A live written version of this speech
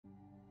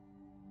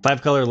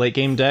5-color late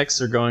game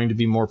decks are going to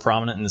be more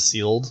prominent in the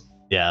sealed.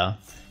 Yeah.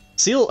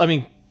 Sealed, I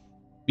mean,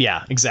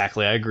 yeah,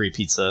 exactly. I agree,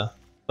 Pizza.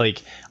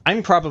 Like,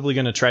 I'm probably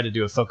going to try to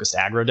do a focused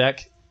aggro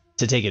deck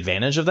to take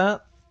advantage of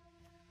that.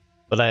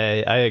 But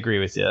I agree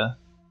with you.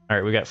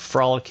 Alright, we got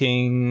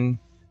Frolicking,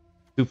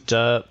 Cooped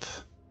Up.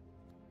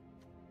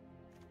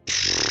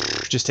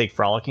 Just take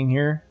Frolicking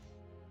here.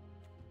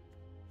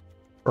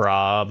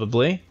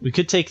 Probably. We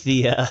could take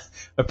the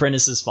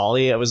Apprentice's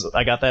Folly.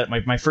 I got that.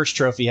 My first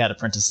trophy had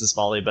Apprentice's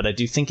Folly, but I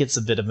do think it's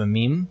a bit of a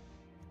meme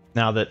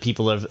now that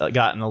people have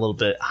gotten a little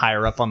bit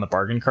higher up on the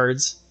bargain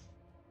cards.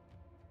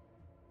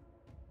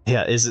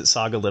 Yeah, is it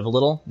Saga Live a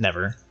Little?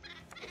 Never.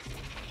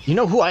 You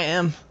know who I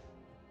am?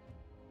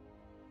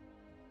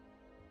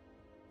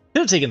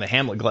 Could have taken the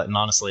Hamlet Glutton,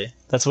 honestly.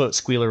 That's what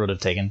Squealer would have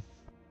taken.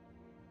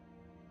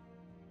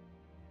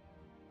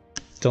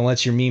 Don't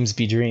let your memes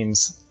be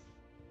dreams.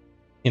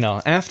 You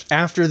know,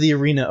 after the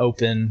arena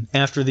open,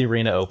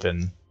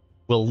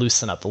 we'll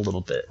loosen up a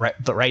little bit, right?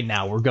 But right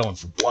now, we're going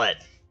for blood.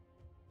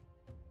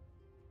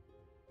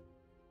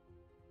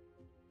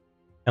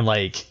 And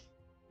like,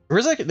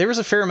 there was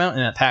a fair amount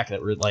in that pack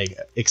that were like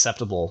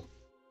acceptable.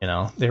 You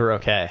know, they were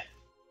okay.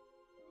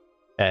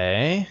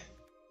 Okay.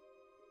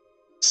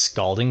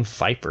 Scalding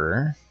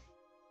Viper.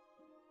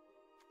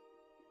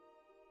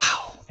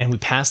 Wow. And we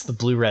passed the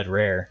blue-red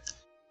rare.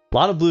 A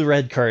lot of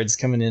blue-red cards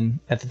coming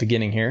in at the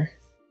beginning here.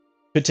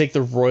 Could take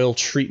the Royal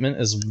Treatment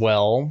as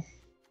well.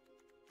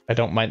 I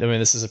don't mind. I mean,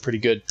 this is a pretty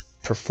good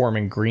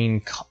performing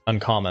green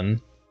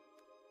uncommon.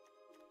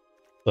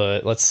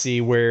 But let's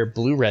see where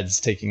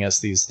blue-red's taking us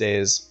these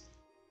days.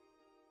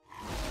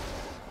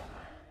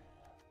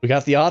 We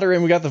got the Otter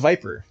and we got the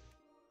Viper.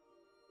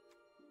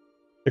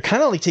 They're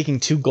kind of like taking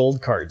 2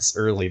 gold cards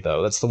early,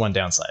 though. That's the one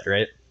downside,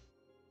 right?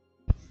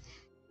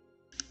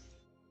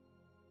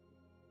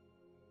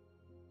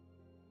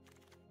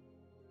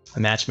 A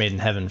match made in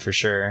heaven, for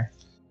sure.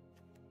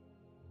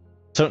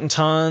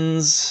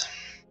 Totentons.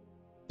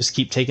 Just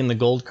keep taking the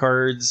gold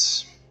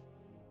cards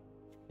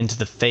into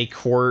the fake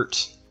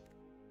court.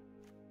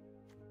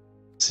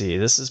 Let's see,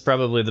 this is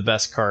probably the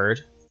best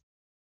card.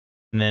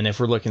 And then if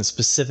we're looking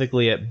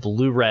specifically at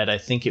blue-red, I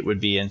think it would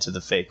be into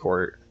the fake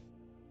court.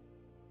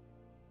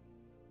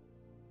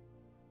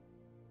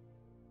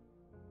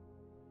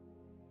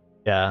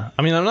 Yeah,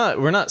 I mean,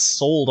 we're not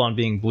sold on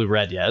being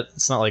blue-red yet.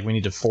 It's not like we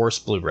need to force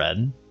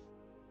blue-red.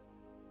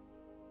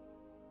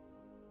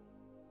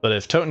 But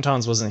if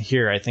Totentons wasn't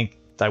here, I think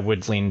I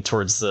would lean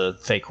towards the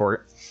fake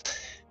court.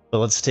 But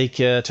let's take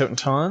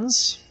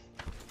Totentons.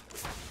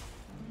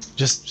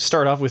 Just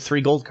start off with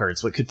 3 gold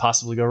cards. What could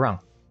possibly go wrong?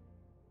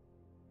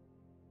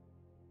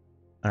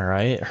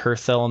 Alright,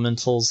 Hearth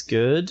Elemental's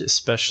good,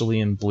 especially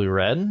in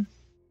blue-red.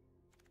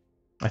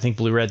 I think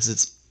blue-red's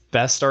its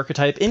best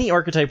archetype. Any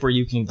archetype where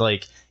you can,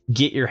 like,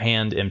 get your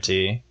hand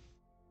empty,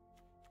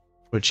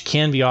 which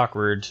can be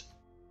awkward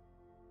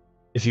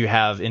if you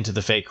have into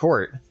the fake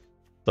court,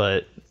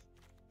 but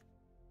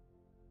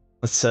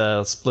let's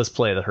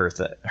play the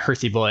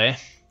Hearthy boy.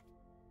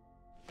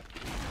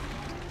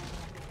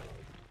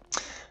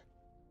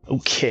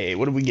 Okay,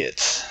 what do we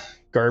get?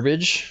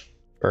 Garbage.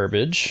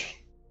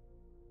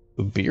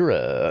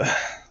 Obira.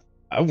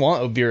 I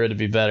want Obira to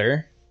be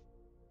better.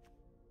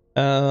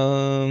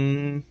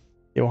 Johan's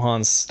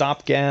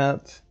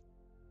Stopgap.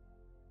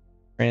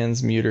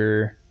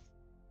 Transmuter.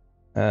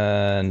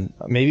 And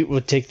maybe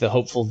we'll take the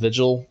Hopeful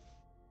Vigil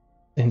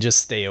and just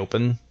stay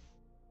open.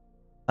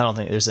 I don't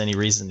think there's any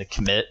reason to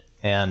commit,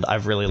 and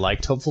I've really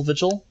liked Hopeful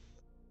Vigil.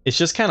 It's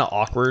just kind of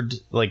awkward,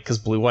 like, because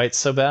blue-white's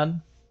so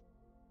bad.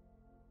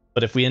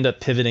 But if we end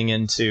up pivoting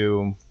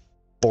into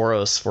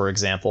Boros, for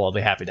example, I'll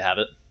be happy to have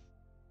it.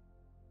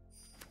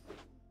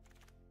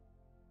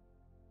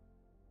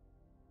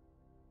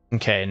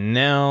 Okay,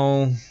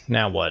 now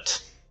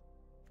what?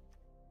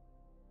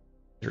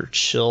 You're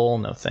chill,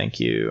 no thank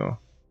you.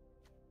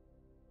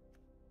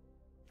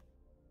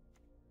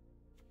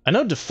 I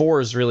know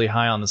DeFore is really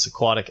high on this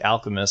Aquatic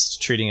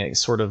Alchemist, treating it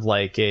sort of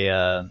like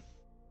a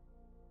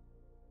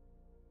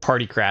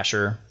party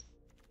crasher.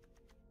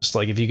 Just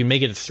like if you can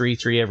make it a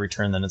 3/3 every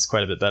turn, then it's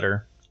quite a bit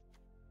better.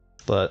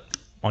 But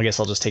I guess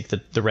I'll just take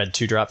the red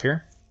 2-drop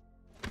here.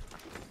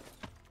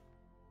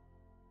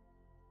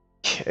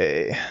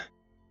 Okay.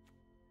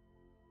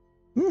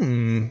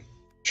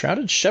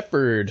 Shrouded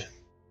Shepherd.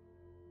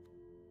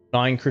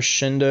 Dying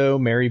Crescendo,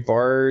 Merry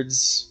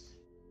Bards.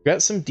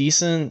 Got some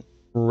decent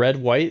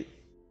red-white.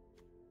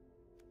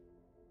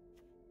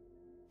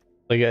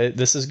 Like,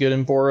 this is good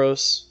in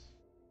Boros.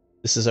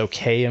 This is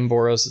okay in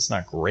Boros. It's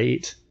not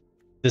great.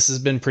 This has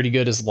been pretty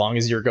good as long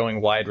as you're going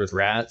wide with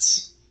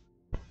rats.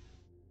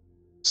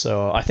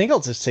 So I think I'll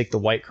just take the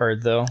white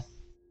card, though.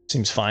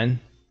 Seems fine.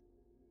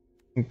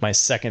 I think my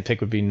second pick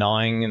would be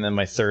Gnawing, and then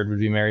my third would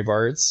be Merry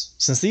Bards.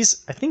 Since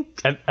these, I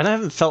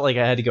haven't felt like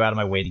I had to go out of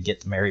my way to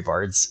get the Merry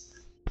Bards.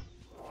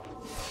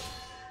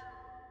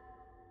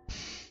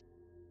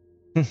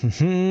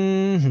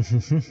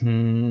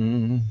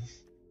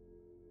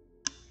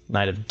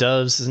 Knight of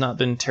Doves has not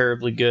been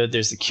terribly good.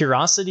 There's the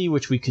Curiosity,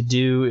 which we could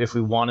do if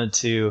we wanted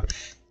to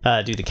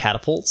do the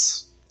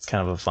Catapults.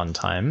 kind of a fun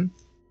time.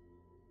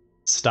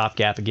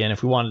 Stopgap again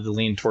if we wanted to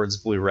lean towards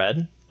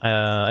blue-red.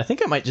 I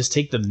think I might just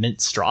take the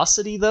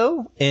Monstrosity,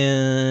 though,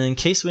 in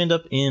case we end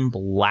up in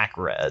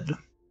black-red.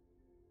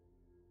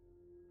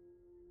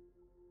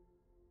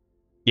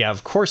 Yeah,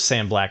 of course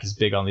Sand Black is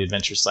big on the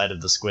adventure side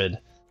of the squid.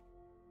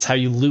 It's how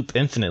you loop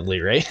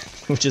infinitely, right?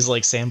 Which is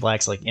like Sand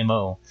Black's like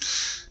MO.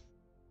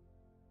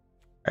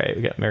 Alright,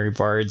 we got Merry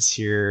Bards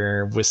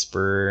here,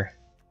 Whisper.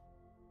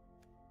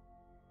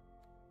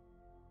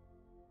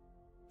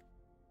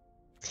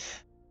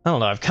 I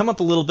don't know, I've come up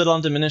a little bit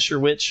on Diminisher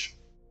Witch.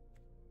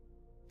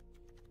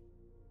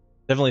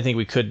 Definitely think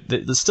we could.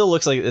 This still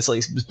looks like it's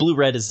like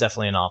blue-red is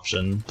definitely an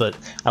option, but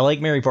I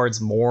like Merry Bards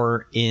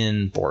more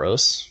in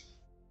Boros.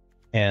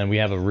 And we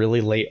have a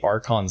really late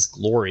Archon's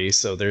Glory,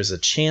 so there's a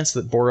chance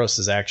that Boros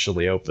is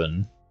actually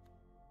open.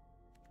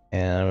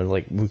 And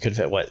like we could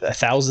fit what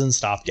 1,000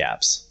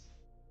 stopgaps.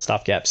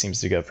 Stopgap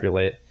seems to go pretty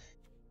late.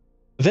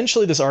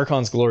 Eventually, this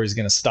Archon's Glory is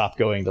going to stop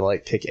going to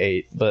like pick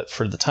 8, but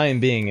for the time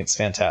being, it's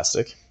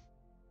fantastic.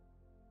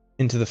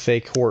 Into the Fey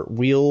Court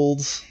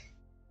Wield.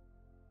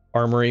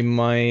 Armory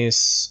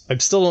Mice. I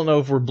still don't know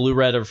if we're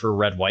blue-red or for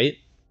red-white.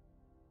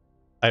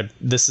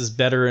 This is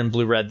better in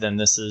blue-red than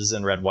this is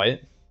in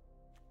red-white.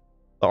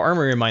 The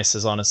Armory Mice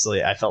has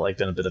honestly, I felt like,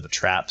 been a bit of a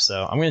trap,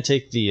 so I'm going to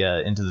take the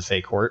Into the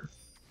Fey Court.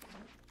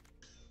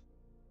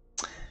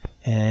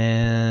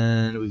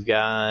 And we've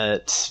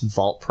got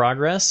Vault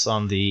Progress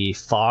on the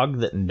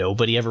Fog that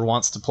nobody ever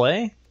wants to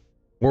play.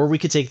 Or we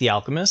could take the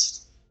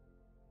Alchemist.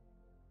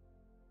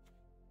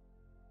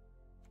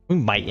 We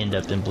might end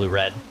up in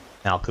blue-red.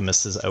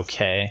 Alchemist is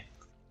okay.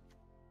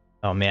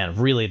 Oh man,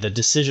 really, the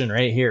decision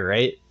right here,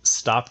 right?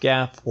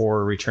 Stopgap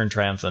or Return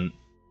Triumphant?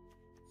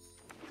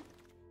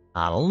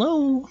 I don't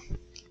know.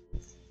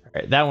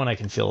 Alright, that one I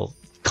can feel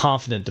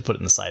confident to put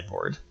in the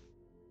sideboard.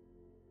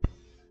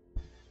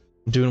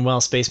 Doing well,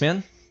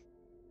 Spaceman.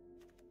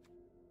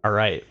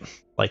 Alright,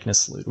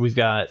 Likeness Loot. We've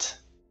got...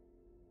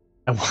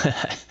 What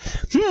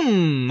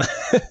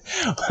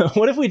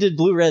if we did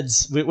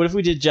blue-reds? What if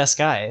we did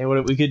Jeskai? What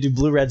if we could do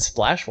blue-red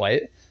Splash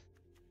White?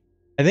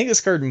 I think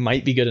this card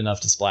might be good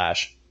enough to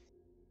splash.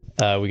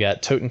 We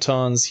got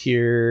Totentons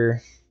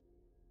here.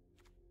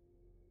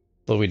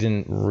 But we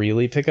didn't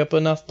really pick up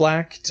enough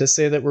black to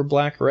say that we're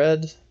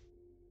black-red.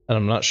 And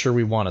I'm not sure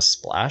we want to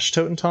splash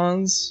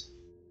Totentons.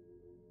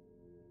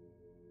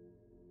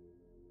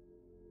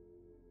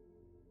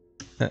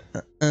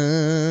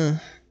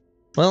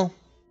 Well,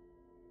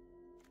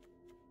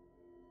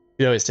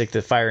 you always take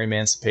the Fire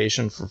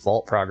Emancipation for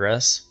Vault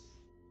Progress.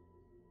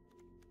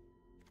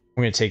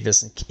 I'm going to take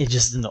this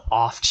just in the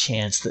off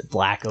chance that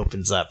black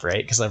opens up,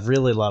 right? Because I've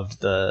really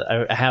loved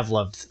I have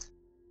loved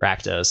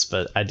Rakdos,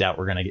 but I doubt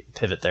we're going to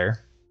pivot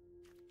there.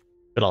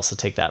 Could also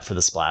take that for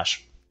the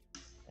splash.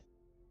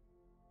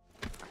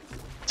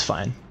 It's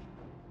fine.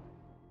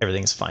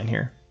 Everything's fine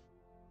here.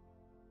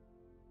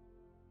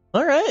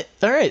 All right.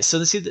 So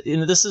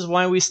this is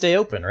why we stay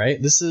open,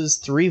 right? This is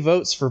 3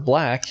 votes for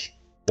black.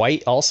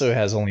 White also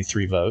has only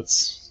 3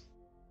 votes.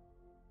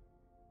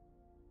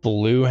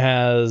 Blue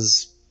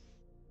has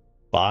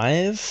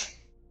 5.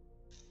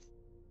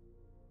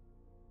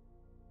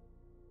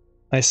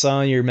 I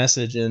saw your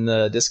message in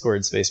the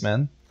Discord,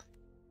 Spaceman.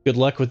 Good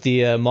luck with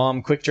the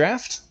Mom Quick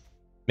Draft.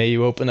 May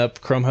you open up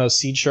Chromehouse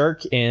Seed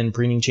Shark and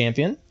Preening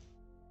Champion.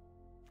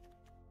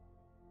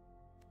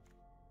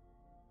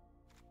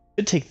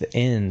 Could take the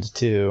end,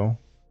 too.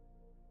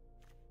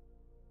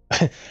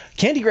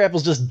 Candy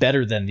Grapple's just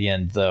better than the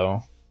end,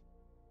 though.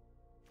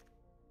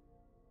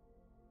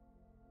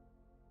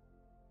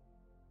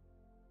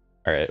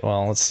 Alright,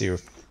 well, let's see.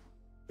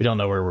 We don't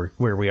know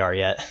where we are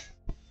yet.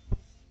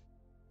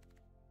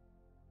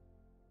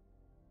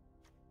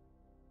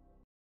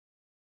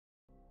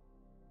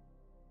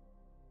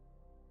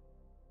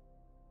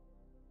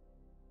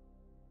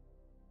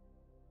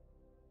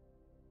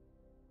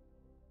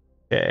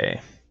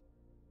 Okay.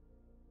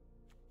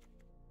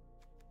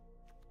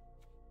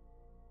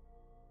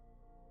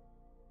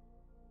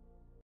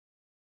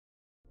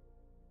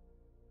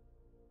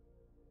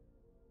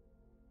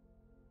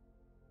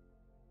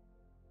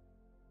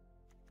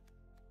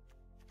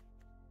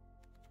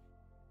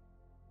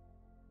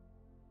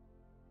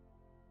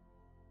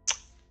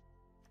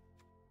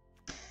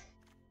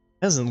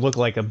 Doesn't look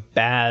like a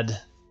bad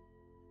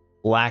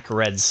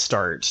black-red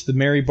start. The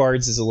Merry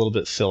Bards is a little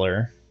bit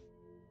filler.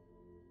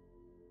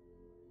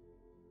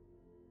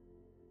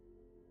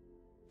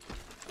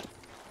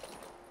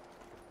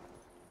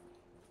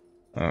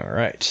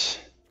 Alright.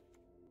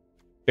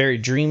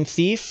 Buried Dream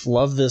Thief.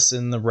 Love this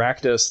in the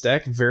Rakdos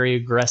deck. Very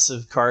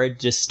aggressive card.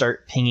 Just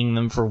start pinging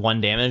them for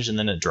 1 damage and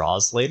then it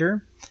draws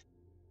later.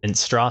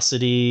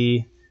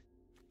 Monstrosity.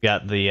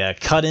 Got the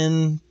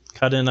Cut-In.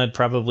 Cut-In I'd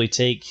probably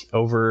take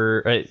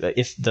over...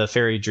 if the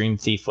Fairy Dream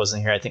Thief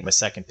wasn't here, I think my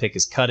second pick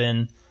is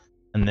Cut-In.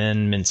 And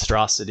then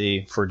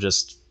Monstrosity for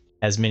just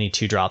as many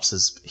 2-drops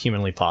as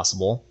humanly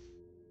possible.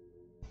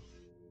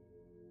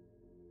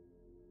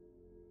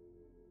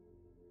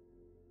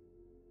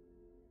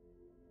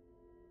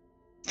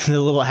 The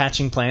little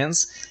hatching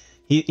plans.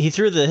 He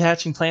threw the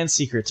hatching plan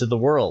secret to the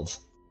world.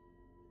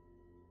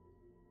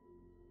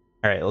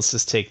 Alright, let's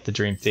just take the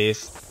Dream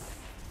Faith.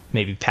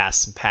 Maybe pass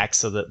some packs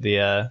so that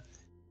the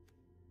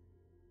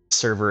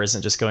server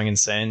isn't just going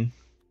insane.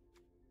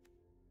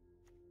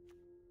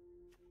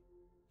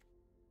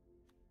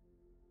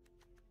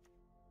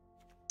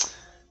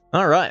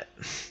 Alright.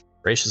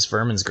 Gracious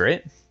Vermin's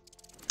great.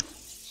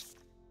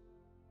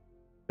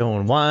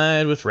 Going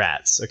wide with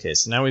rats. Okay,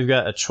 so now we've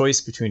got a choice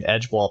between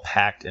Edgewall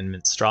Pact and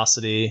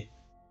Monstrosity.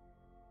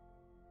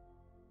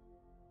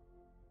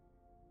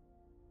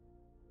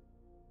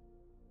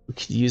 We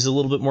could use a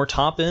little bit more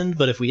top end,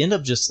 but if we end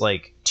up just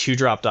like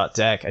 2-drop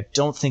deck, I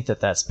don't think that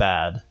that's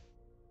bad.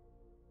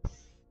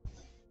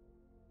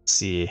 Let's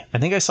see, I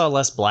think I saw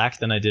less black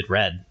than I did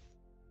red.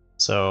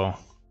 So I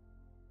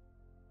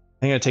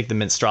think I'd take the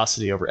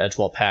Monstrosity over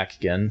Edgewall Pact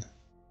again.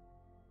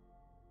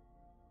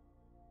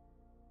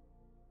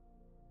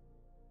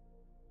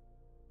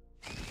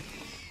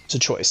 It's a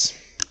choice.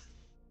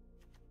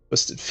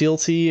 Twisted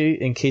Fealty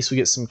in case we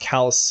get some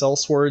Callous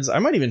Sellswords. I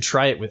might even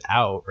try it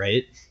without,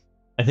 right?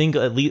 I think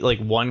at least like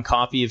one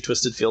copy of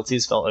Twisted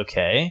Fealties felt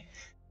okay.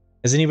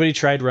 Has anybody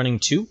tried running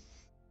 2?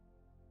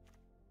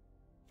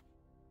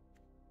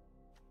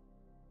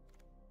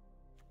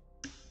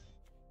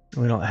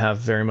 We don't have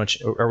very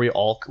much. Are we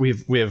all?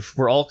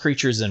 We're all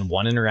creatures in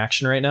 1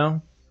 interaction right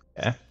now.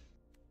 Okay,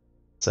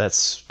 so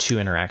that's 2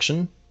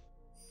 interaction.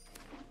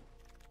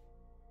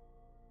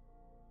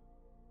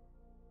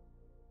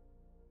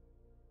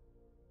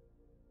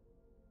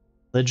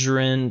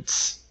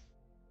 Belligerent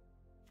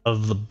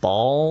of the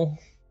Ball.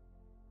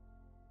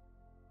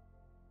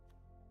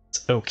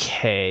 It's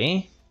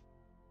okay.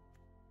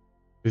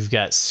 We've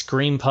got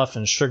Scream Puff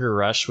and Sugar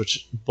Rush,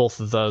 which both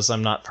of those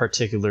I'm not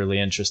particularly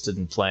interested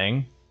in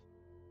playing.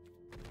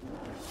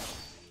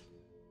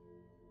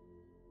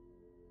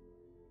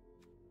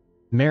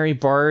 Merry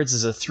Bards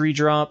is a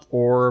 3-drop,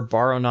 or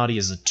Borrow Naughty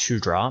is a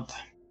 2-drop. I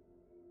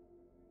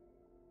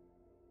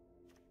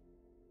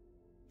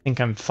think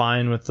I'm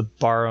fine with the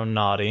Borrow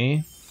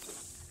Naughty.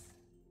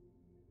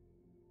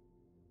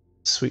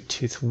 Sweet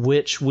Tooth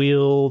Witch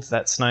Wield,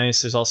 that's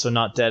nice. There's also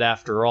Not Dead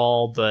After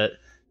All, but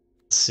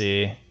let's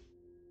see.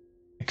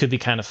 It could be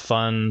kind of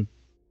fun.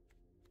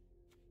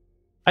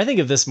 I think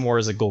of this more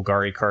as a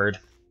Golgari card,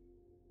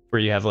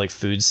 where you have like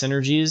food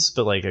synergies,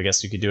 but like I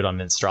guess you could do it on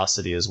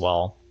Monstrosity as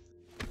well.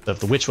 So if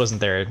the Witch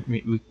wasn't there,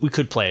 we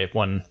could play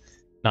one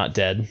Not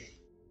Dead.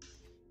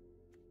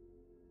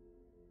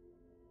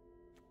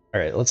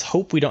 Alright, let's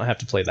hope we don't have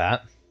to play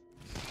that.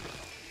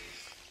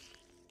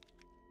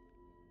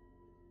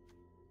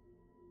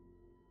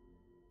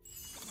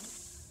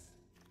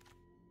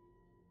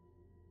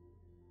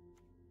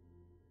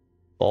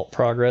 Vault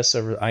Progress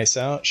over Ice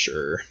Out?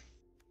 Sure.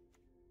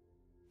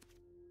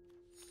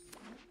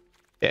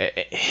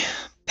 Okay.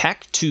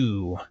 Pack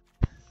 2.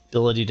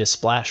 Ability to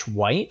splash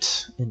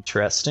white.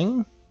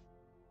 Interesting.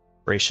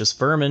 Gracious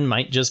Vermin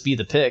might just be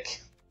the pick.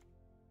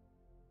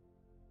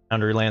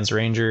 Boundarylands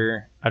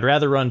Ranger. I'd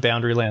rather run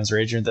Boundarylands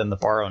Ranger than the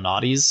Borrow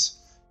Naughties,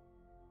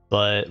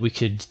 but we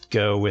could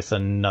go with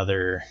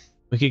another.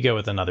 We could go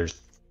with another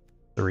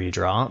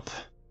 3-drop.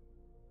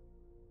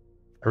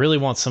 I really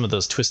want some of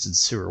those Twisted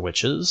Sewer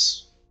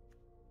Witches.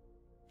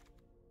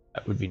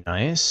 That would be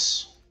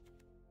nice.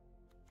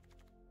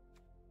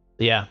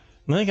 But yeah,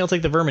 I think I'll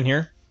take the Vermin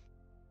here.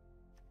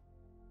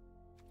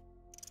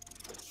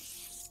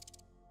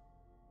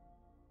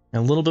 A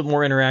little bit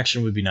more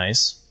interaction would be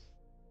nice.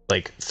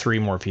 Like 3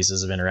 more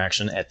pieces of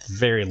interaction at the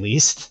very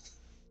least.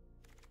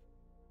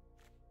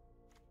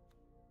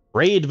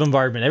 Raid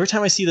Bombardment. Every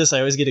time I see this, I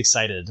always get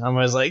excited. I'm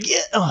always like,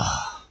 yeah.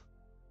 Oh.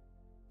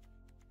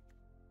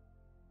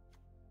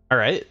 All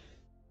right.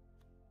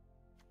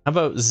 How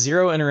about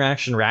 0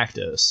 interaction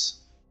Rakdos?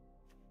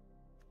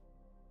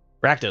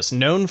 Rakdos,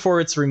 known for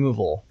its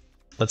removal.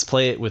 Let's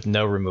play it with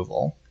no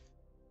removal.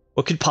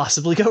 What could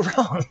possibly go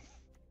wrong?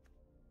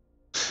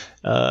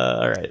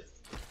 All right.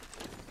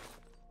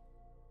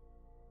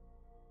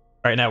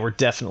 Right now, we're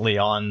definitely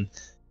on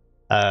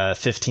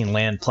 15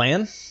 land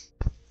plan.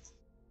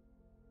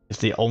 If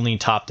the only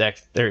top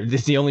deck, or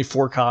if the only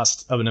 4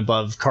 cost of an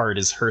above card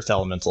is Hearth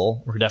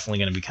Elemental, we're definitely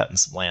going to be cutting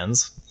some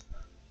lands.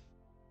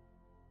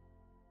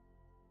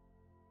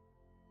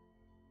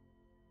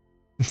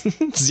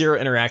 Zero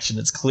interaction.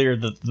 It's clear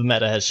that the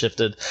meta has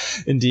shifted.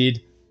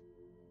 Indeed.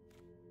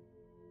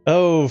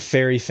 Oh,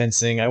 Fairy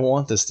Fencing. I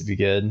want this to be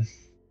good.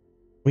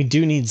 We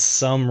do need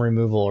some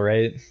removal,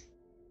 right?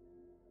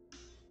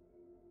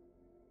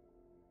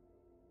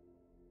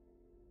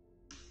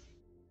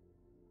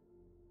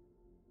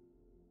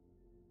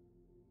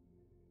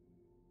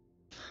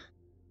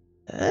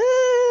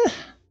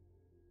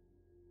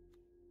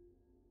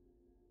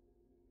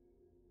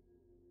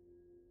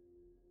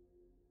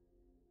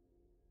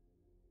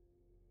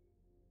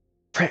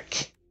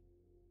 Frick.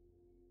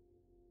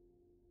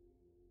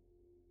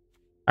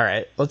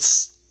 Alright, let's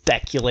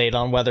speculate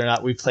on whether or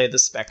not we play the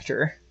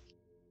Spectre.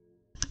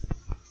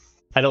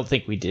 I don't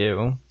think we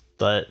do,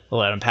 but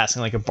I'm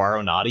passing like a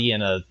Borrow Naughty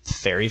and a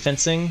Fairy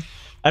Fencing.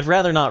 I'd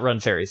rather not run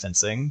Fairy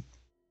Fencing.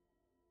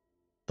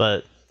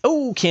 But,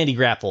 oh, Candy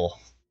Grapple.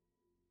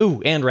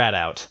 Ooh, and Rat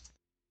Out.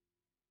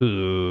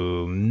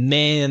 Ooh,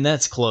 man,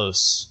 that's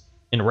close.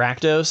 In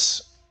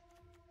Rakdos,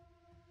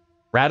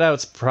 Rat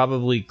Out's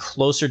probably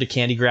closer to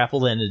Candy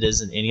Grapple than it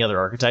is in any other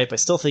archetype. I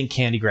still think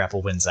Candy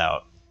Grapple wins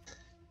out.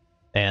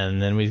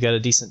 And then we've got a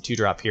decent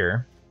 2-drop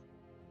here.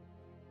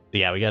 But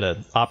yeah, we got a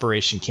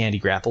Operation Candy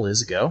Grapple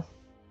is a go.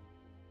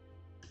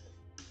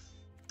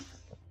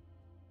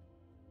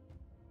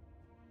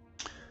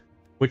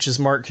 Witch's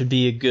Mark could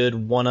be a good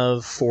one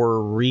of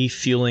for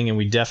refueling, and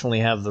we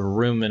definitely have the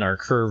room in our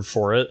curve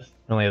for it.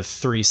 We only have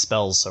 3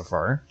 spells so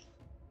far.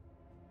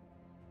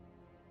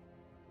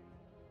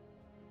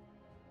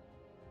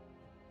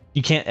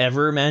 You can't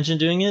ever imagine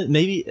doing it?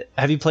 Maybe,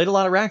 have you played a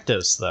lot of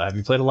Rakdos, though? Have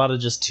you played a lot of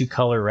just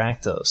 2-color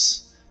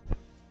Rakdos?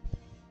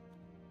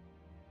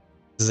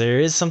 There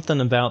is something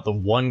about the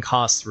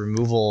 1-cost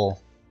removal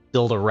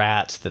build a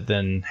rat that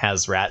then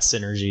has rat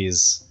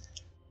synergies.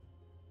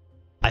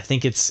 I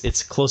think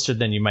it's closer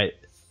than you might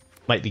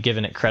be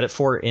giving it credit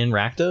for in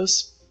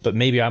Rakdos, but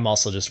maybe I'm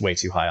also just way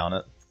too high on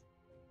it.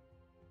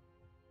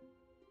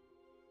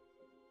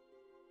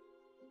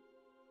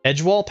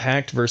 Edgewall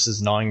Pact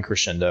versus Gnawing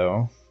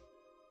Crescendo.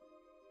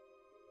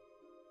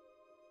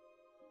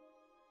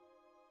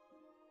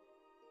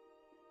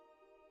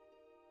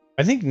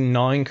 I think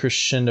Gnawing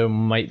Crescendo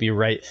might be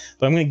right,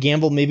 but I'm going to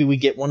gamble maybe we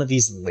get one of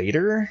these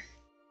later.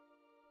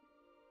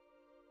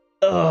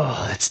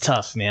 Oh, that's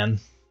tough, man.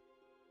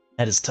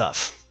 That is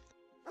tough.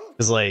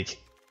 Because,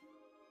 like,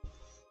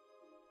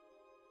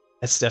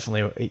 that's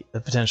definitely a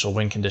potential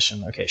win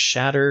condition. Okay,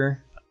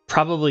 Shatter.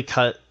 Probably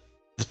cut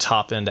the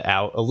top end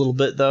out a little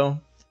bit, though.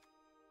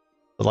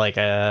 But, like,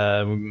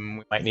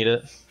 we might need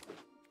it.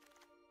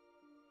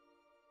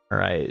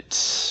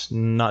 Alright.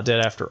 Not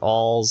Dead After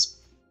All's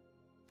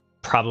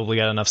probably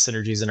got enough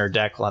synergies in our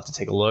deck. We'll have to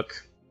take a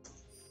look.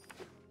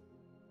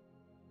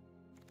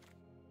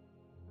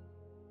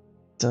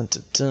 Dun,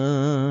 dun,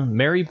 dun.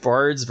 Merry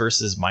Bards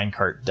versus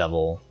Minecart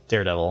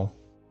Daredevil.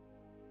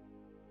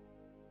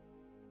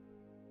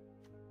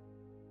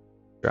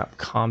 Drop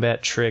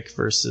Combat Trick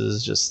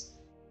versus just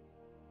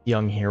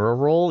Young Hero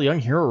Roll. Young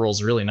Hero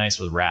Roll's really nice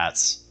with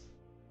rats.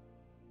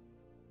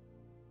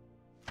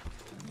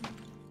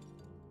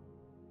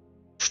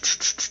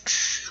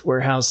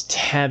 Warehouse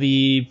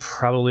Tabby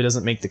probably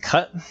doesn't make the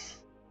cut.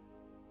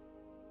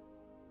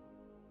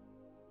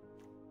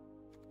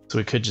 So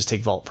we could just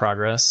take Vault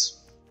Progress.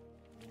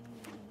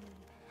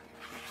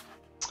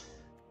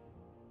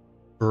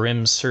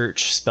 Grim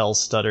Search, Spell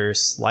Stutter,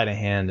 Sleight of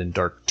Hand, and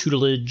Dark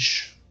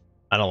Tutelage.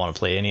 I don't want to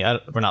play any.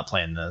 We're not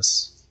playing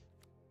this.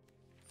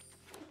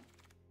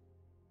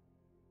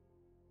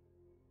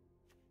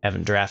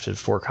 Haven't drafted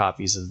 4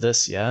 copies of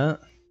this yet.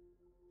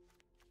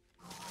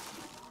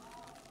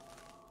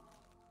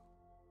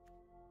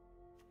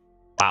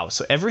 Wow,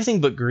 so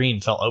everything but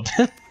green fell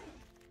open.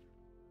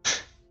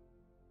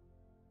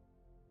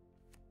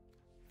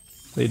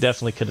 They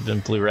definitely could have been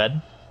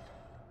blue-red.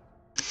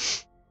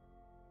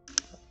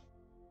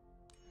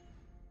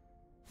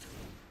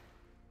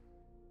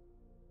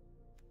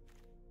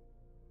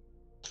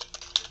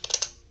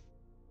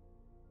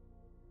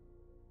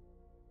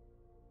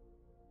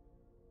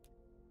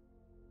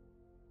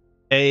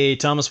 Hey,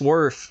 Thomas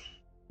Worf.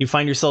 You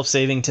find yourself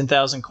saving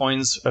 10,000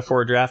 coins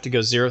for a draft to go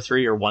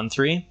 0-3 or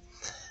 1-3?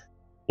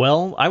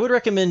 Well, I would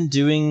recommend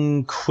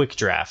doing Quick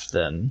Draft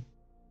then.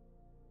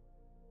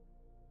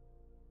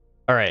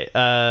 All right.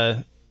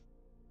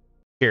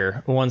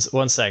 Here, one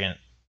second.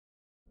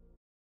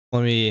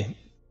 Let me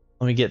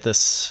get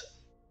this.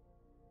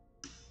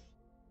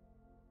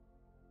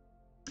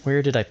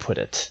 Where did I put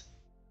it?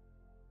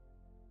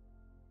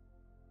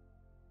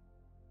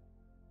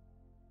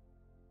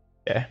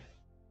 Okay.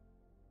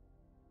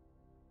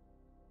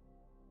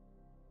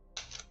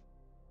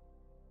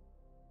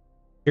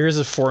 Here's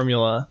a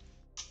formula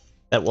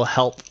that will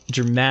help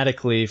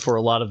dramatically for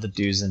a lot of the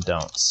do's and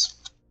don'ts.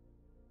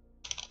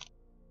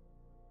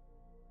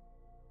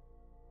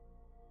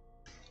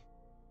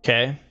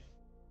 Okay.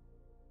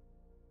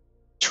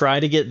 Try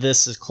to get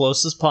this as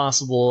close as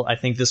possible. I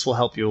think this will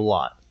help you a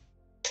lot.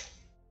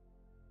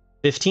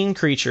 15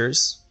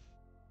 creatures,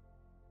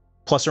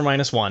 plus or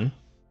minus 1,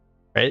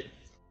 right?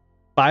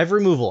 5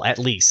 removal at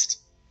least,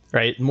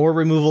 right? More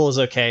removal is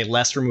okay,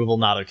 less removal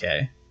not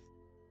okay.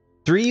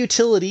 3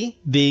 utility,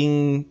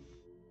 being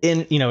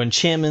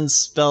enchantments,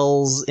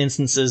 spells,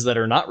 instances that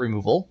are not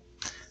removal.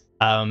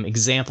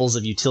 Examples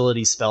of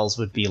utility spells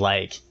would be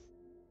like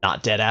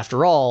Not Dead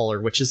After All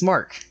or Witch's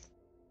Mark.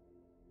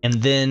 And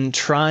then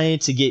try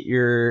to get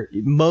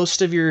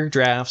most of your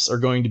drafts are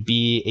going to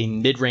be a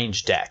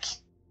mid-range deck.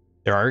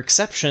 There are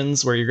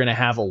exceptions where you're going to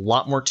have a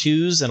lot more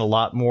 2s and a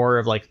lot more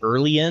of like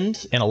early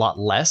end and a lot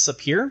less up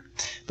here.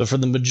 But for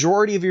the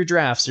majority of your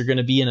drafts, you're going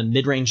to be in a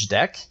mid-range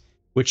deck,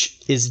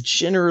 which is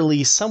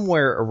generally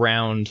somewhere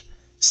around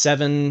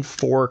 7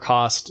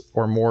 4-cost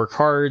or more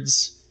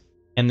cards,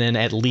 and then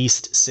at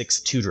least 6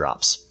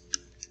 2-drops.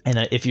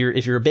 And if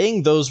you're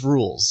obeying those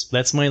rules,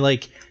 that's my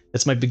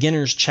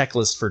beginner's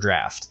checklist for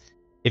draft.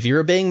 If you're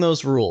obeying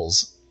those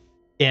rules,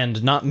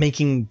 and not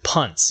making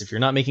punts, if you're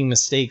not making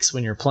mistakes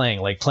when you're playing,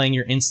 like playing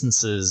your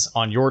instances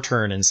on your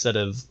turn instead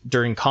of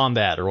during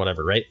combat or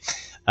whatever, right?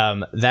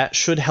 That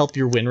should help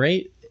your win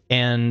rate.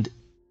 And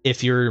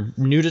if you're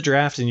new to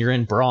draft and you're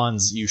in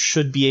bronze, you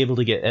should be able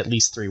to get at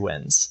least 3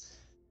 wins.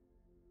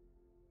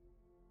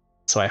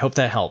 So I hope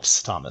that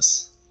helps,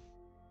 Thomas.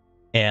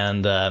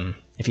 And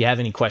if you have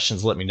any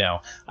questions, let me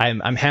know.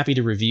 I'm happy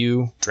to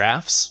review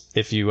drafts.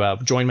 If you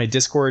join my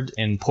Discord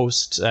and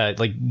post,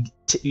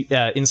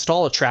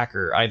 install a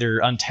tracker, either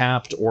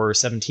Untapped or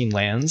 17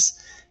 lands,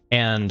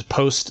 and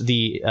post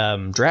the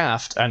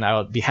draft, and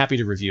I'll be happy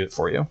to review it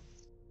for you.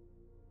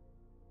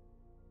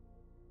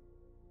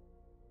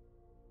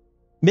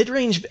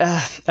 Mid-range,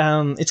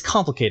 it's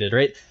complicated,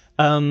 right?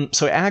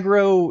 So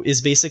aggro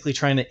is basically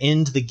trying to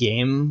end the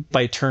game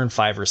by turn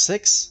 5 or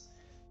 6.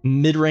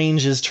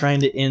 Mid-range is trying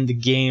to end the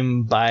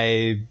game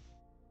by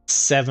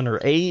 7 or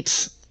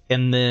 8,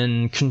 and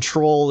then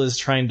control is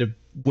trying to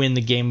win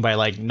the game by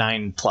like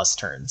 9+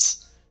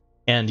 turns.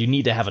 And you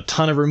need to have a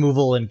ton of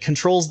removal, and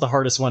control's the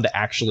hardest one to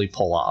actually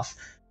pull off.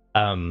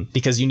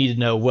 Because you need to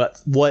know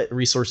what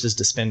resources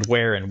to spend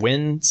where and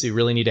when, so you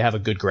really need to have a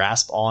good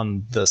grasp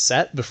on the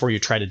set before you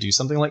try to do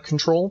something like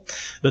control.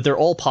 But they're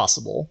all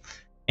possible.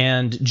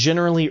 And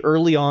generally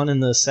early on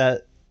in the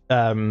set,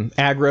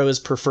 aggro is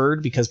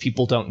preferred because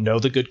people don't know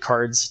the good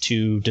cards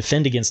to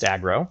defend against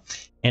aggro.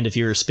 And if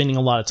you're spending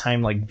a lot of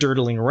time like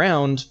dirtling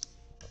around,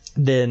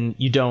 then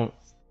you don't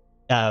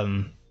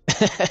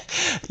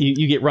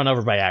you get run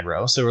over by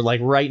aggro. So like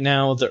right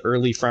now, the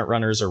early front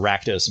runners are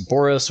Rakdos and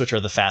Boros, which are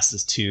the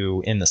fastest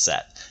 2 in the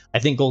set. I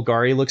think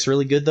Golgari looks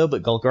really good though,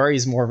 but Golgari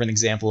is more of an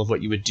example of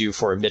what you would do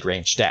for a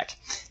mid-range deck.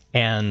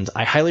 And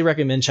I highly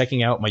recommend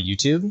checking out my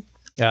YouTube.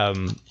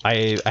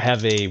 I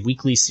have a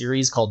weekly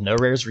series called No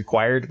Rares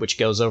Required, which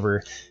goes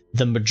over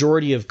the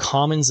majority of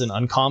commons and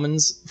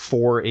uncommons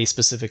for a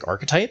specific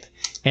archetype.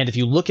 And if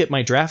you look at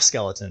my draft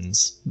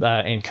skeletons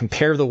and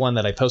compare the one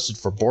that I posted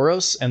for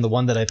Boros and the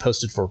one that I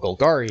posted for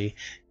Golgari,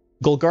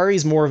 Golgari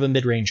is more of a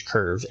mid-range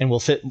curve and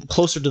will fit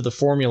closer to the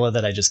formula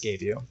that I just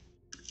gave you.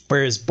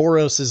 Whereas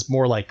Boros is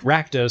more like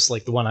Rakdos,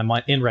 like the one I'm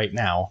in right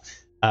now.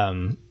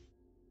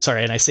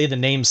 Sorry, and I say the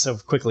names so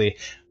quickly.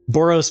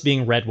 Boros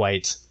being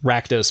red-white,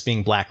 Rakdos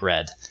being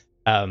black-red.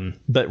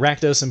 But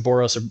Rakdos and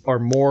Boros are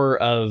more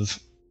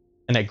of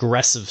an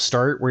aggressive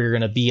start where you're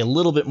going to be a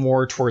little bit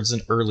more towards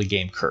an early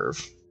game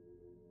curve.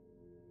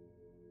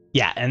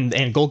 Yeah, and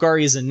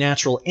Golgari is a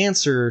natural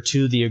answer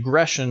to the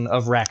aggression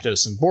of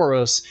Rakdos and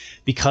Boros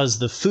because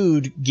the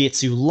food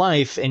gets you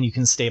life and you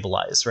can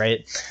stabilize,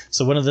 right?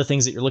 So one of the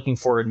things that you're looking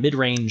for in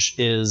mid-range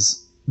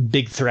is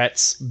big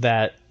threats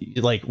that,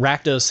 like,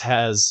 Rakdos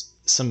has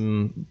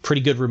some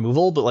pretty good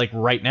removal, but like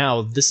right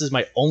now, this is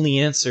my only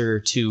answer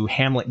to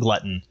Hamlet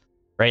Glutton,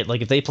 right?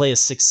 Like if they play a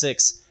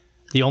 6/6,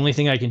 the only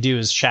thing I can do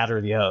is Shatter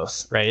the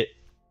Oath, right?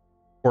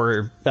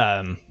 Or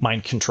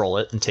mind control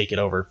it and take it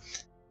over.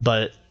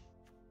 But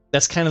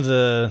that's kind of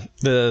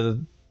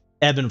the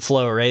ebb and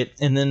flow, right?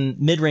 And then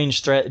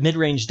mid-range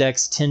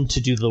decks tend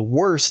to do the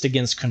worst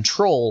against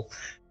control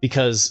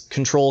because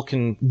control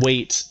can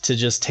wait to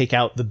just take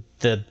out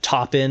the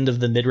top end of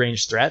the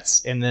mid-range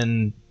threats, and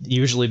then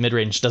usually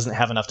mid-range doesn't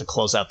have enough to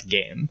close out the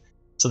game.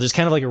 So there's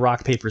kind of like a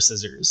rock, paper,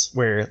 scissors,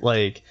 where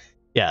like,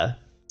 yeah,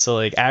 so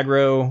like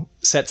aggro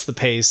sets the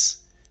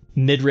pace,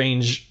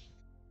 mid-range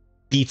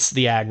beats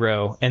the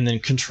aggro, and then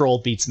control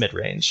beats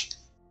mid-range.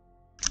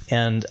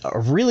 And a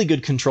really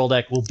good control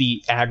deck will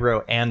beat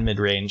aggro and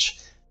mid-range,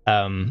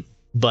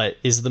 but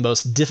is the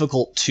most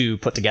difficult to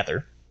put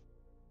together.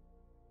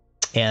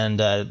 And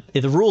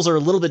the rules are a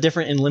little bit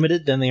different in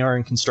Limited than they are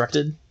in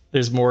Constructed.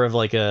 There's more of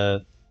like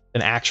an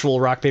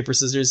actual rock, paper,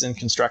 scissors in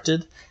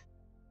Constructed.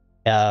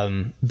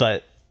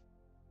 But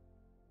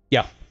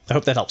yeah, I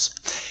hope that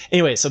helps.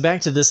 Anyway, so back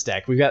to this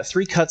deck. We've got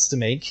 3 cuts to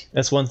make.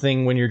 That's one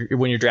thing when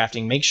you're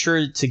drafting. Make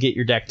sure to get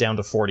your deck down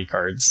to 40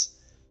 cards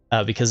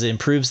because it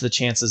improves the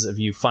chances of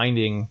you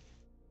finding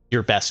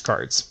your best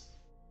cards.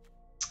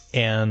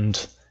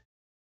 And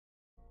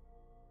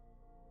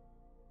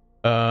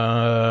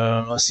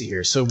let's see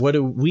here. So what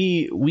do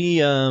we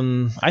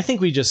I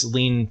think we just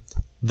lean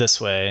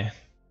this way.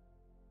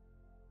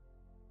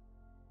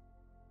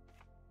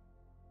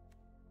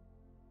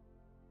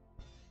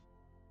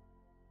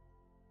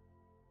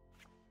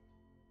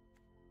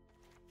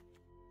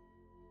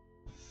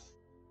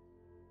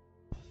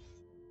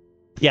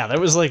 Yeah, that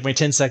was like my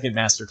 10-second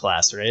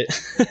masterclass, right?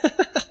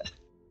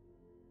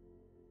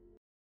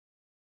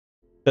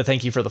 But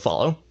thank you for the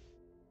follow.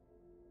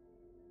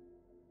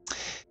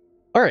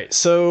 All right,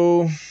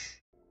 so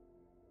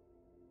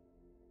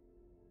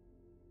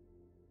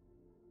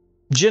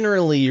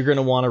generally you're going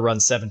to want to run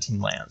 17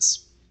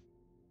 lands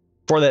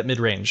for that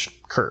mid-range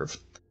curve.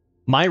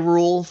 My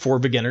rule for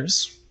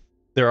beginners,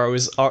 there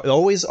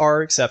always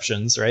are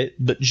exceptions, right?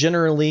 But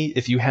generally,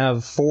 if you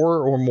have 4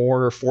 or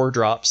more 4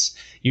 drops,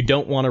 you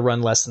don't want to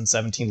run less than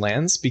 17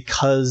 lands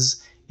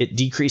because it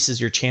decreases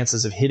your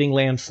chances of hitting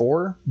land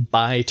 4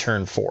 by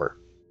turn 4.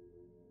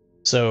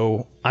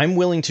 So I'm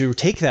willing to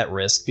take that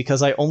risk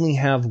because I only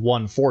have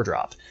 1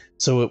 4-drop.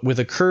 So with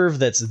a curve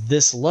that's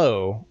this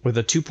low, with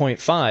a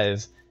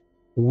 2.5,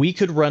 we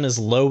could run as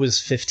low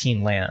as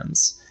 15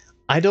 lands.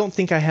 I don't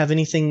think I have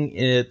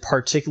anything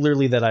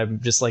particularly that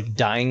I'm just like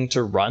dying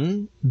to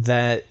run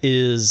that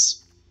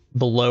is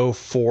below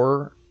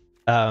 4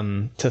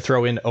 to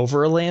throw in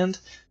over a land.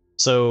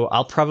 So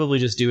I'll probably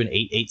just do an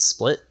 8-8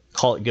 split,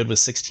 call it good with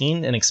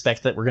 16, and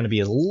expect that we're going to be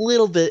a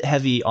little bit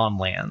heavy on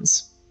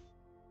lands.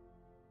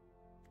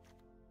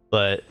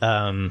 But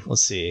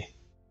let's see.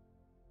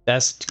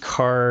 Best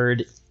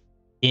card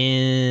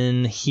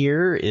in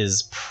here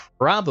is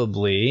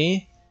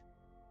probably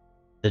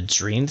the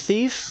Dream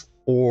Thief,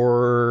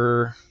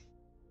 or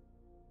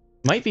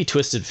might be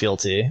Twisted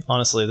Fealty.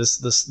 Honestly,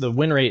 the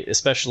win rate,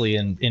 especially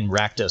in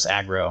Rakdos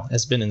aggro,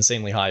 has been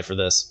insanely high for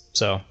this.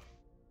 So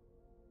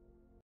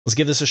let's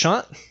give this a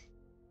shot.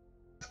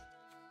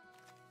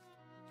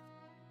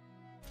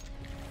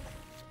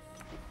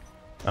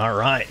 All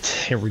right,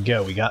 here we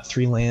go. We got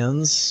 3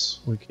 lands.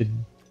 We could.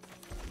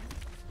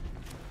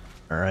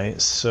 All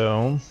right,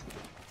 so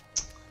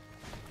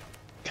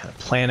kind of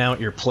plan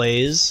out your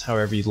plays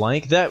however you'd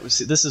like.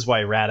 This is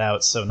why Rat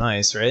Out's so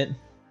nice, right?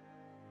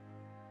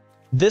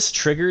 This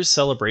triggers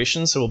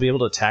Celebration, so we'll be able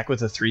to attack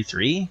with a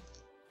 3/3.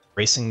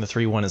 Racing the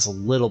 3/1 is a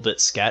little bit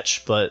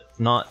sketch, but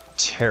not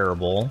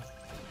terrible.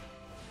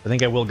 I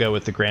think I will go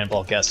with the Grand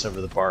Ball Guest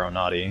over the Borrow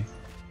Naughty.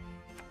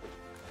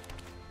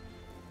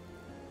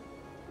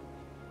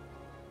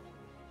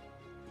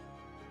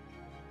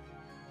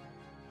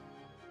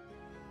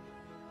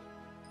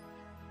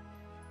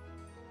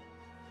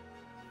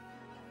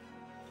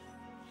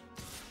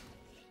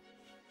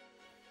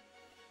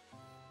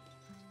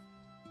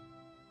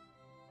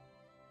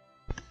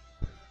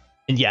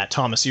 And yeah,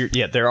 Thomas,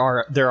 there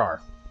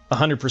are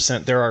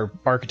 100% there are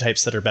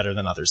archetypes that are better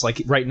than others.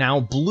 Like right now,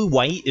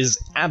 blue-white is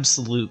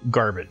absolute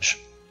garbage.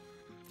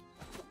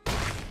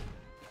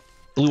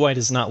 Blue-white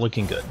is not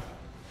looking good.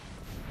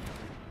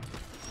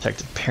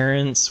 Protected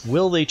Parents.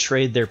 Will they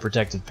trade their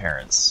Protected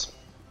Parents?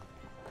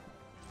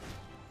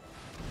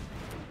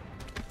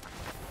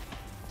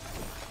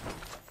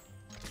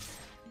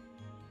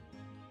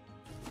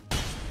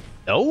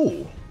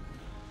 Oh!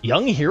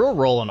 Young Hero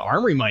roll on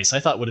Armory Mice I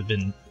thought would have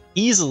been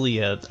easily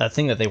a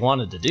thing that they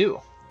wanted to do.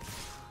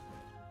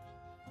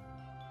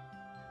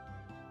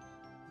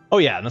 Oh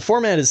yeah, and the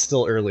format is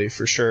still early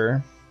for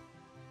sure.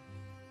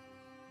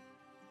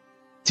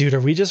 Dude,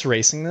 are we just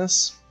racing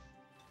this?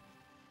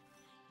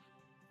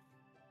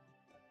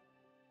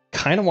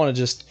 Kind of want to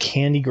just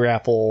candy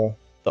grapple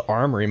the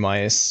Armory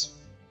Mice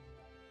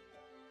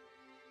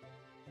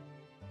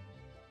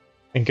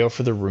and go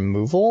for the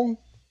removal?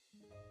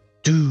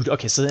 Dude,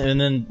 okay, so and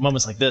then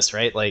moments like this,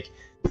 right? Like,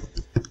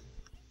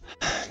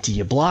 do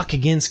you block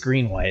against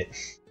green-white?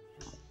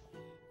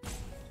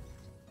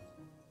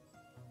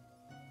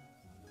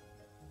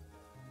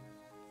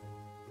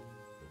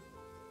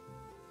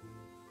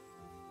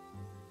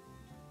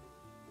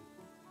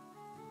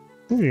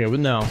 Yeah, but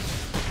no.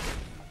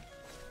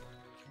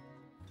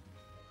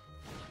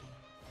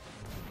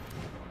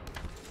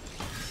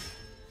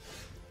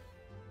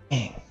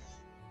 Dang.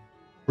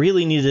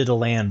 Really needed a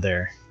land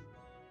there.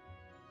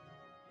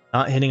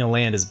 Not hitting a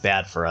land is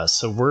bad for us,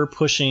 so we're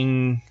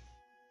pushing.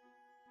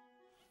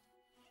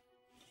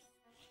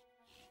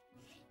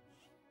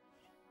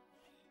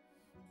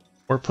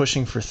 We're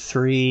pushing for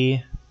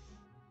 3.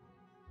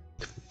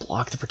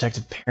 Block the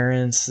Protected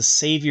Parents. The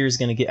Savior is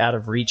going to get out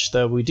of reach,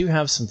 though. We do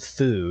have some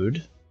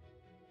food.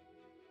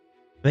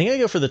 I think I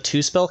go for the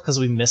 2 spell because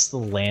we missed the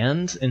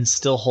land and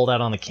still hold out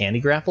on the Candy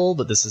Grapple,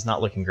 but this is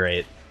not looking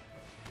great.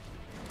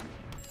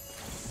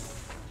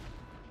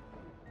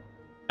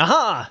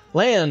 Aha!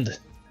 Land!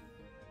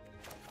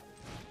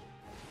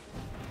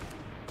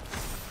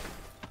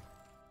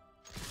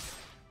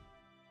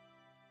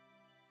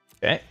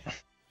 Okay.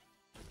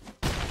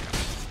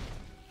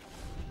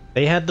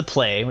 They had the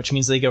play, which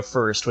means they go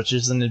first, which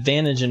is an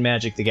advantage in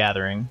Magic the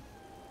Gathering.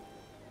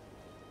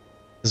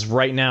 Because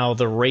right now,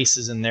 the race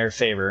is in their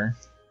favor.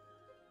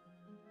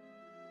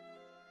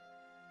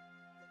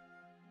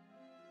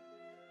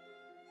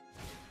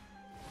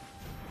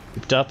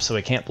 Cooped up, so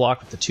I can't block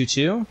with the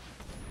 2/2.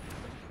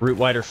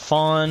 Rootwider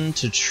Fawn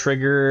to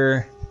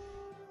trigger...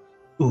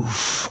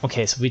 Oof.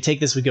 Okay, so if we take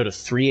this, we go to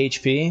 3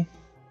 HP.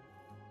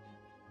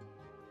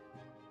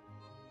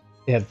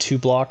 They have 2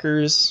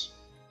 blockers.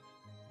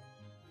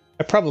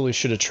 I probably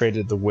should have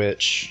traded the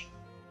Witch.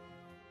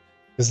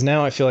 Because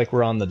now I feel like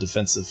we're on the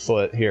defensive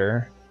foot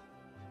here.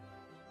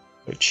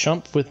 So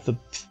chump with the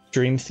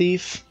Dream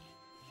Thief.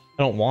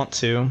 I don't want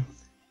to.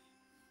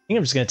 I think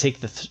I'm just going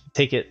to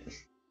take it.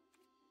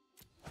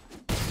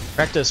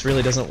 Rakdos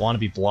really doesn't want to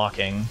be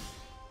blocking.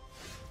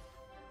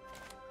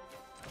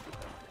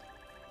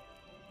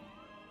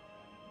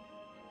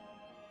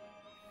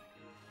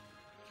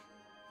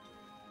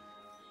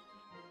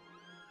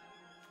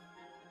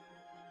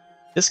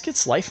 This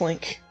gets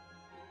lifelink.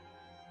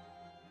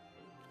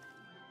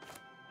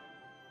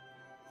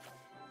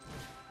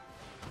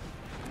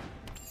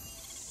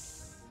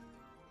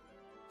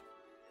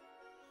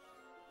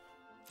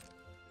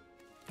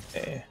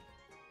 Okay.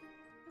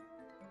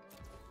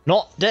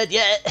 Not dead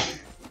yet!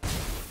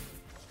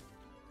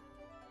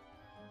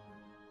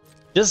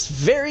 Just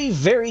very,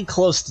 very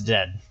close to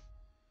dead.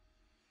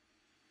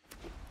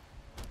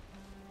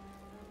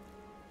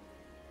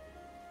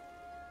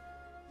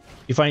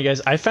 You find, you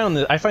guys, I find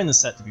this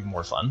set to be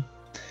more fun.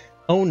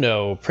 Oh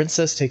no,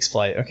 Princess takes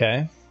flight,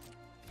 okay.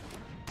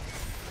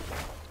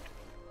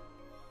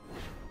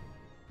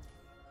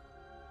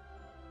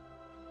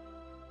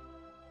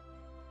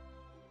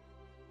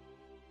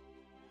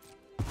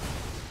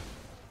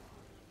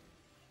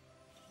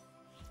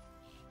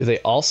 Do they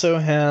also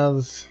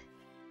have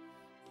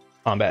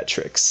combat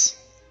tricks?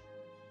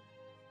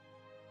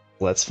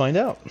 Let's find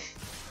out.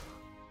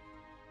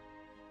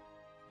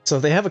 So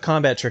if they have a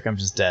combat trick, I'm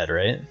just dead,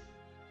 right?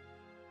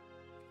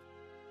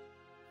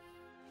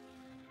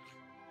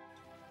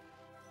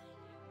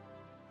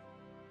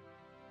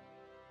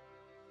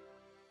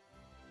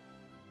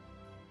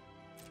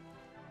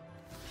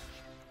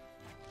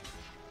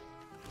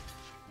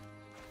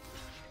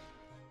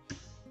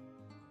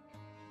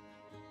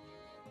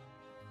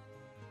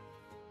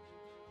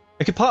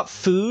 I could pop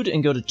food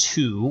and go to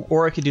 2,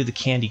 or I could do the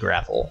candy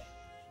grapple.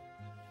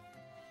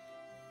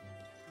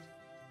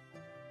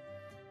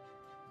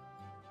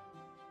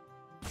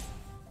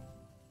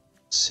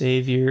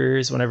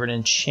 Saviors, whenever an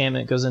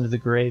enchantment goes into the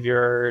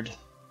graveyard.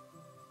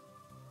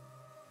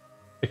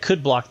 I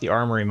could block the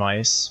armory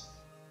mice.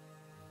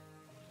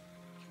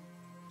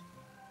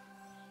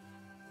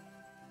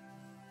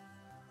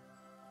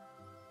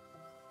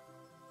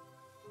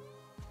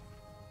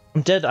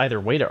 I'm dead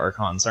either way to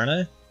Archons, aren't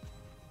I?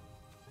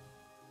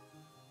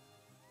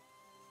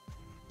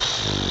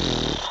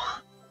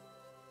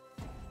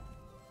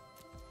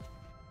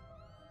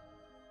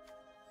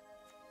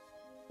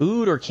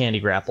 Food or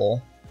candy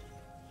grapple?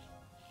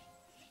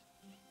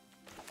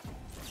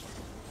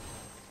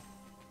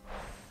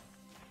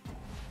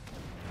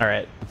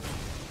 Alright.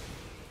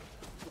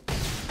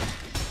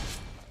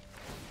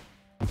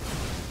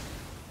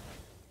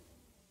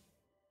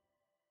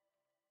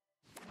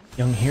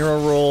 Young hero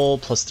roll,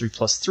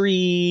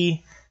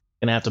 +3/+3.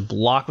 Gonna have to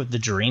block with the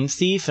Dream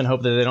Thief and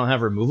hope that they don't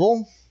have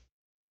removal.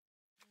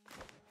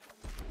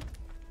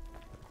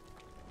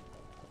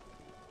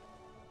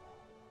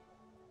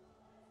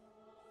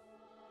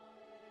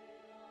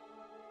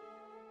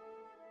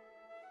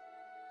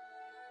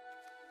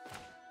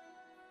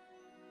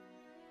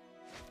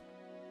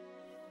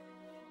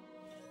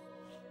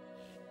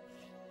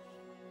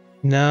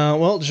 No,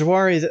 well,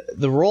 Jawari,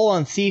 the roll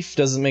on Thief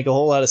doesn't make a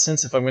whole lot of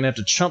sense if I'm going to have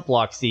to chump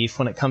block Thief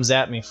when it comes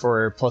at me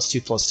for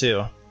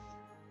 +2/+2.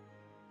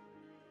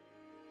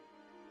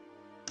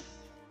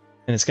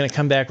 And it's going to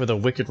come back with a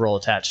Wicked roll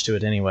attached to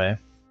it anyway.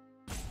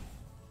 I'm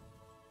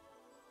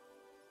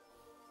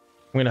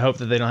going to hope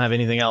that they don't have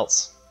anything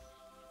else.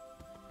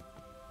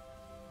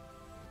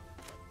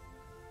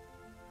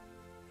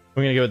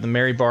 I'm going to go with the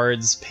Merry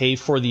Bards, pay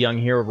for the Young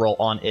Hero roll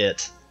on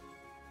it.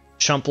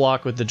 Chump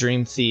block with the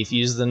Dream Thief,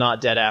 use the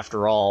Not Dead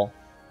After All,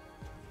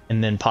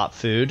 and then pop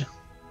food.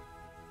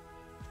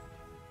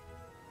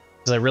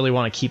 Because I really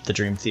want to keep the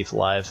Dream Thief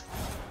alive.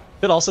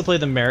 Could also play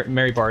the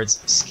Merry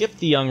Bards, skip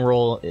the Young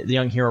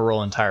Hero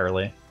roll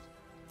entirely.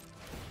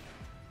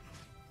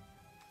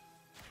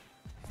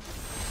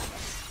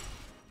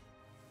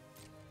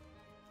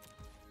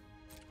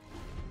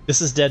 This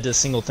is dead to a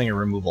single thing of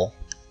removal,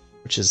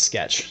 which is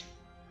sketch.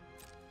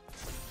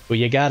 But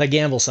you gotta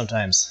gamble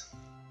sometimes.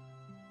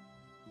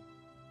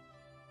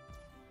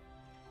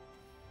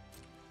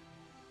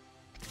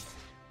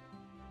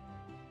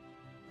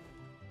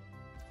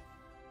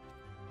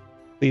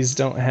 Please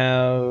don't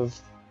have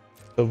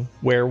the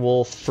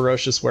werewolf,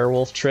 ferocious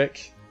werewolf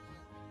trick.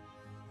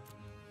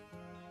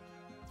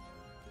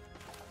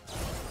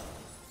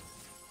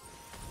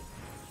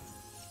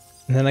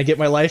 And then I get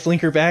my life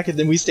linker back and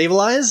then we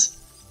stabilize?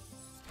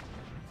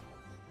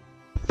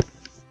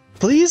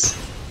 Please?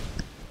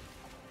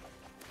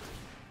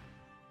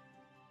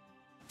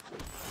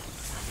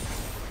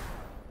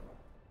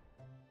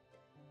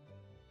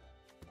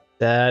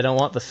 I don't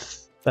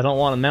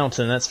want a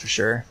mountain, that's for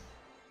sure.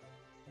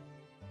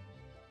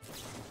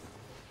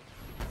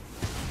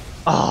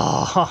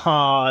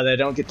 Oh, they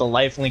don't get the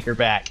life linker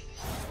back.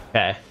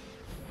 Okay.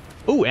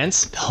 Ooh, and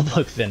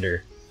Spellbook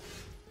Vendor.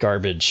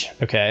 Garbage.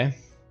 Okay.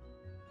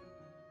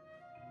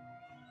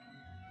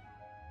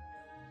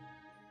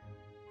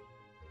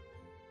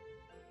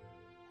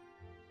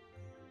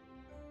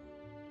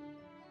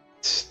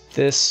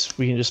 This,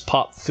 we can just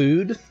pop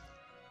food.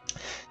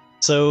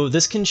 So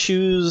this can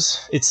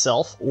choose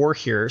itself or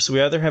here. So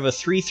we either have a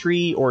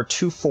 3/3 or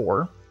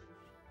 2/4.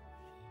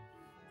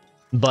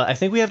 But I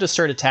think we have to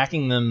start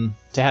attacking them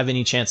to have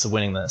any chance of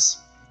winning this.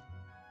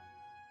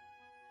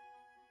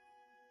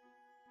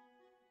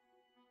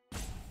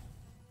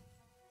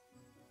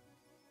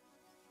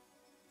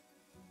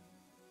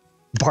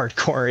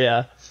 Bardcore,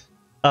 yeah.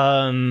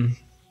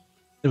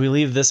 Do we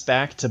leave this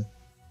back to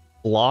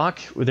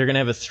block? They're going to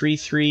have a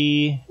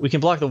 3/3. We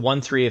can block the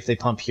 1/3 if they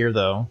pump here,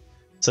 though.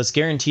 So it's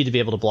guaranteed to be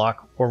able to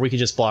block, or we could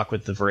just block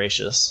with the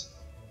Voracious.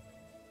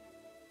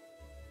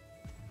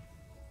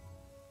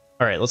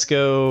 All right, let's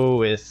go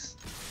with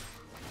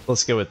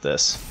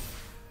this.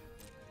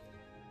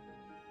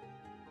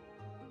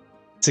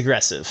 It's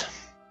aggressive.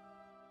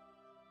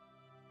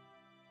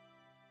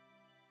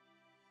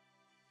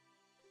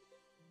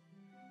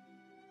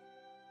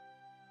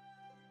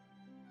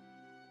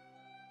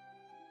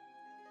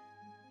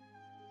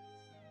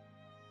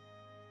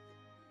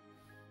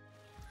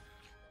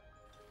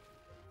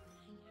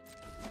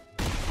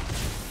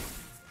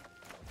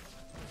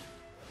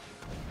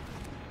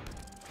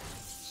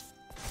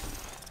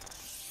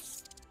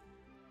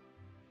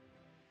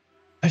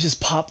 I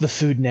just pop the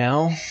food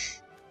now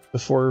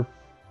before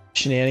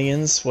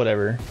shenanigans.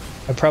 Whatever.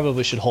 I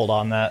probably should hold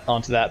on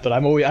onto that, but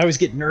I always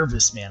get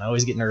nervous, man. I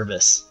always get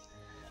nervous.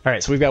 All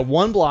right, so we've got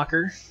one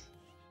blocker.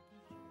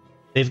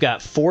 They've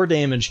got 4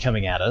 damage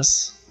coming at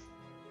us.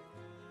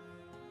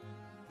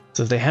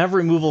 So if they have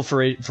removal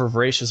for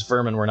Voracious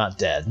Vermin, we're not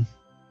dead.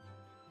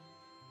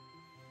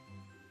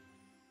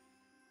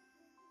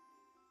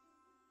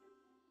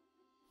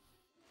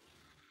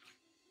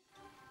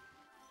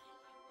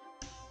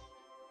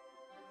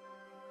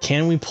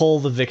 Can we pull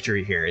the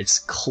victory here? It's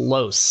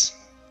close.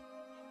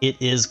 It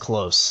is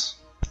close.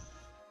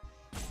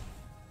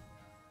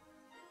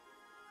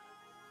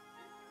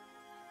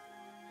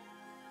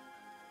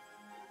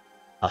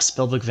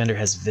 Spellbook Vendor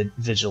has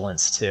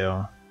Vigilance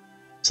too.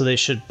 So they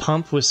should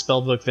pump with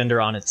Spellbook Vendor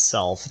on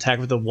itself, attack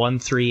with the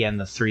 1/3 and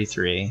the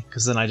 3/3,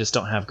 because then I just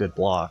don't have good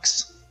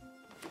blocks.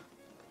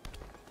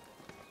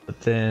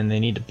 But then they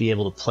need to be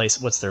able to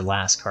place... What's their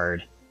last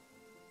card?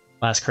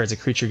 Last card's a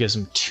creature gives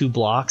them 2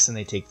 blocks and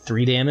they take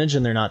 3 damage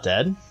and they're not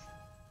dead.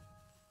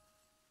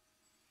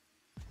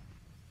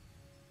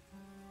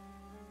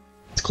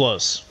 It's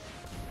close.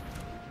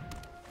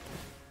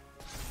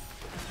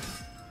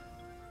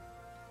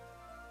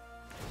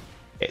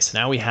 Okay, so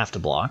now we have to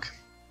block.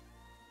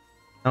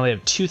 Now they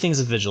have 2 things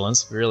of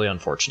vigilance, really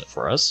unfortunate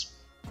for us.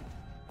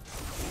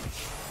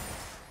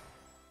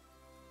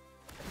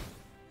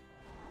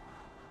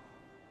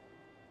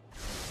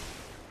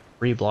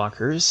 Three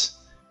blockers.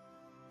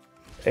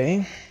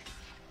 Okay.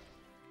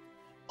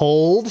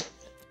 Hold.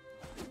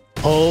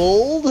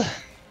 Hold.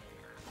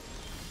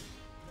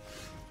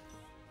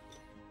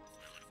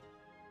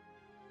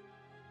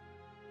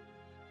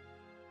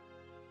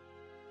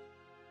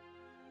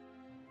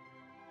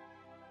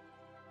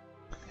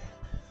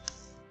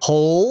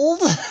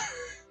 Hold.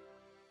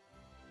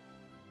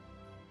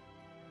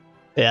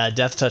 Yeah,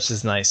 Death Touch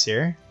is nice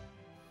here.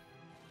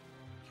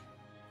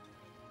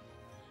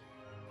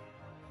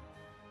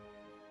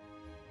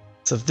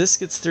 So if this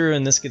gets through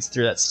and this gets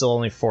through, that's still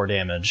only 4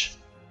 damage.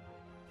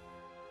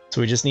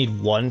 So we just need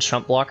 1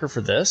 chump blocker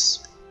for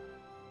this.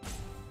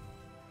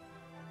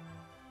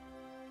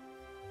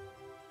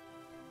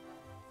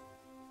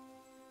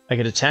 I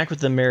could attack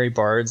with the Merry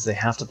Bards, they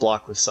have to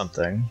block with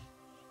something.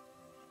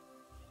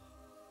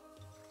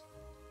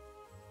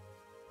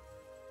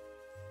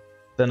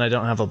 Then I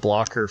don't have a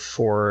blocker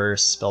for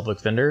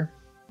Spellbook Vendor.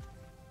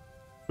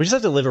 We just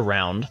have to live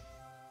around.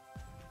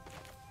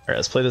 Alright,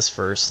 let's play this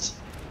first.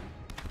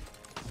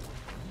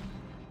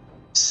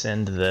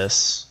 Send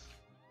this.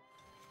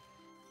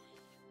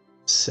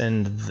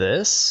 Send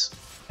this.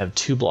 Have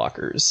 2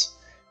 blockers.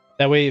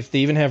 That way, if they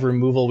even have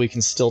removal, we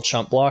can still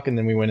chump block and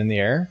then we win in the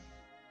air.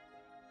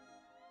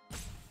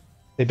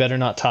 They better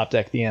not top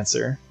deck the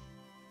answer.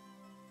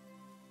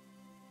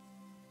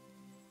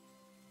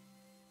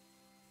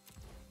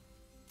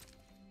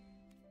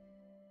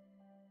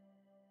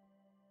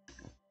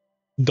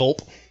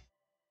 Gulp.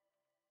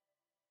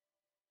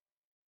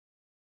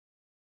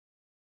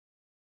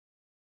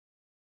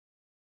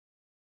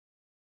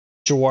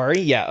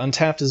 Jawari, yeah,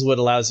 untapped is what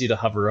allows you to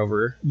hover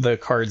over the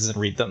cards and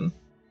read them.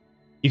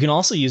 You can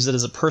also use it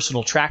as a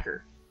personal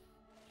tracker.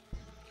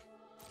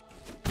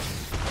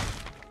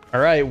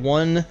 Alright,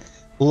 1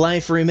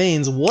 life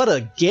remains. What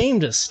a game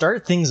to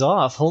start things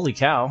off, holy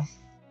cow.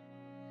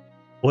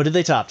 What did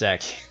they top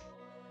deck?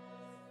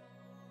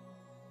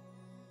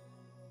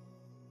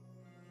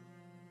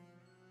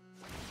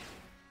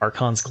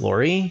 Archon's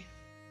Glory?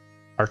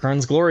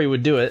 Archon's Glory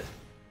would do it.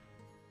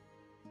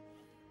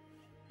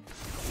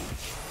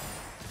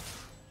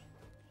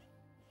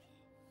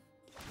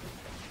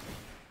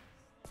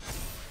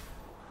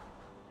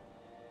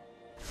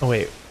 Oh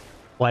wait,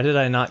 why did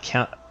I not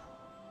count?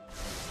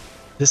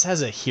 This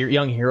has a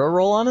young hero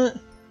roll on it?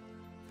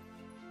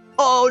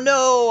 Oh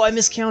no, I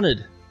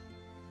miscounted.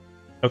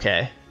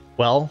 Okay,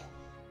 well.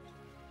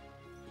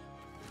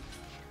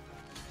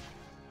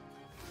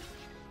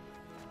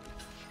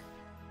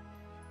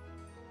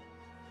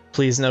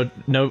 Please, no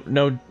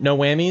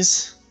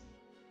whammies.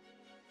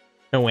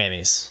 No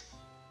whammies.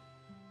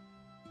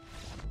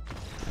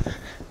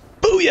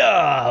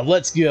 Booyah!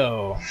 Let's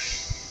go.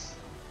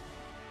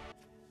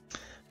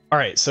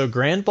 Alright, so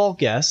Grand Ball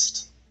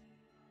Guest.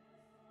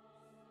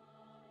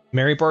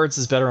 Merry Bards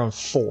is better on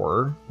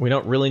 4. We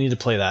don't really need to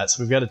play that,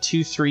 so we've got a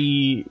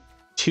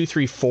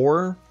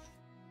 2-3-4.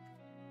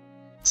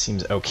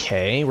 Seems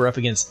okay. We're up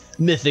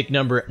against Mythic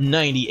number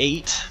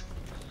 98.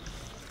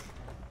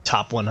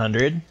 Top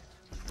 100.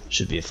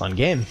 Should be a fun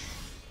game.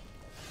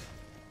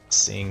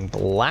 Seeing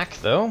black,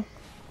 though.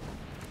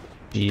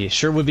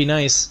 Sure would be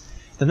nice.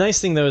 The nice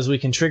thing, though, is we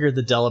can trigger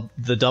the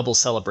double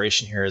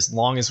celebration here as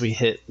long as we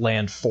hit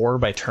land 4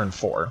 by turn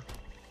 4,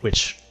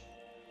 which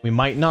we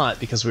might not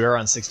because we are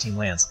on 16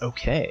 lands.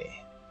 Okay.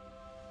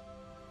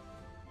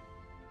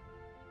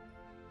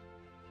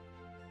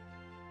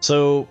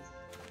 So,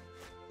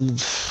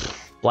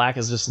 black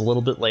is just a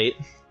little bit late.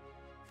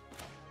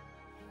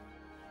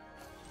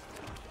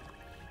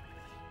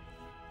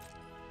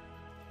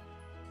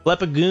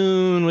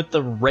 Lepagoon with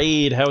the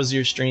raid. How was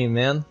your stream,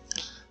 man?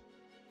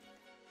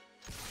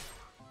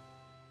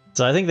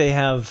 So I think they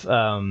have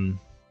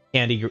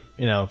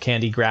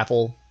candy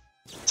grapple,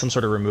 some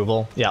sort of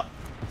removal. Yeah.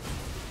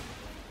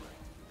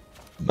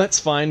 That's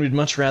fine. We'd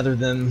much rather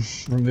them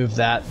remove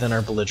that than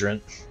our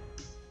belligerent.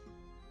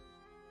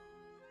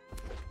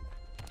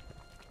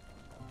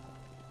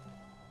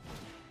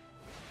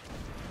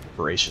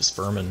 Voracious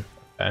vermin.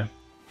 Okay.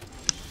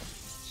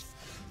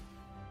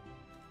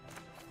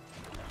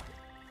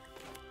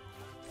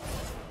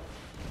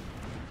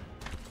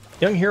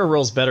 Young Hero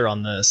rolls better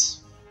on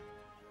this,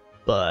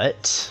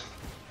 but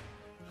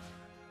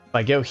if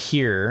I go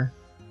here,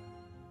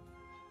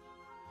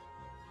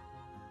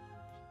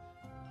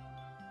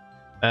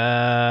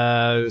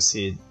 let's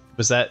see,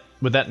 would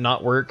that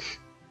not work?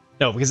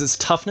 No, because it's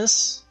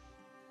toughness.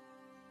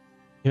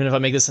 Even if I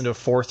make this into a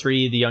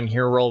 4/3, the Young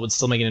Hero roll would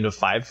still make it into a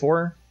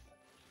 5/4.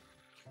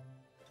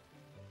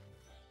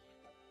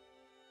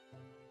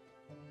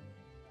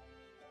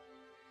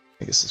 I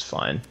think this is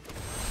fine.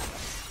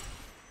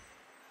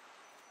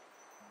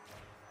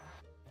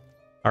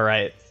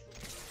 Alright.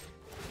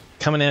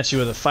 Coming at you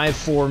with a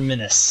 5/4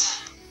 Menace.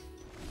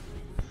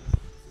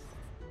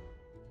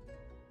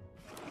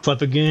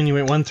 Flepagoon, you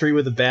went 1/3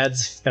 with a bad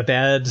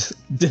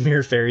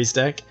Dimir Fairies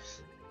deck.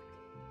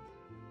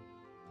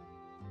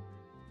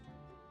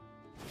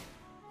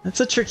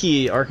 That's a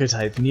tricky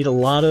archetype. You need a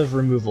lot of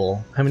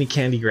removal. How many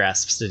Candy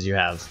Grasps did you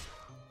have?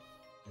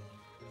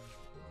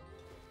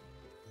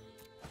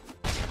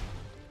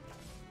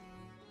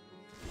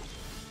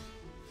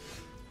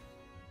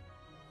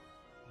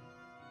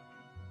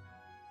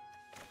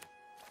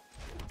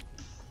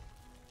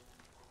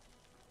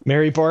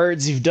 Merry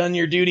Bards, you've done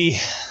your duty.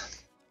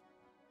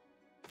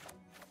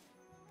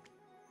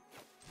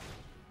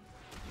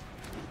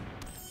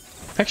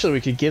 Actually, we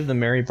could give the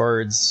Merry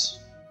Bards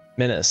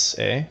Menace,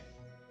 eh?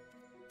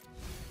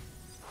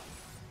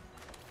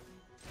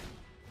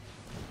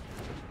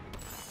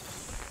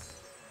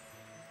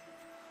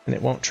 And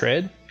it won't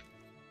trade?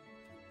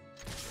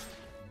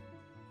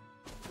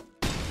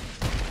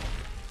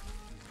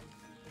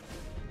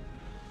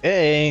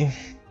 Hey,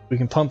 we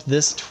can pump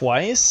this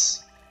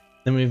twice.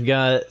 Then we've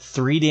got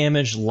 3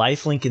 damage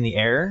lifelink in the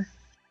air.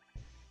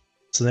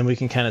 So then we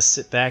can kind of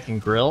sit back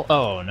and grill.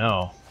 Oh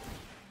no.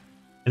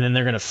 And then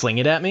they're going to fling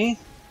it at me?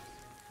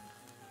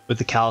 With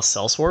the Callous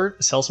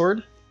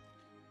Sellsword?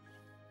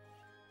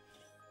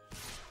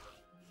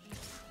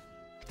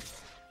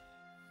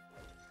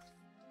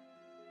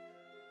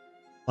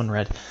 One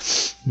red.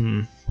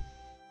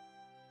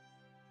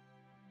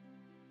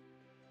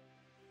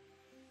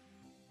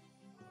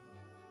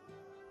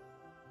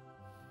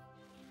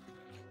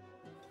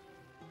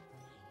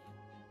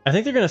 I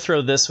think they're going to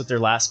throw this with their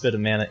last bit of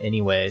mana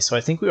anyway, so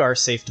I think we are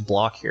safe to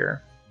block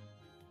here.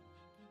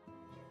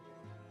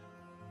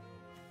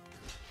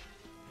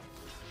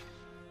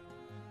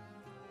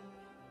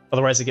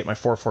 Otherwise I get my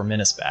 4/4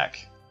 Menace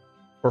back.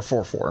 Or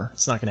 4/4.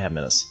 It's not going to have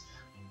Menace.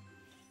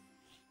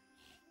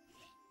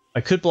 I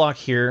could block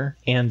here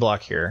and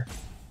block here.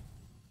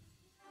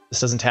 This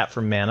doesn't tap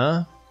for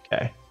mana.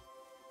 Okay.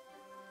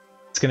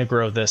 It's going to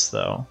grow this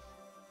though.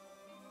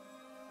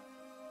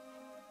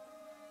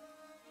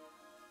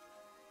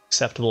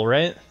 Acceptable,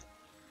 right?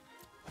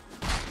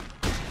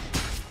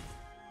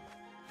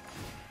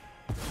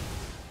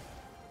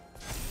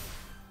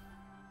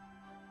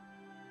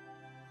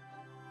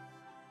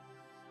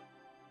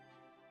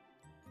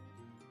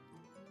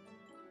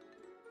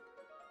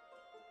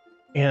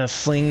 Yeah,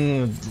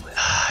 fling.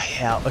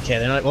 Yeah, okay.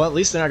 They're not. Well, at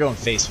least they're not going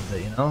face with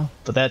it, you know.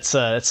 But that's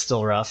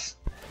still rough.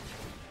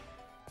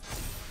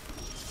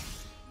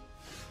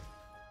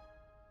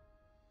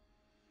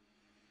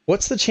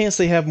 What's the chance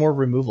they have more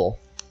removal?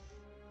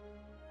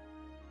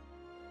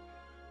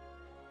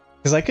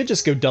 Because I could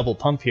just go double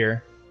pump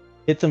here,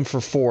 hit them for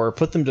 4,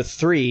 put them to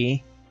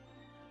 3,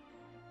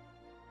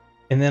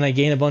 and then I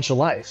gain a bunch of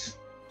life.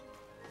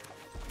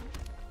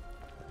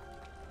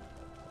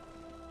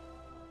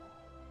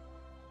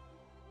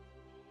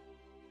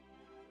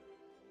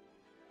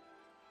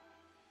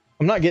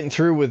 I'm not getting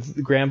through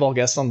with Grand Ball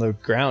Guest on the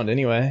ground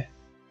anyway.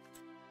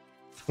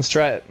 Let's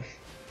try it.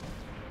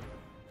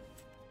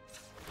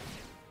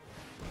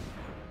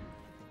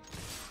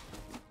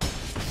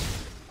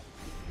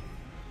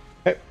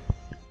 Okay.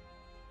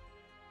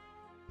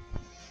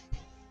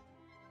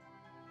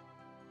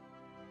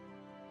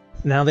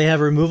 Now they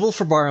have removal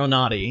for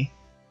Baronati,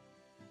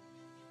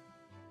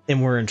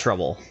 and we're in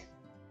trouble.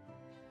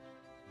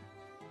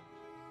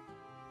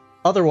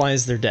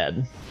 Otherwise, they're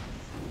dead.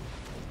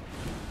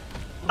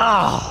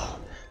 Ah!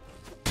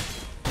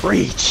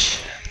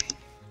 Reach!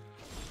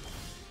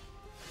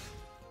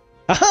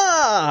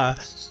 Aha!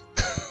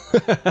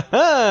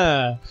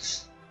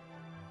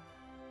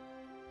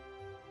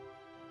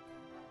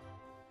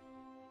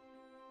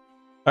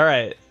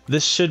 Alright,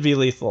 this should be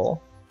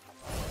lethal.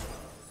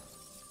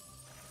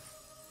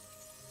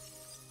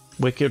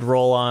 Wicked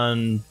roll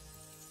on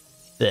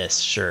this,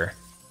 sure.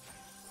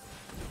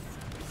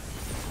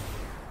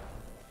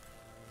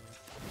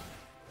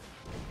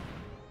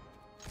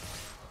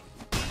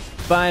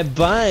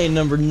 Bye-bye,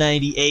 number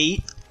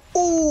 98.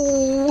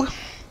 Ooh!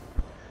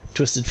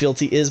 Twisted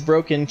Fealty is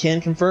broken,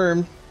 can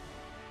confirm.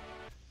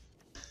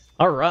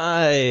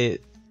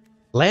 Alright.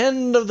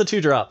 Land of the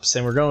 2-drops,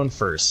 and we're going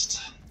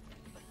first.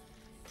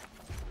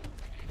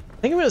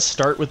 I think I'm going to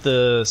start with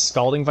the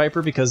Scalding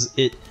Viper because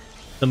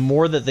the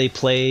more that they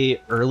play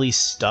early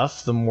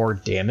stuff, the more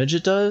damage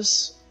it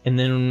does. And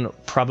then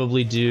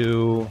probably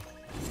do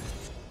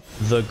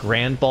the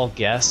Grand Ball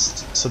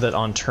Guest so that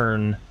on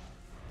turn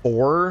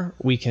 4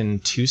 we can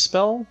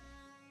 2-spell.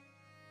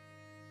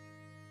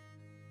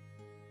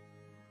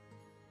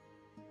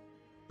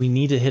 We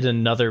need to hit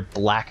another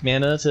black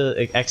mana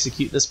to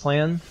execute this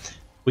plan.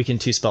 We can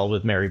 2-spell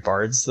with Merry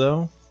Bards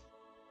though.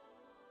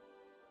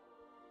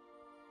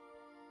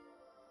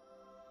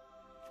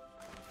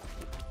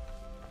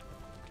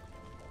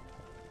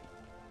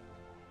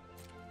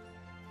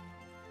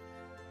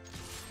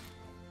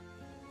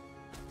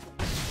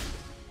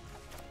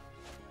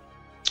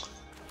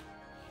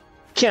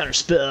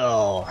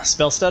 Counterspell!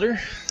 Spell stutter.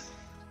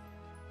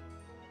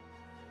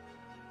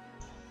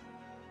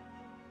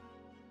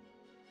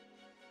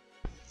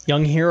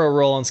 Young hero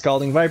roll on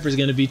Scalding Viper is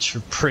going to be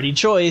pretty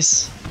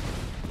choice.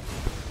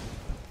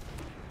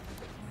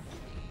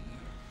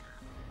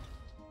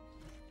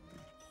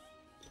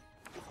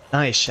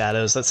 Nice,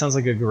 Shadows. That sounds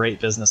like a great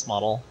business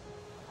model.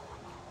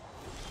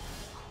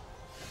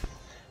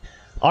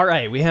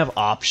 Alright, we have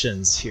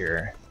options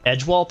here.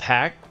 Edgewall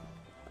Pact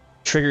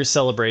triggers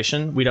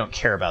Celebration. We don't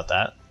care about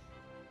that.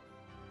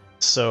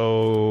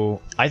 So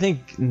I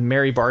think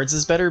Merry Bards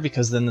is better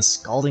because then the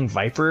Scalding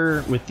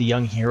Viper with the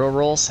Young Hero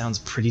roll sounds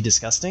pretty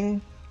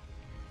disgusting.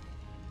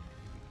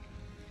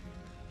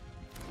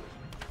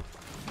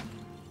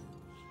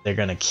 They're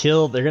gonna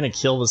kill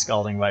the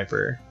Scalding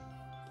Viper.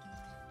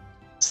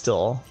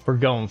 Still, we're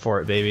going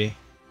for it, baby.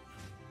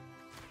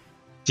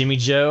 Jimmy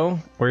Joe,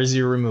 where's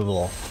your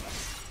removal?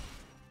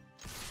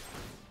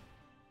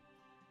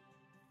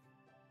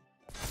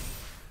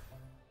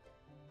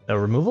 No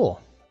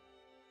removal.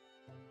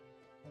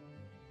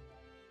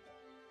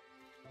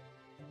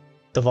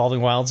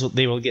 Evolving Wilds,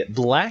 they will get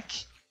black,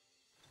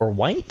 or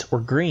white, or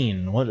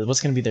green.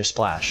 What's going to be their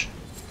splash?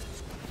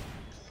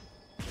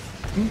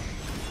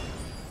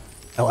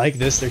 I like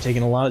this. They're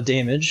taking a lot of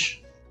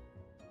damage.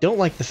 Don't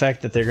like the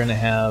fact that they're going to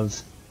have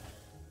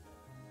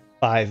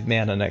 5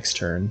 mana next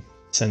turn,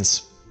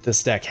 since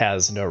this deck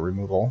has no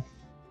removal.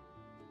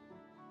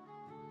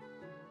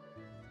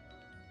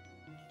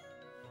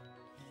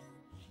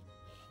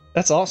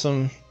 That's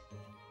awesome.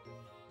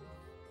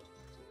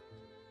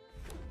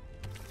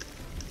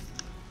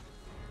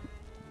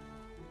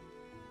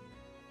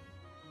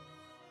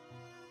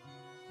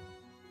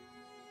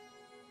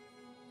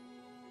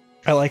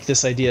 I like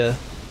this idea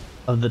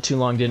of the too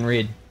long didn't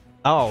read.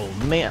 Oh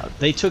man,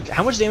 they took...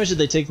 How much damage did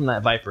they take from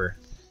that Viper?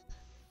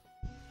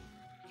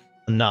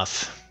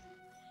 Enough.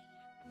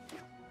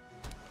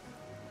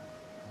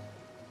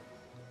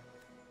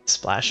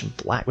 Splash and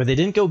black. Well, they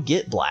didn't go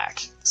get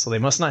black, so they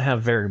must not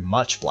have very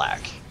much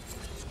black.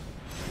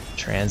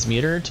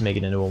 Transmuter to make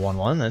it into a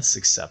 1/1, that's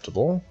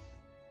acceptable.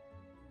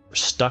 We're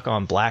stuck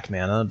on black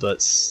mana,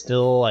 but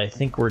still I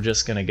think we're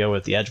just gonna go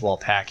with the Edgewall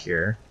Pact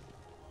here.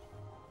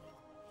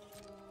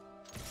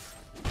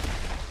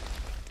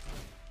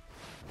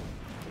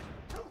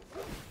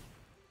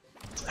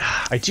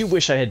 I do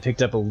wish I had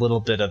picked up a little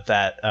bit of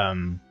that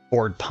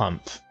board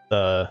pump,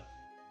 the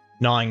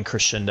gnawing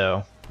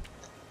crescendo.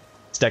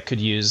 This deck could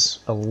use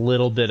a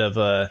little bit of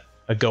a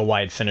go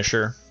wide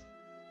finisher.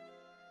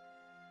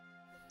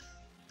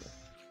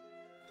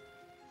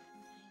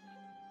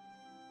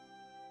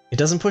 It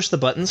doesn't push the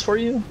buttons for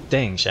you?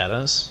 Dang,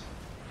 Shadows.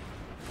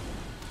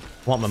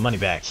 I want my money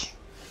back.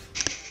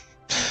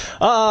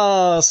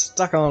 Ah,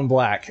 stuck on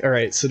black.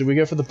 Alright, so do we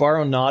go for the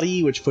Borrow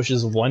Naughty, which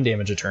pushes 1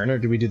 damage a turn, or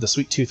do we do the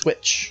Sweet Tooth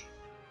Witch?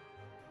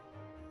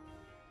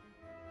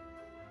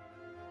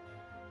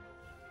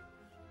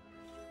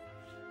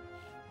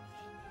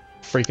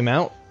 Freak him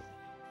out.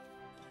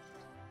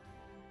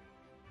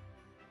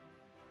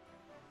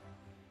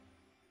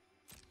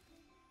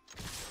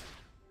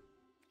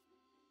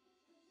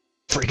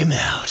 Freak him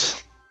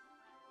out.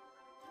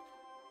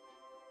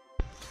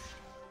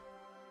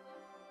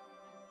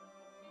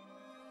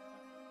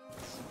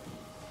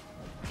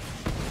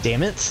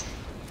 Damn it.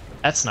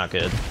 That's not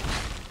good.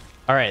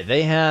 Alright,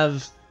 they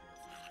have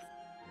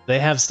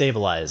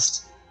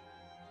stabilized.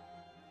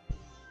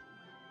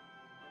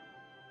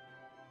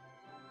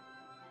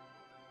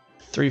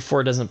 Three,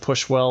 4 doesn't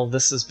push well.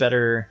 This is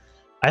better.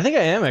 I think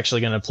I am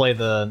actually going to play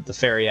the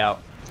fairy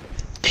out.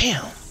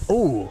 Damn.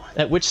 Ooh,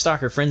 that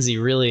Witchstalker Frenzy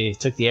really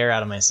took the air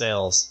out of my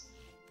sails.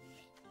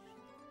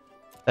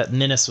 That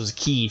menace was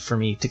key for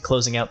me to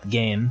closing out the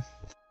game.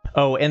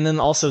 Oh, and then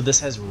also this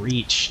has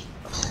reach.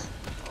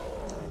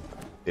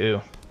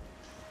 Ew.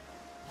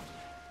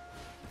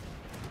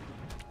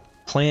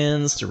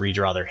 Plans to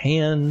redraw their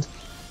hand.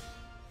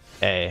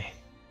 Okay.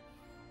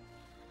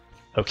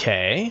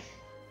 Okay.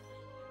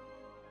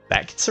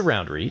 That gets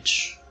around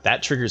reach.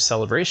 That triggers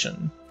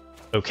celebration.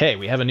 Okay,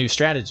 we have a new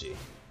strategy.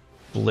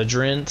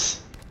 Belligerent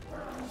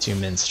to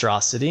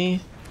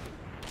Monstrosity.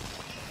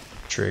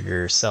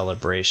 Trigger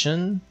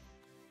celebration.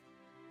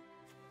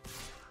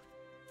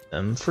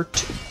 Them for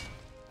 2.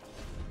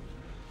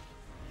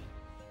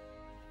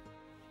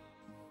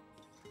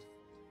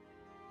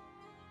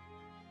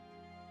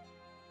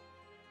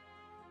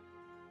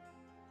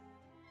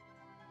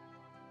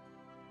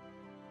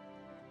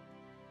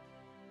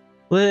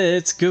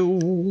 Let's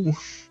go.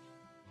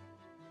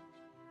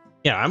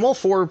 Yeah, I'm all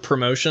for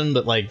promotion,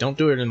 but like, don't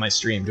do it in my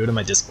stream. Do it in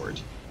my Discord.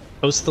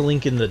 Post the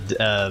link in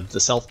the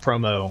self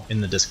promo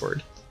in the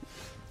Discord.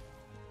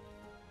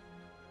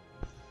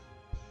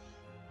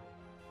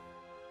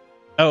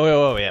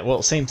 Oh, yeah.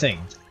 Well, same thing.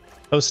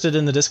 Post it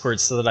in the Discord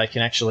so that I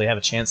can actually have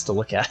a chance to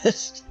look at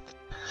it.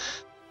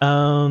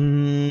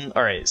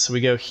 Alright, so we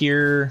go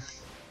here.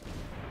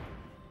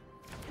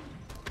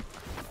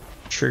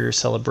 Trigger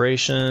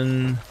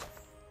celebration.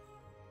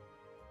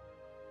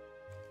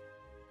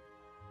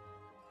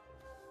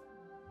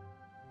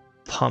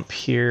 Pump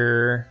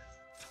here.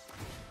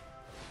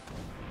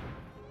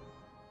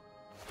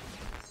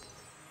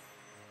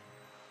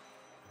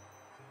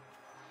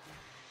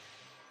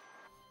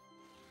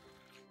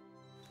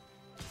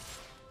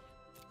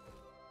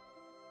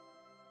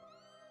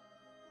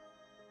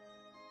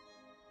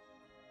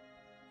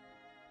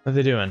 What are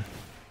they doing?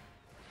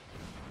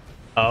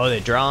 Oh, they're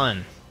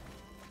drawing.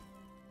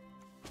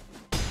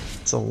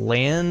 It's a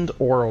land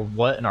or a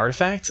what? An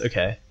artifact?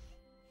 Okay.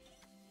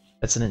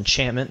 That's an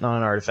enchantment, not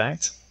an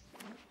artifact.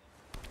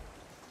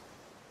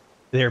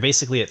 They're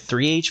basically at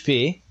 3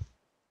 HP.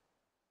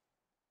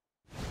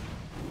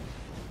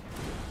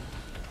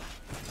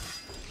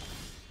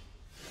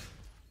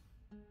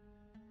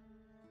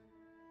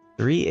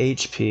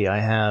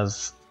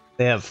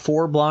 They have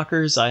 4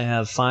 blockers, I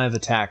have 5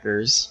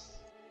 attackers.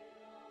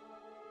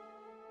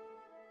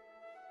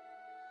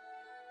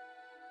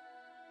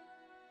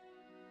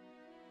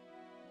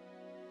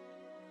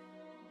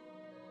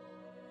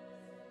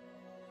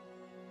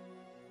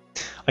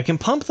 I can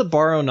pump the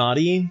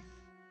Baronati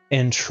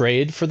and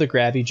trade for the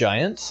Grabby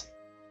Giant.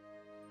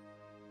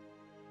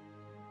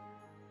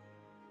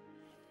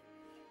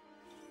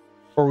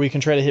 Or we can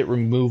try to hit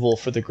removal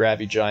for the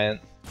Grabby Giant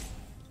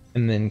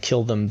and then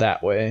kill them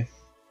that way.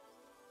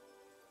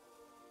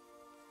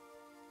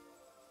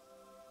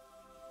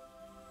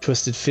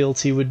 Twisted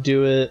Fealty would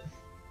do it.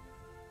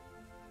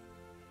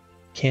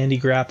 Candy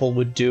Grapple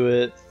would do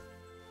it.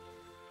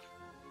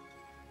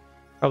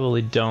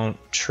 Probably don't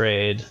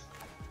trade.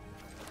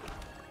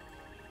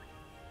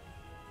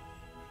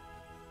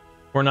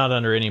 We're not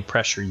under any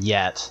pressure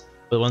yet,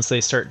 but once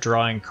they start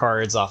drawing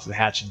cards off of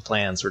hatching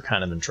plans, we're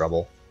kind of in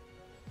trouble.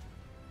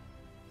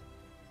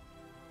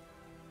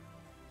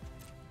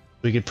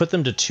 We could put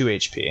them to 2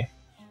 HP.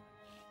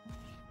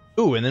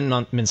 Ooh, and then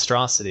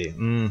Monstrosity.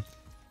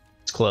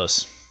 It's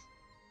close.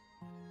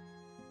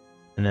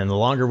 And then the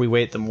longer we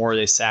wait, the more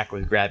they sack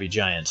with Grabby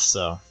Giant,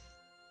 so...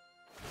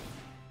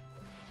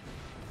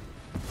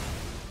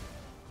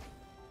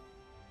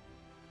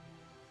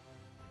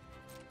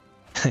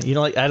 You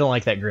know, I don't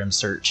like that Grim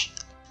Search.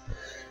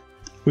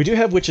 We do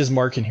have Witch's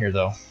Mark in here,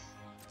 though.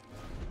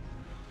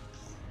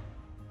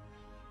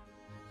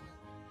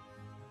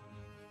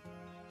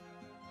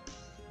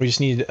 We just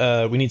need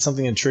we need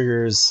something that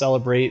triggers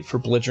Celebrate for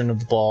Belligerent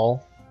of the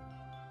Ball.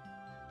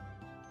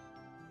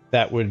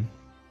 That would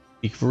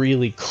be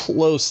really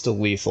close to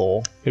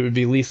lethal. It would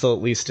be lethal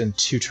at least in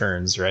 2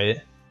 turns,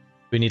 right?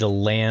 We need a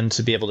land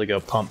to be able to go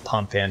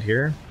pump hand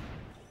here.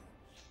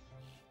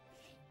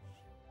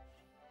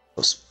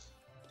 Close.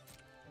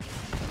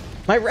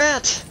 My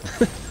rat!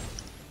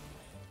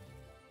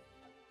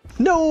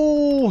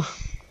 No!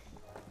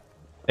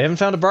 They haven't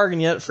found a bargain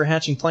yet for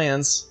hatching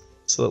plans,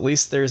 so at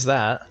least there's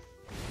that.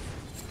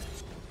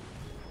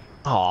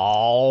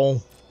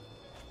 Oh,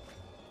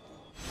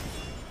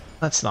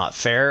 that's not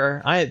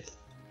fair.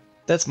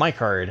 That's my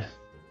card.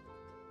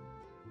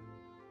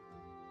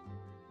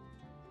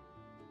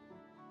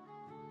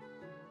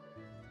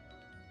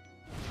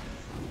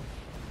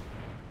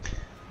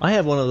 I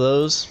have one of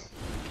those.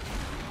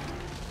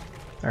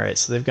 Alright,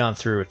 so they've gone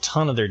through a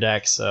ton of their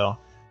deck, so...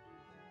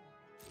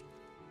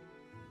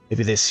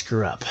 maybe they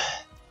screw up.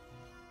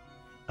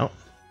 Oh,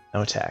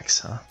 no attacks,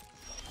 huh?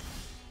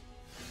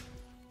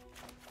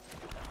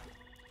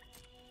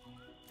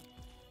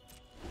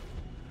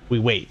 We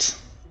wait.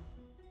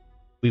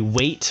 We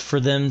wait for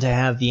them to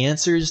have the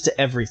answers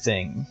to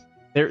everything.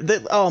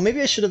 Oh,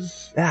 maybe I should have...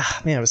 ah,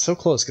 man, I was so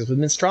close, because with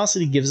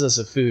Monstrosity gives us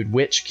a food,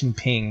 which can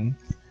ping...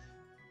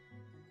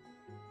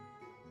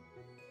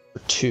 for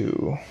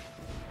 2.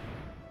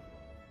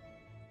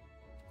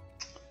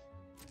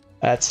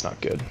 That's not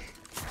good.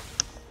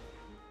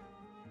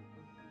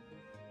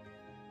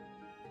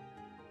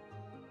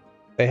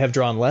 They have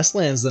drawn less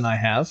lands than I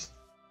have.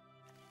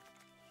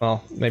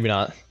 Well, maybe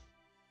not.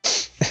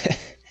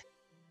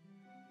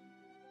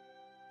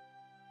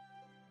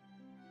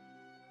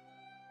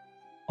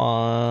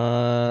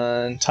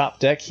 On top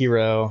deck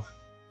hero.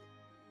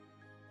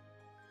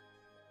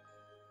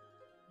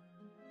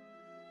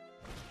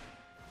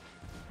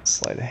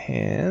 Sleight of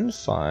hand,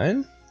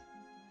 fine.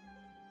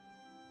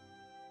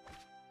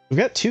 We've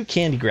got 2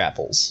 candy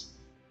grapples.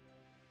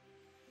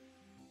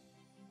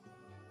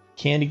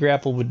 Candy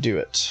grapple would do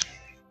it.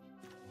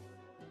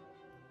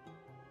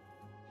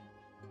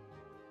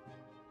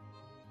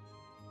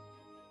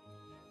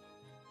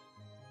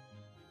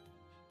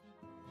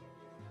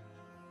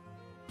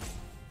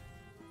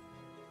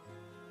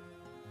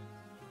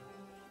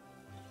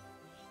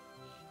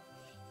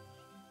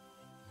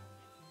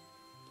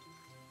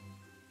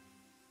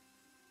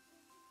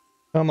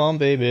 Come on,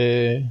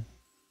 baby.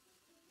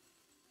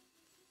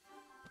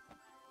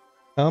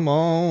 Come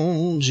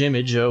on,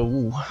 Jimmy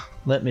Joe.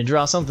 Let me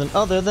draw something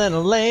other than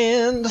a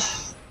land.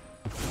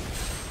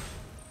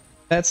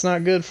 That's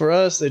not good for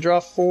us. They draw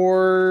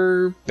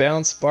 4,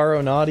 bounce,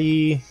 borrow,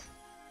 naughty.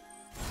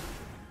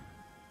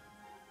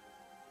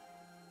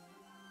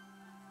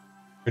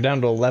 We're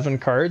down to 11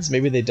 cards.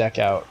 Maybe they deck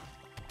out.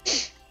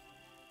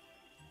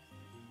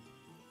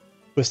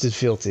 Twisted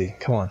Fealty.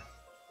 Come on.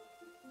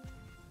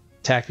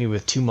 Attack me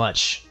with too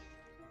much.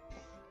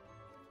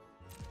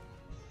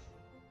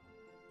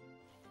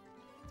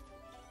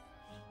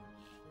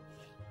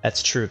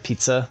 That's true,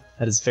 pizza.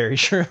 That is very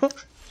true.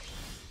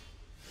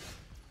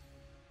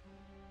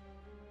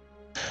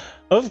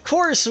 Of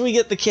course we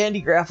get the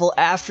candy grapple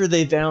after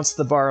they bounce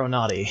the borrow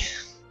naughty.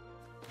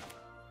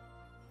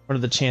 What are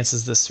the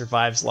chances this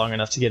survives long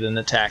enough to get an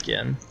attack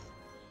in?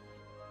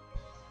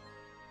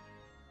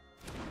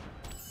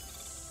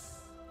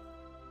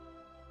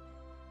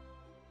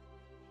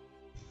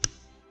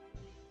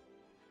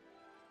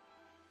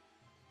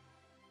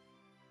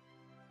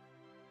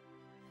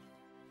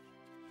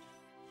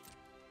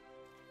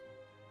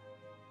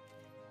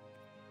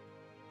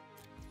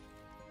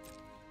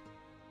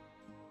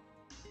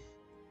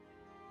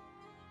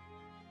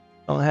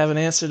 Don't have an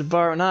answer to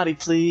borrow naughty,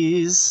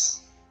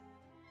 please.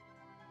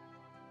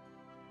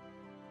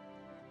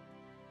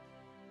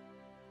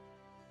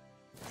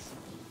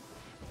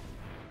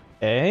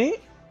 Okay.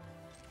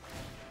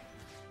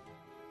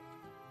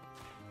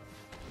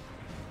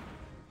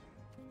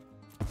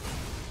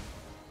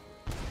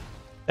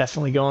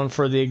 Definitely going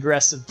for the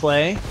aggressive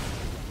play.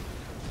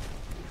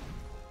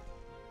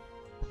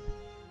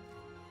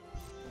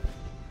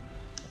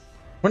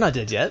 We're not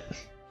dead yet.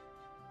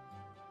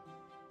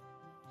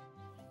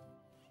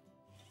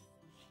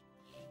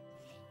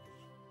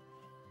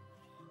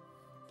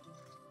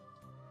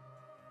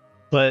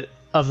 But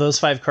of those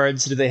 5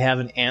 cards, do they have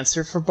an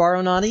answer for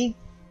borrow naughty?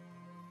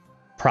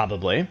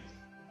 Probably.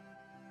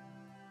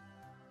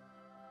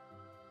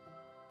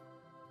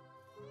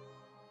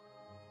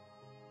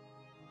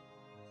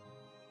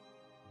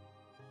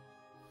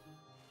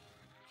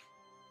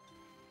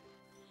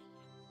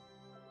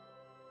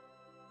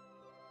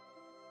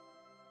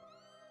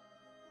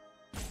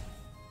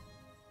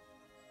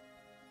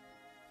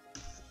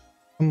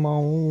 Come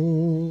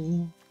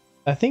on.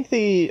 I think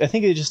they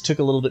just took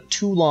a little bit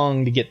too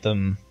long to get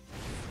them.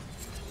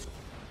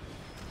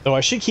 Though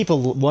I should keep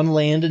one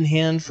land in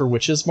hand for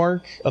Witch's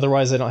Mark,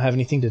 otherwise I don't have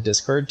anything to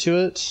discard to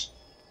it.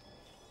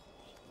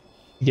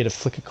 You get a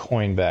flick a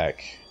coin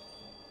back.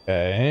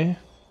 Okay.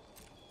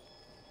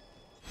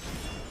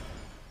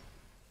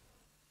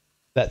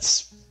 That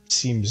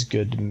seems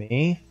good to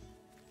me.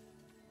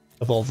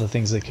 Of all the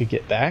things I could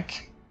get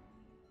back.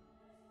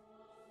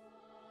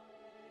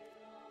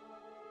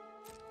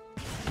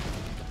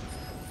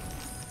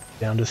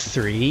 Down to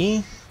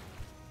 3.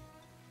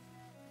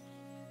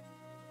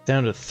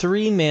 Down to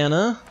 3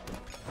 mana.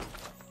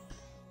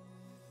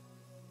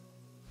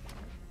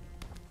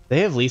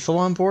 They have lethal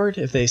on board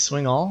if they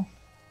swing all?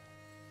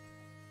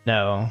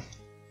 No.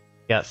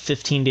 Got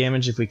 15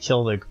 damage if we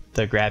kill the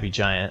grabby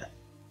giant.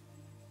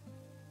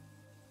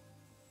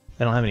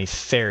 They don't have any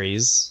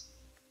fairies.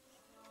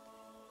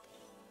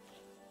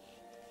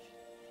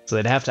 So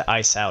they'd have to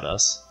ice out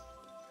us.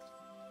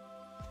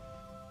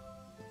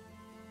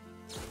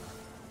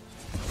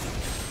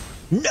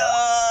 No!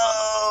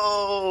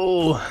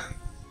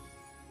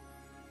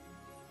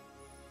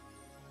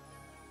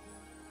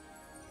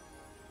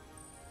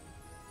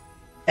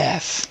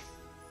 F.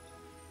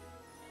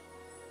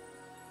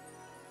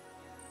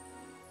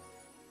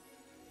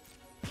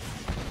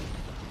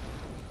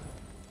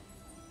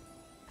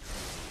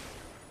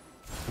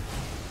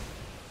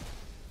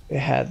 They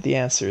had the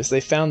answers.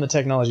 They found the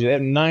technology. They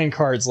have 9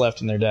 cards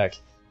left in their deck.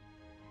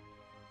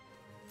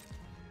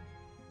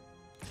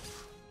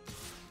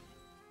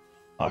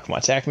 Oh, come on,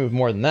 attack me with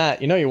more than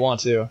that. You know you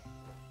want to.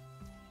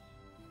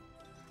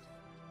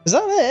 Is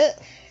that it?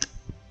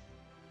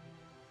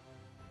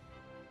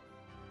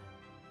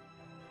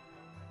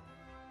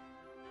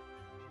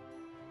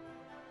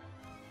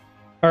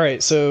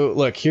 Alright, so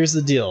look, here's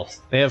the deal.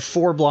 They have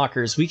 4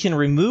 blockers. We can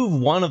remove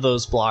one of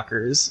those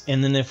blockers,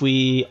 and then if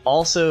we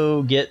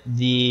also get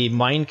the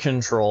mind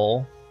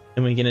control,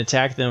 then we can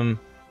attack them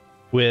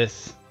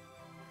with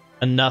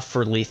enough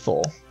for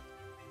lethal.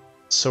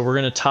 So we're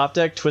going to top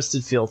deck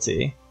Twisted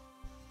Fealty.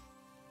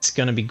 It's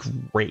going to be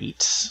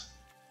great.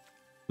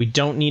 We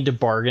don't need to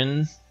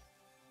bargain.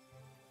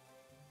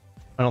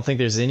 I don't think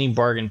there's any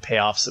bargain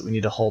payoffs that we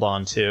need to hold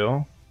on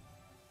to.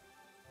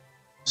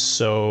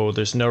 So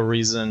there's no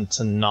reason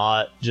to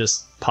not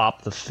just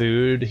pop the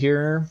food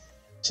here.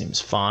 Seems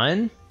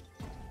fine.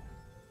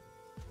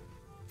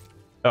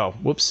 Oh,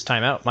 whoops,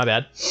 timeout, my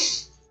bad.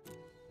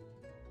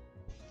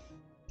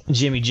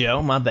 Jimmy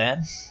Joe, my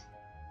bad.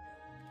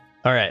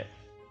 Alright.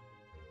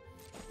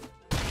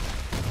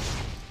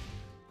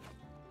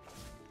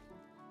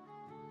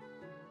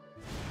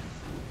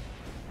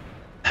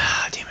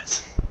 Ah, damn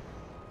it.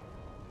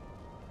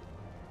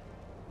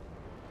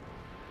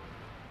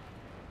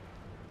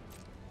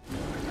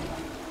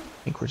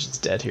 I think we're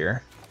just dead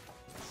here.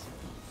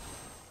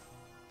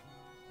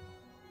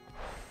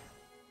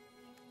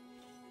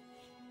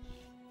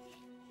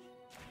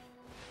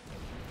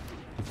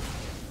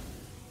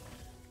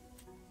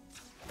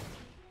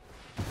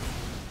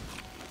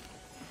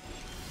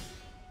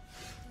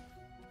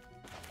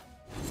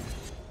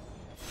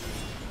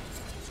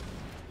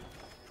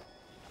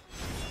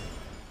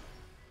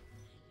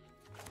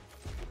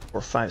 Four,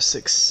 5,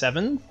 6,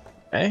 7.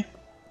 Okay.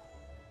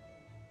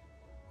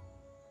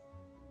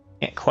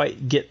 Can't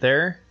quite get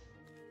there.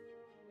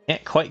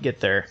 Can't quite get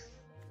there.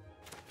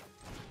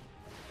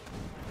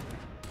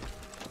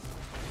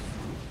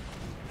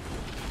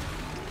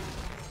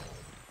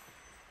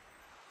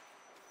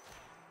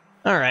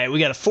 Alright, we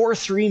got a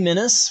 4-3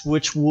 Menace,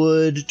 which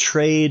would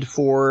trade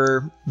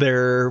for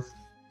their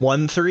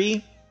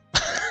 1-3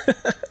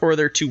 or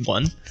their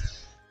 2-1.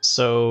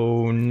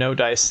 So no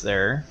dice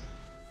there.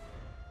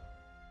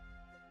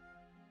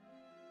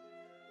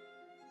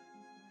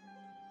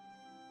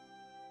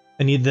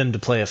 I need them to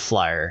play a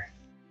flyer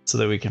so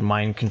that we can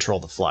mind control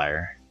the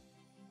flyer.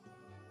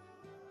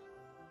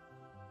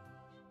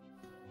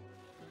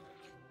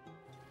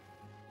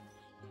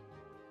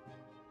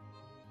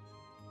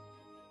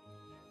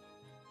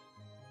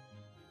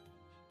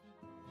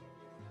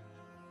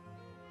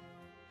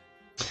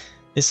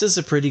 This is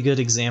a pretty good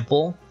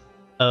example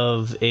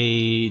of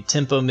a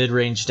tempo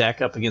mid-range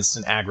deck up against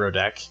an aggro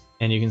deck,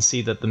 and you can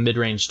see that the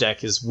mid-range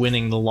deck is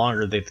winning the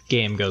longer the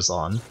game goes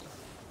on.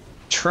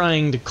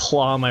 Trying to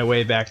claw my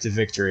way back to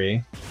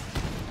victory,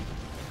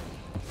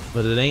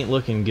 but it ain't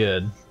looking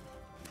good.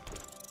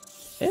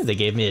 Hey, they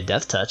gave me a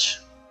death touch.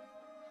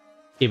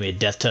 Gave me a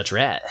death touch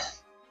rat.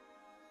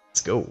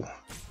 Let's go.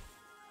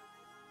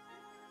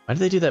 Why did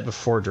they do that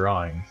before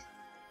drawing?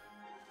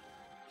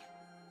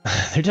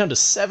 They're down to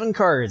 7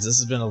 cards. This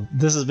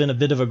has been a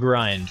bit of a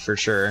grind for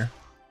sure.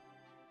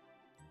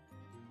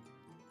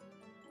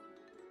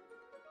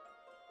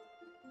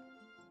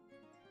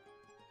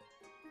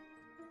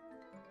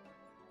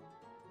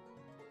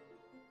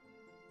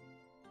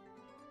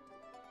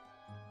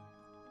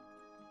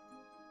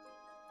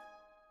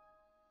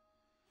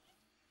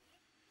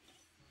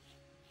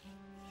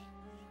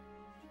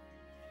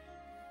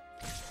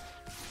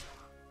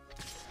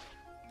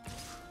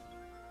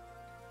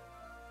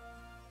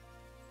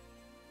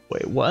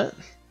 Wait, what?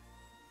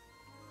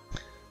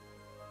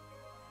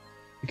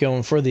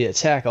 Going for the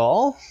attack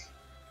all?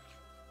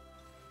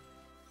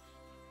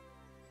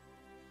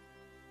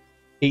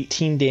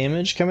 18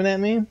 damage coming at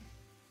me?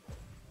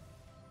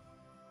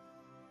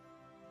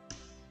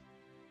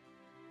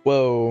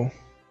 Whoa.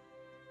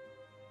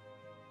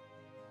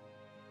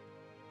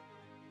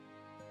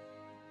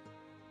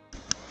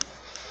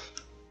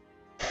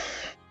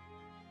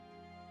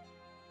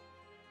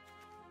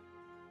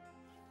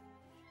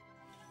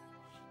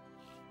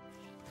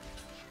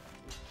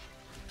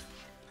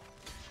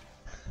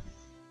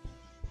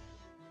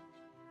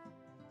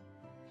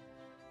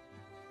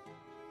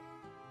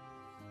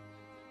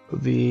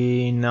 Would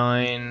be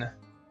 9,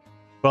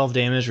 12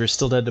 damage. We're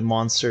still dead to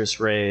Monstrous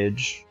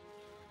Rage.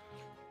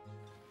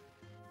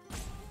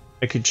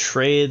 I could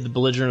trade the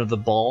Belligerent of the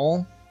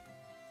Ball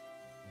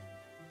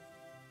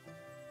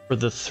for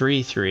the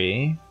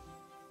 3/3.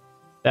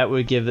 That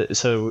would give it,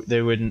 so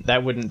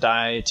that wouldn't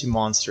die to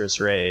Monstrous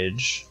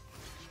Rage.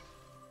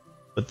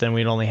 But then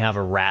we'd only have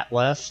a rat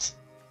left.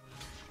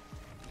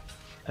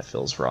 That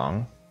feels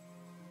wrong.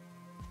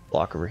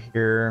 Block over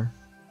here.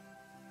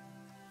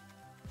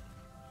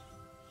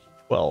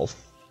 12.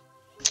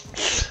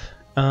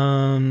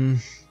 I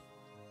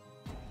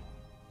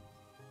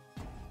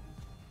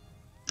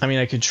mean,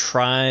 I could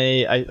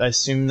try. I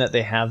assume that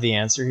they have the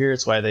answer here.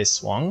 It's why they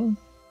swung.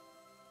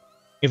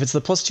 If it's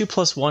the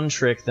 +2/+1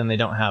 trick, then they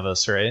don't have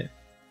us, right?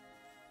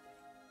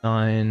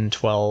 9,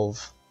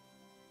 12,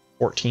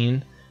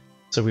 14.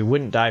 So we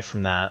wouldn't die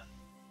from that.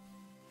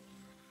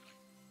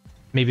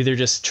 Maybe they're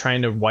just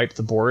trying to wipe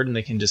the board and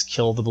they can just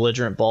kill the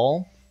Belligerent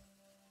Ball.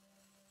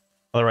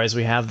 Otherwise,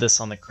 we have this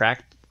on the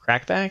crackback.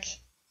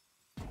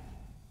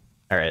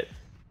 Alright.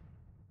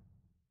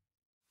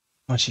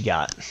 What you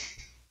got?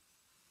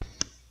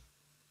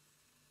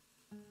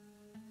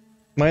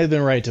 Might have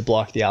been right to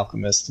block the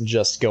Alchemist and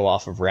just go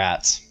off of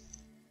rats.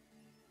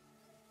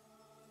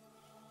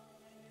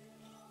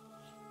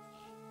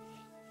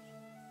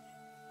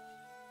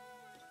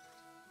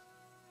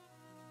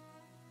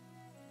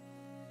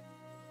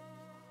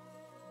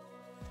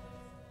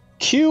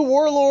 Q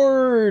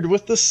Warlord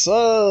with the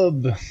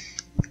sub!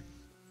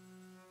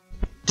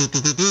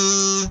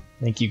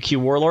 Thank you, Q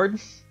Warlord.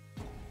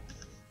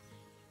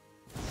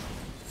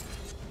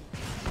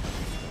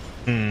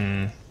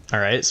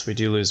 Alright, so we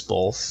do lose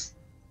both.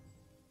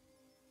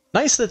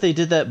 Nice that they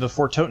did that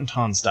before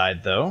Totentons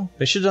died, though.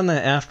 They should have done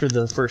that after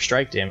the first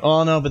strike damage.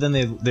 Oh no, but then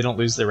they don't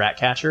lose the rat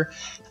catcher.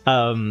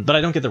 But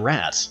I don't get the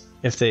rat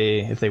if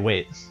they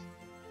wait.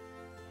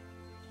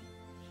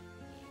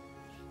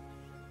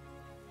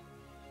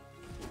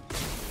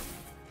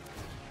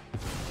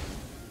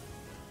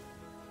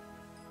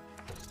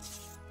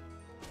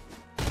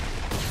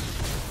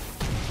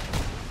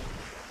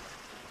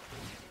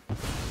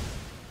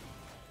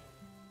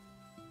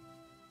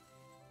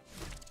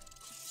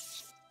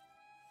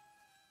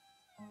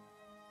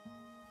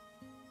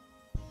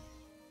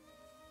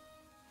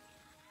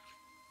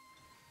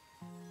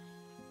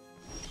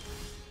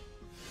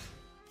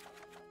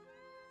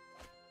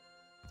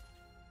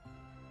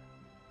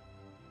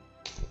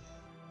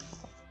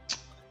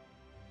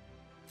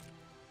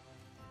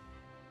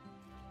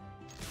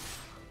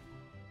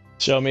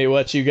 Show me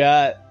what you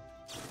got.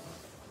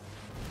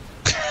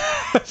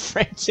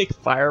 Frantic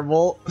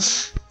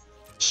Firebolt.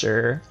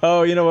 Sure.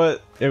 Oh, you know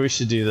what? Yeah, we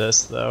should do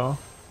this, though.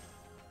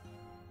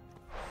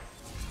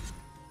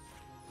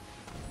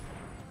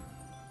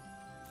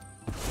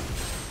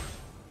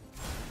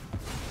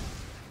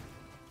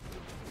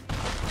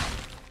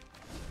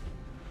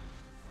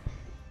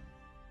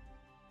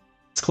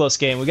 It's a close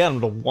game. We got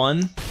him to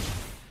 1.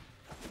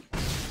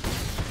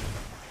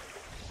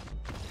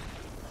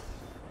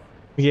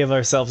 We gave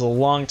ourselves a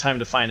long time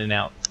to find an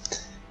out.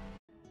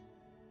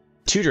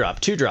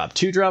 2-drop, 2-drop,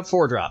 2-drop,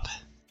 4-drop.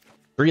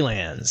 3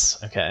 lands.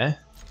 Okay.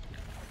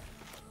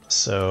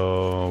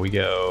 So we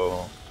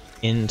go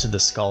into the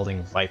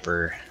Scalding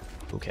Viper.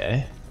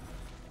 Okay.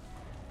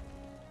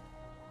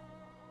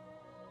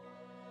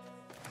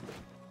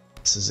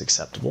 This is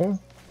acceptable.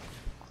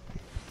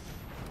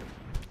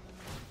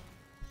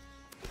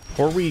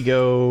 Or we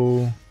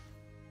go...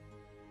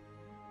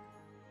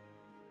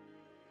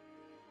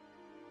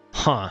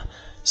 Huh.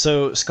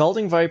 So,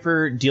 Scalding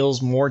Viper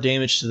deals more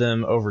damage to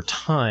them over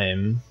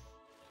time,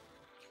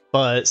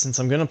 but since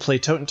I'm going to play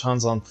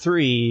Totentons on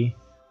 3,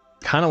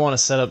 kind of want to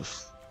set up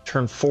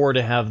turn 4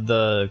 to have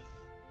the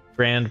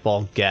Grand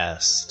Ball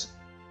Guest.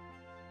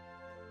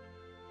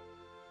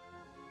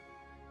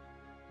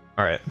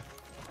 Alright.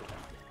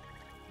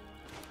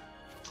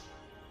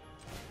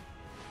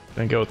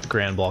 Gonna go with the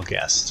Grand Ball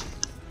Guest.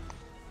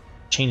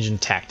 Changing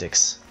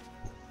tactics.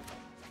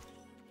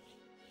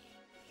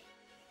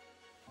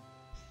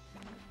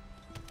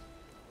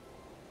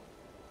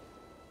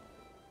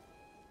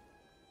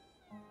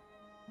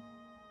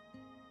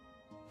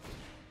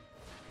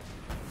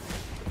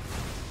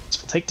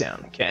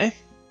 Takedown, okay.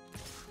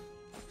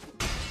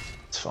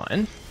 It's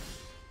fine.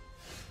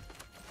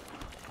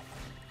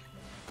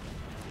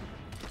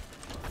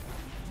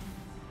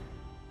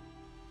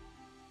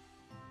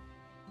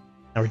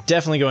 Now we're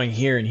definitely going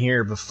here and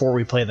here before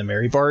we play the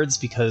Merry Bards,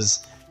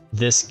 because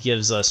this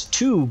gives us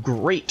 2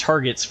 great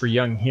targets for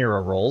young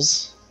hero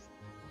rolls.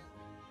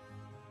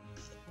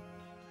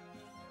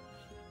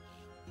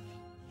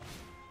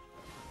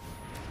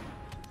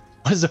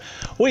 What is the...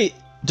 Wait!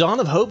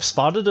 Dawn of Hope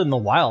spotted in the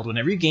wild.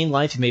 Whenever you gain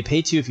life, you may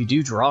pay 2 if you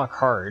do draw a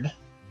card.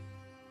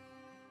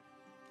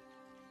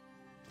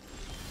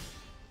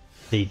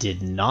 They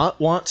did not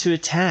want to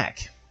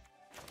attack.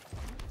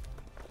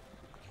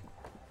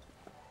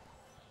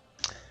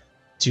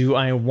 Do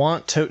I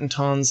want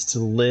Totentons to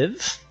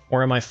live,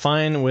 or am I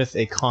fine with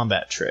a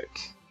combat trick?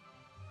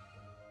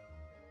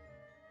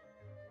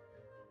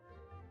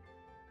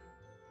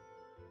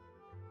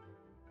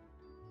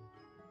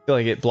 I feel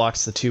like it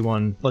blocks the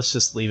 2-1. Let's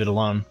just leave it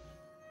alone.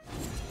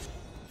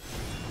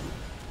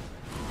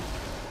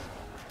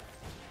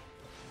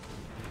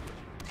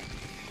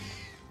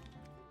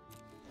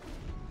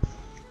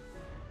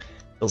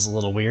 Feels a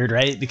little weird,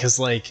 right? Because,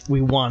 like, we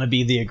want to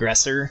be the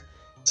aggressor.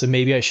 So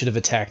maybe I should have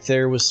attacked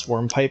there with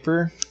Swarm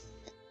Piper.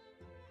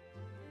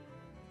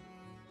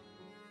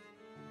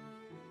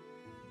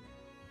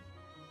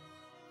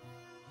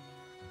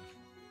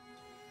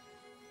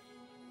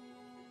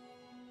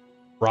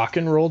 Rock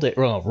and Roll Dave.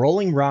 Well,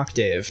 Rolling Rock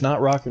Dave,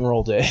 not Rock and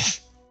Roll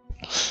Dave.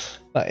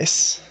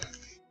 Nice.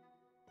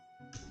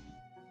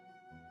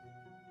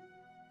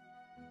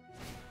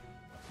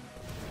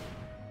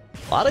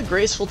 A lot of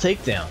graceful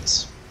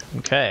takedowns.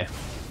 Okay.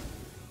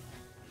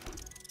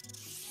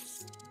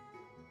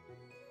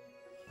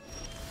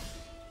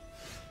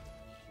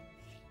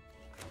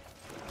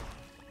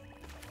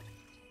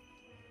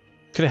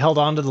 Could have held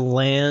on to the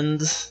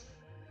land.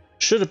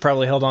 Should have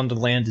probably held on to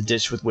land to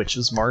ditch with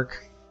Witch's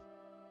Mark.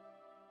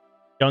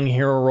 Young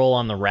hero roll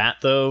on the rat,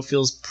 though,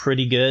 feels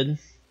pretty good.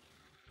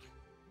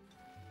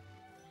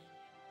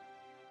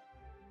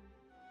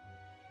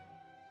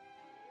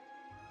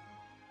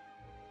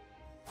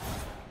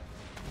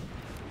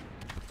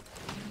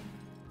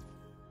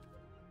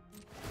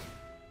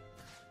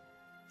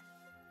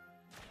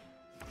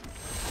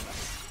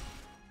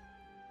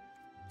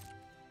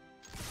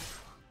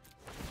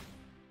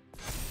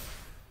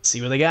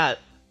 See what they got.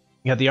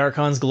 You got the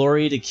Archon's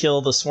Glory to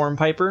kill the Swarm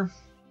Piper.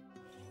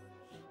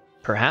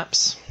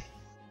 Perhaps.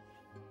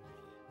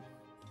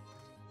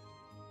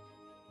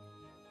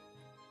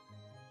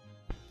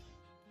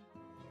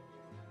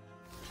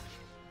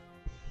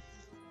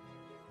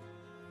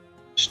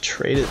 Just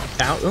trade it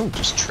out. Oh,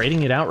 just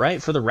trading it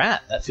outright for the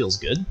rat. That feels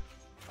good.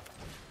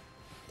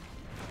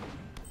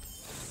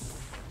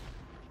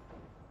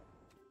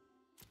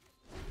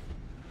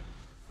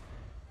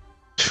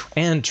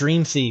 And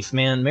Dream Thief,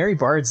 man. Mary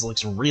Bards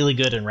looks really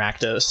good in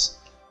Rakdos.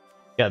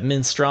 You've got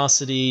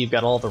Minstrosity, you've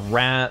got all the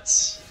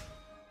rats.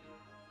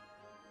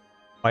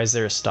 Why is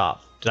there a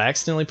stop? Did I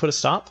accidentally put a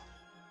stop?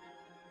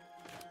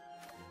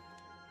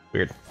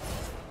 Weird.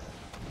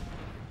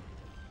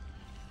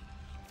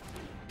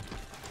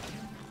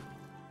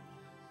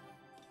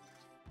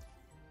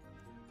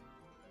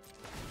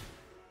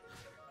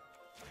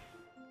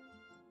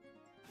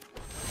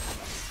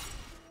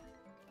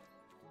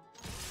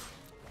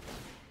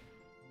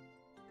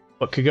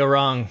 What could go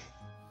wrong?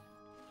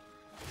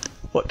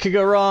 What could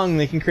go wrong?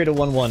 They can create a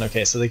 1/1.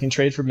 Okay, so they can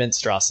trade for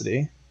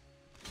Minstrosity.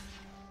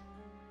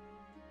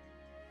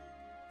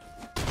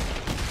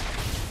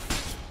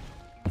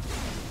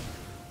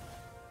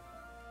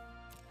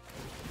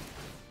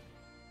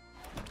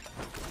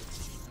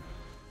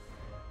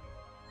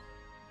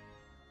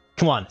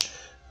 Come on.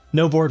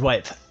 No board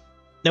wipe.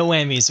 No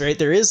whammies, right?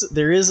 There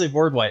is a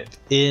board wipe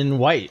in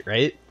white,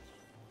 right?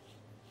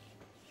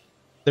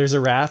 There's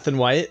a Wrath in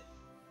white.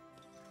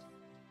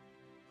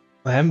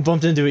 I haven't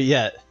bumped into it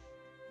yet.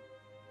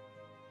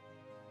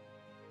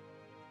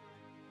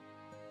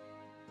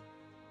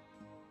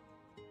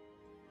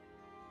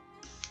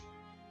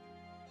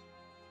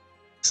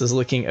 This is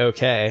looking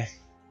okay.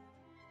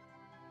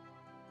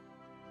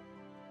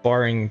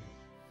 Barring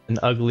an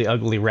ugly,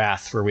 ugly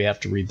Wrath where we have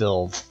to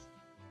rebuild.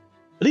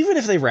 But even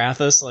if they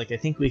Wrath us, like, I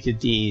think we could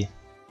be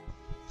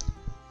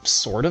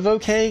sort of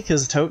okay,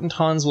 because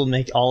Totentons will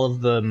make all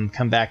of them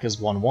come back as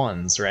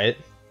 1/1s, right?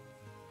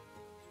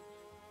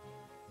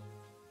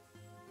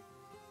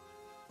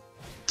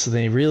 So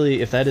they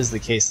really, if that is the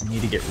case, they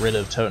need to get rid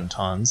of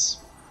Totentons.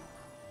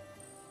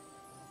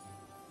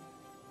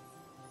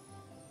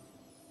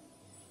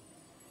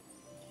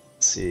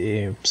 Let's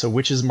see, so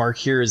Witch's Mark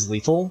here is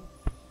lethal?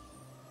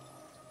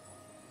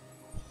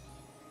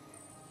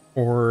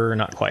 Or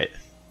not quite.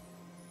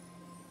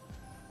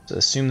 So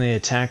assume they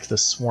attack the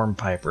Swarm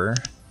Piper,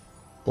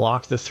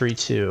 block the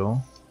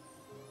 3/2.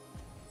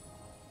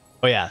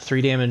 Oh yeah,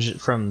 3 damage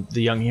from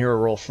the Young Hero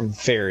roll from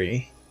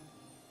Fairy.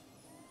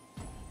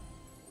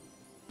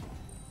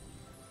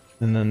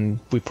 And then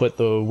we put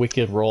the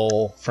Wicked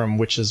roll from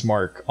Witch's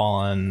Mark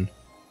on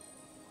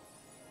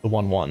the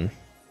 1/1.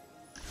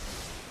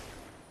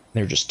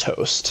 They're just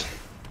toast.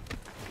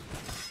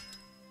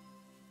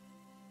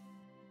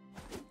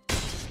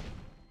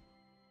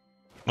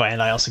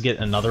 And I also get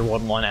another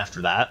 1/1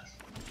 after that.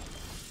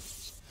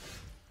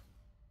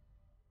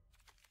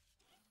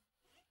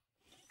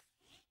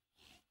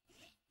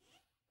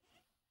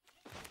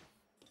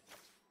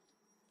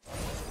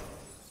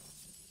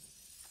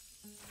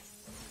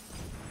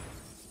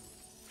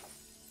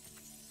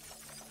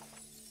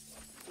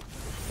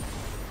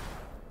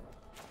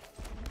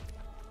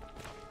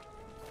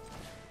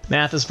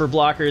 Math is for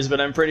blockers,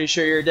 but I'm pretty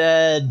sure you're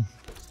dead.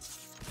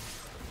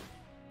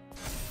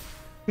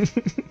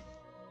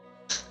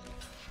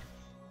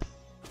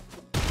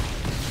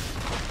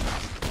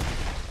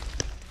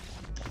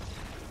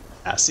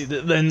 Ah, see,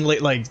 then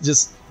like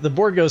just the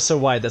board goes so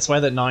wide. That's why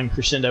that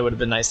non-crescendo would have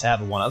been nice to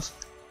have one of.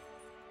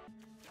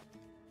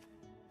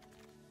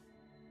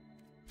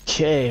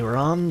 Okay, we're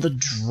on the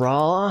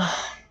draw.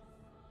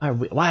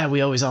 Why are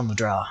we always on the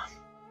draw?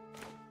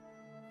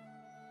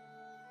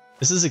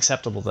 This is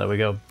acceptable though. We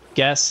go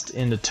Guest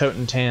into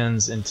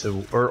Totentans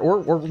into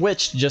or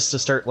Witch just to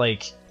start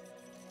like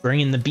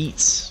bringing the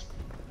beats.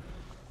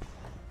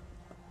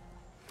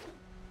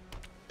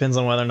 Depends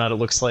on whether or not it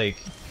looks like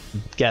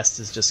Guest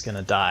is just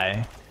gonna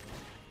die.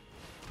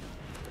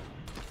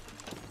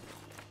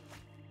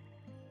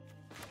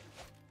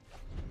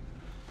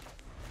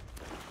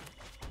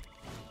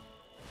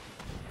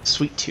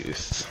 Sweet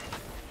Tooth.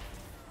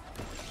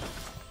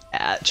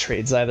 Ah,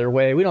 trades either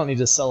way. We don't need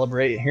to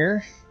celebrate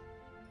here.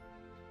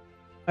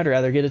 I'd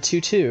rather get a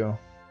 2/2.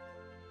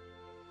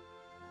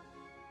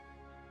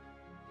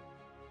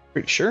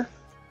 Pretty sure.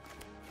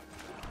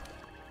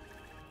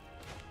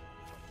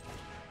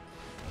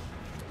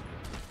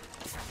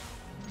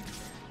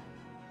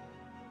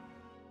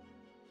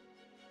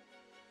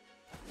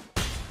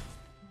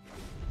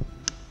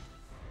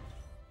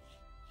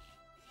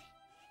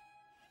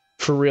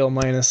 For real,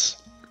 minus.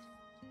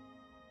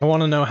 I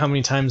want to know how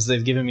many times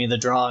they've given me the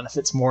draw and if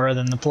it's more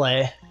than the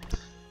play.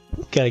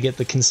 Gotta get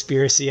the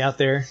conspiracy out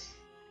there.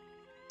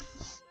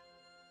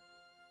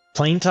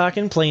 Plane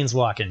talking, planes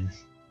walking.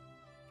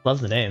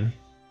 Love the name.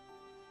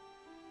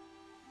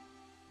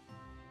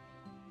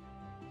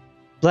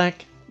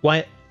 Black,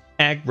 white,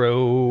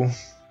 aggro.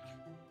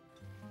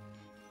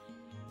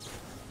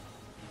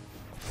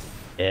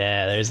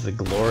 Yeah, there's the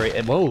glory.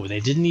 Whoa, they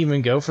didn't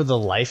even go for the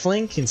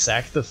lifelink and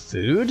sack the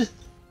food?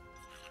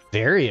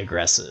 Very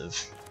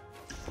aggressive.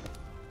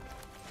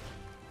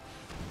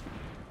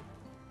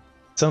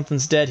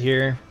 Something's dead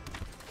here.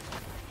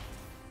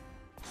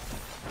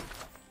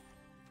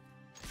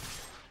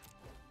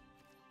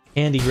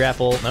 Andy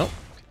grapple. Nope.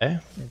 Okay,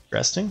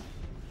 interesting.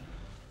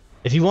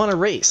 If you want a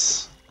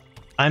race,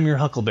 I'm your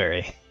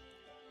Huckleberry.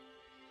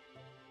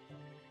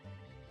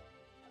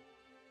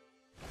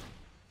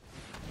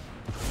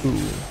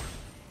 Ooh.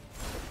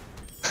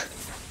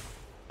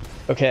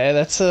 Okay,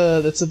 that's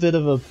a bit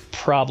of a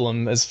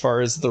problem as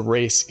far as the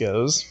race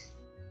goes.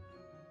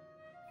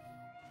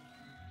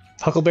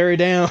 Huckleberry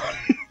down.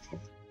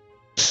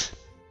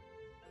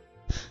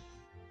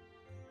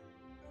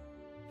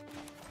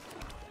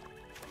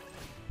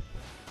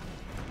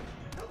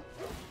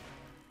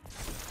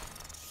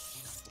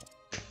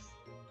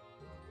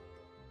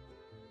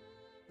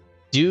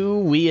 Do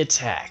we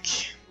attack?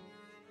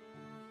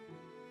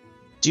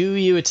 Do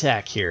you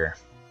attack here?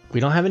 We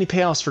don't have any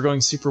payoffs for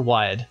going super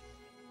wide.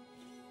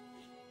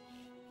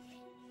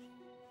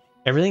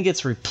 Everything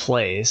gets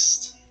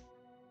replaced.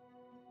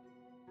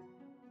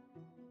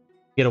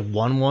 Get a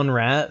 1/1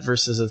 rat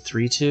versus a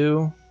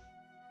 3/2.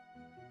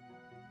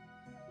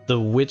 The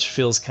witch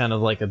feels kind of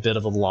like a bit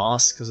of a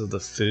loss because of the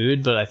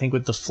food, but I think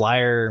with the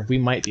flyer, we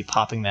might be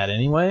popping that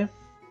anyway.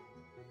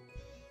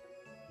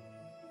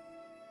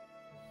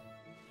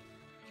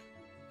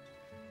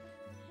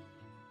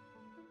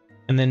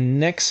 And then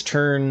next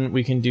turn,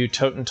 we can do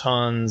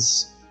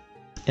Totentons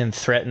and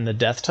threaten the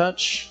Death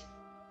Touch.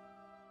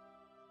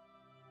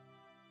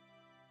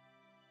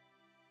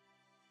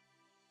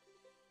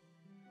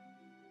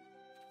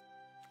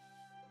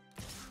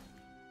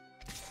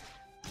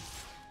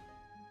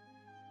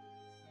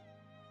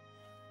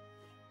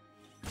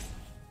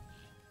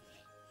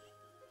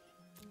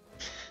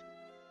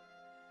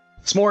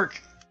 Smork!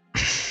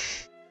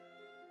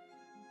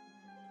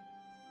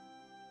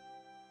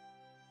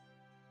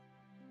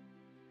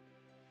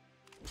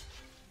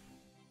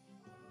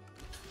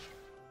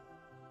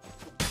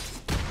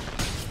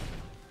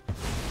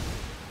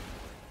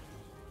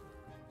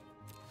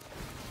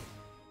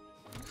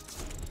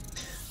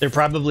 They're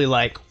probably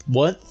like,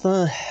 what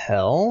the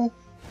hell?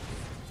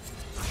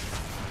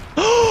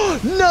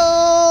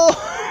 No!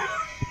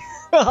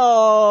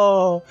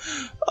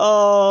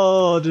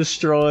 Oh,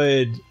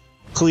 destroyed.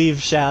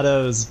 Cleave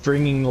shadows,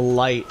 bringing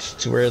light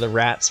to where the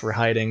rats were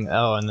hiding.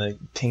 Oh, and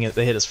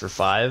they hit us for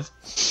 5.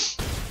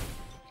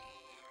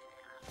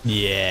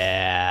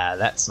 Yeah,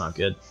 that's not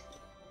good.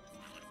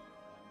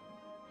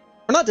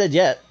 We're not dead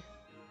yet.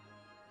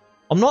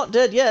 I'm not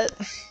dead yet.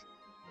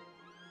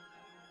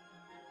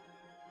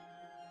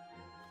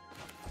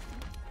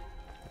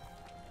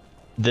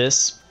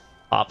 This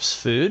pops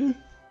food.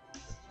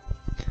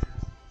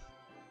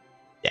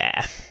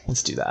 Yeah,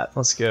 let's do that.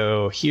 Let's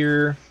go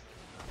here.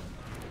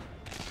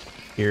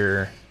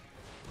 Here.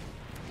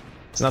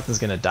 So nothing's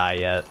gonna die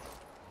yet.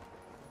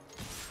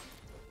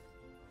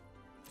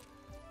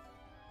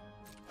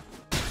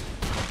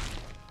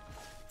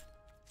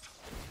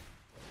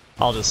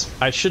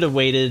 I should have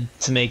waited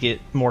to make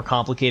it more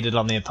complicated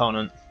on the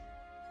opponent.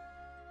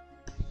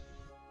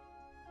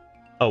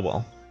 Oh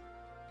well.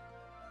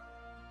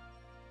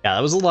 Yeah,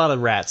 that was a lot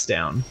of rats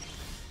down.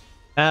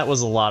 That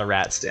was a lot of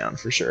rats down,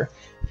 for sure.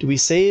 Do we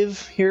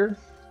save here?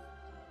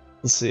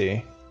 Let's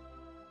see.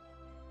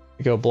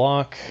 We go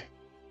block,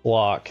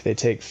 block. They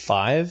take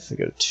 5. They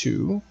go to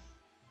 2.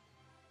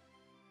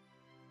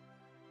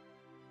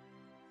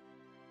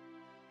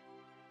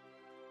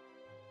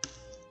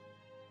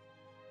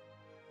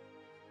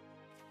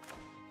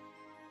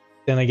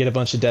 Then I get a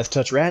bunch of Death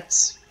Touch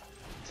rats.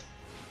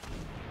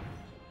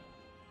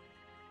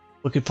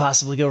 What could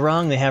possibly go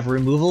wrong? They have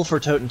removal for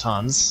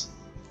Totentons.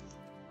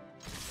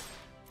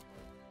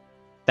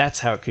 That's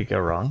how it could go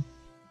wrong.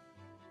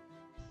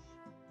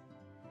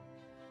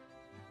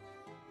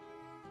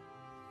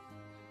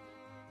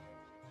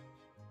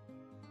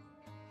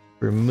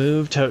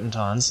 Remove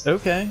Totentons.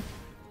 Okay.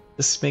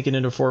 Just make it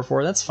into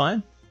 4/4. That's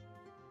fine.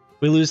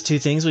 We lose 2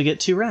 things, we get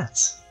 2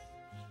 rats.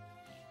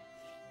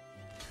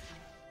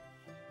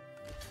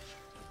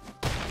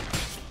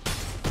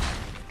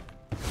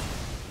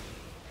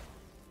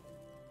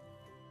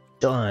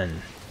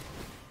 Done.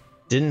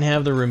 Didn't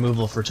have the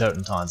removal for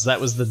Totentons.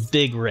 That was the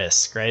big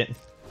risk, right?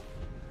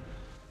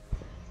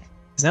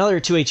 Because now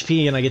they're 2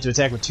 HP and I get to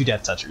attack with 2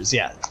 Death Touchers.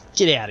 Yeah,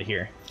 get out of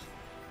here.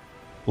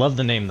 Love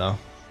the name, though.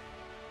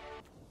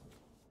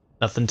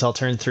 Nothing until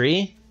turn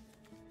 3.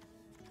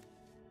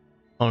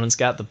 Opponent's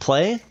got the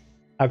play.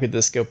 How could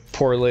this go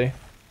poorly?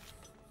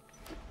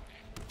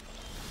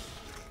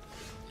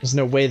 There's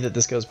no way that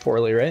this goes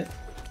poorly, right?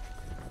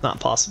 Not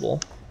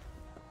possible.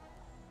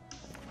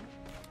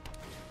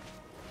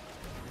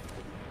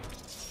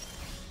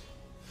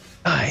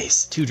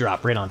 Nice!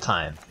 2-drop right on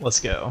time. Let's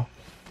go.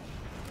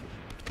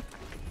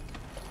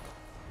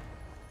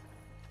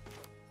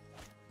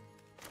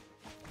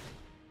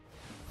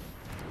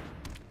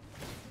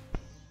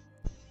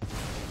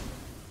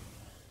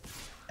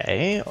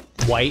 Okay,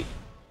 white,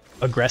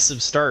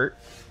 aggressive start.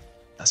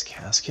 That's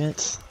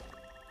Casket.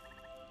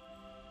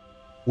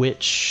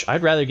 Which,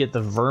 I'd rather get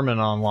the Vermin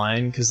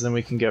online, because then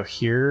we can go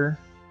here.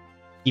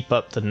 Keep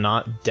up the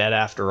not dead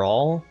after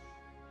all.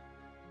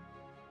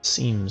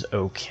 Seems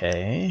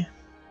okay.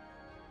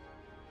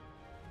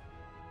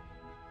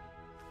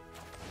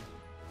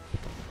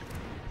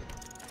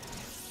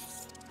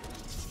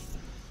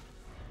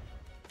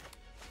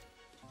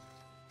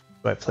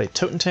 Do I play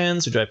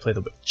Totentans or do I play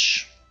the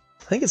Witch?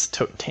 I think it's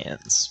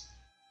Totentans.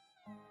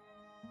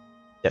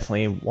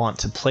 Definitely want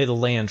to play the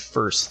land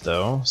first,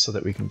 though, so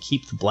that we can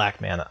keep the black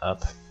mana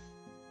up.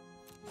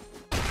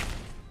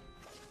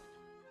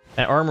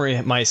 That Armory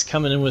Mice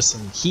coming in with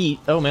some heat.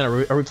 Oh man,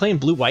 are we playing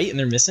blue-white and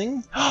they're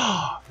missing?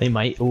 They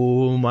might.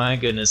 Oh my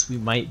goodness, we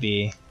might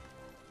be.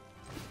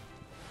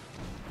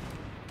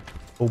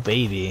 Oh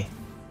baby.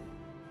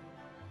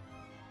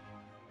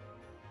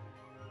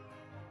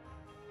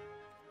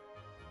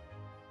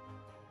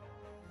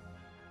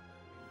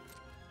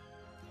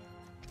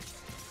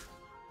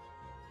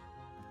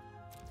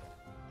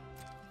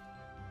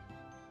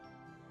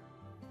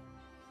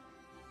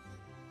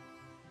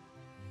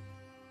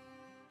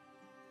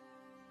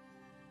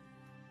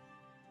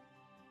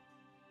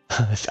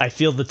 I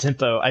feel the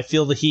tempo. I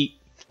feel the heat.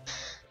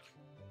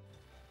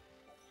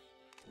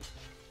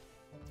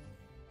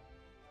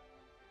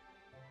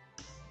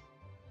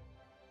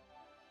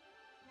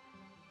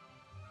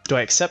 Do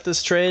I accept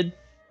this trade?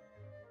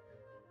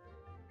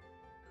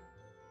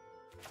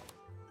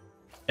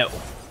 No.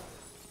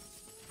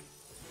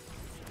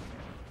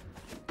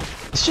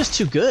 It's just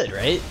too good,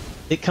 right?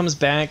 It comes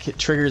back, it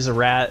triggers a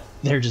rat,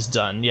 they're just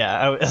done. Yeah,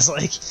 I was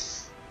like...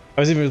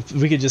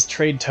 we could just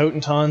trade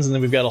Totentons and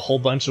then we've got a whole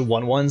bunch of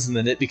 1/1s and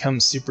then it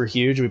becomes super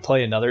huge. We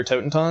play another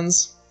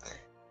Totentons.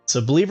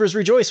 So believers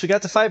rejoice, we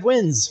got to 5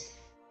 wins.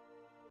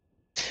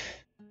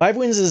 5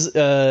 wins is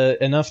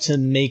enough to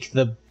make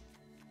the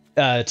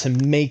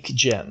make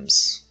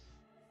gems.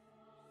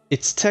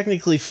 It's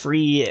technically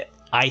free,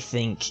 I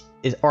think,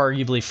 it's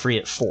arguably free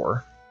at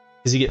 4.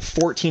 Because you get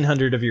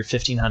 1,400 of your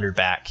 1,500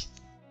 back.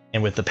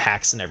 And with the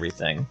packs and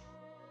everything.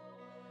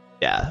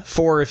 Yeah,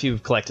 4 if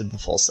you've collected the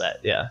full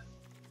set, yeah.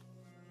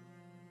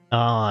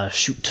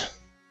 Shoot.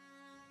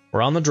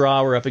 We're on the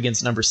draw. We're up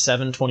against number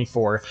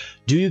 724.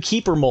 Do you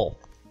keep or mull?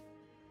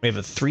 We have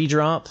a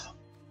 3-drop.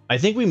 I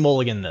think we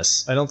mulligan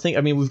this. I don't think...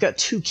 I mean, we've got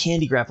 2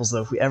 candy grapples,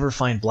 though. If we ever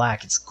find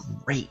black, it's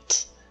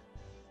great.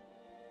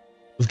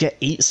 We've got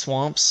 8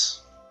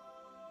 swamps.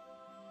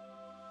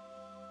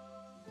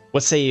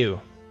 What say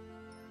you?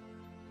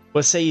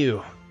 What say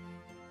you?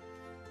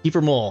 Keep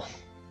or mull?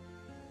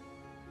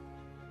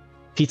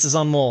 Pizza's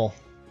on mull.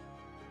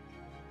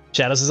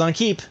 Shadows is on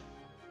keep.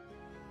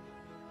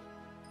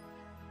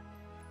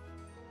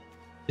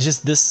 It's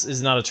just this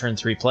is not a turn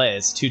 3 play.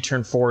 It's 2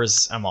 turn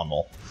 4s. I'm on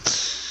mull.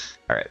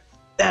 Alright.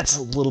 That's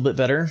a little bit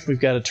better. We've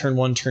got a turn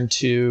 1, turn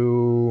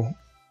 2.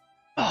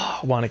 Oh,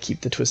 I want to keep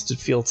the Twisted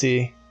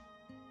Fealty.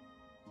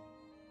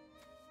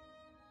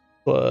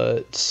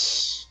 But...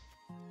 So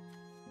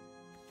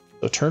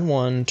turn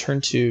 1, turn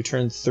 2,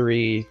 turn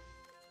 3.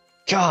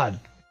 God!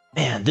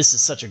 Man, this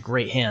is such a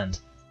great hand.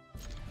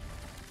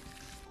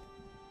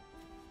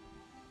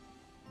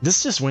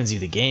 This just wins you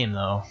the game,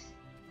 though.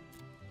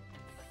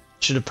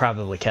 Should have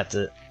probably kept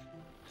it.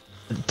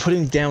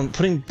 Putting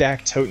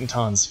back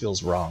Totentons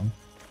feels wrong.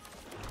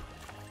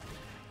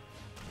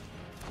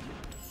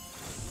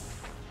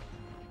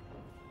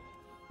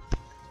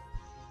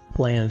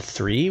 Land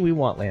 3, we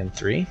want land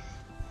 3.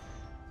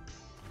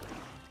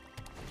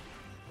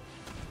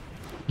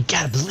 You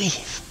gotta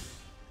believe.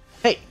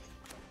 Hey!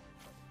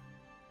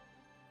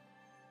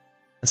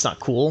 That's not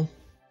cool.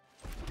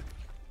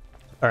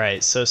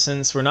 Alright, so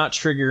since we're not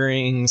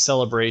triggering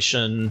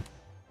Celebration,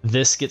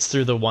 this gets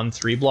through the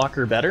 1/3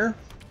 blocker better.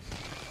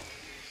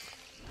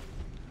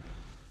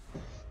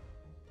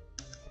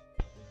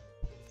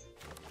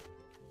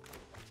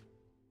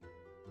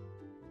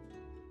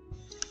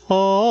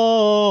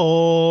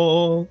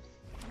 Oh.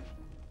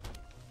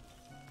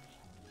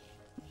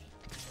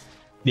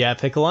 Yeah,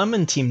 Pickle, I'm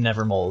in Team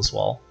Nevermole as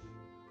well.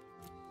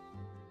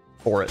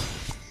 For it.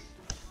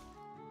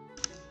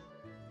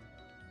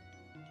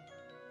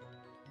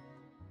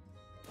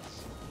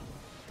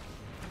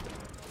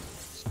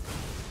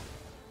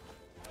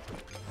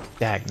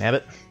 Dag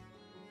nabbit.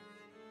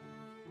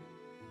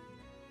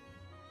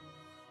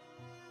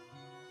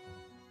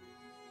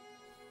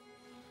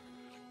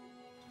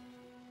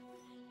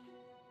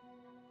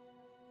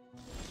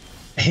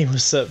 Hey,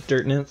 what's up,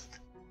 Dirt Nymph?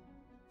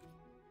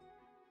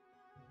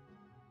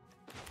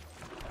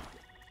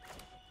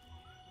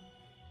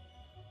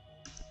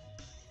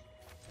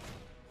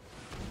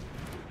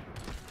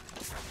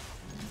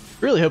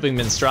 Really hoping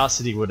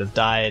Monstrosity would have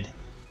died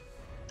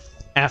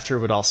after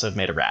it would also have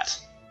made a rat.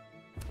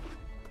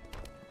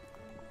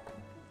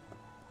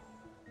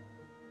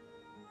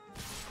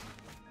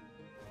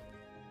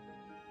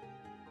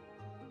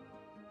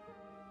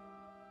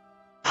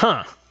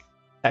 Huh.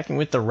 Attacking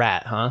with the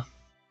rat, huh?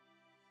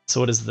 So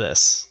what is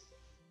this?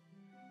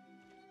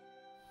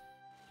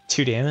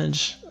 2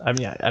 damage? I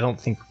mean, I don't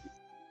think...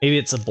 Maybe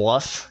it's a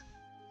bluff?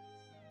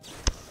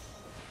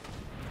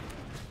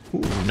 Ooh,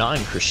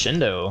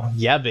 non-crescendo.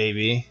 Yeah,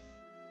 baby.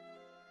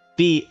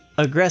 Be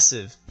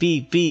aggressive.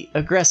 Be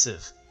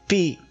aggressive.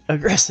 Be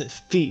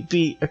aggressive.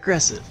 Be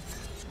aggressive.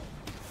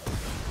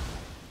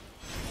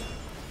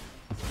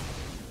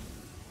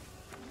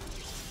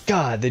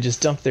 God, they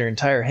just dumped their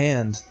entire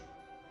hand.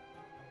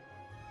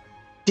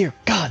 Dear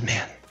God,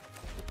 man.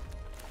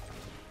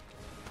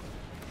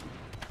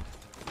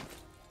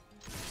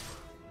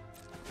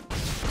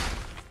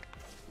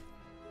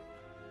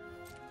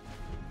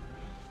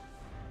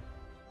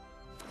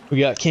 We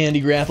got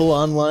Candy Grapple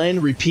online.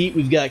 Repeat,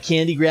 we've got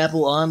Candy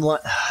Grapple online.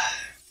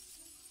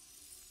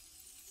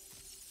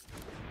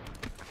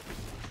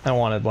 I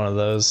wanted one of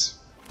those.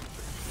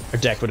 Our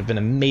deck would have been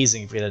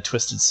amazing if we had a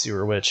Twisted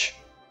Sewer Witch.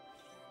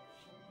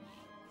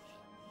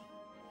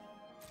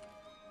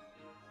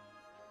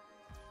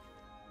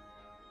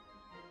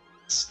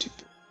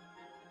 Stupid.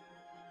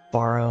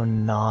 Borrow,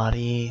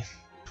 Naughty,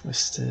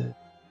 Twisted.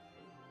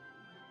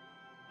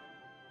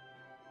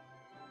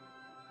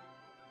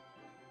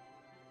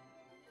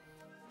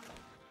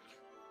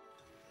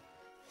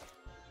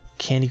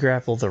 Candy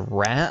Grapple the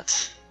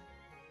rat?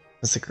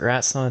 Is the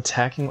rat's not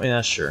attacking?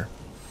 Yeah, sure.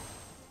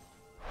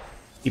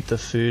 Keep the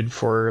food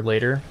for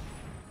later.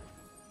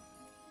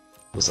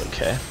 It was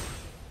okay.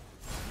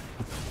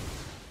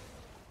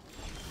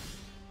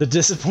 The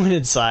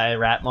disappointed sigh,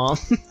 rat mom.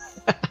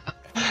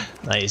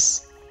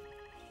 Nice.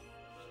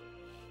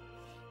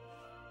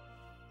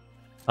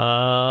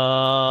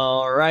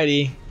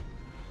 Alrighty.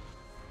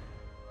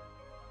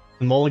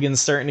 The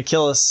mulligan's starting to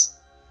kill us.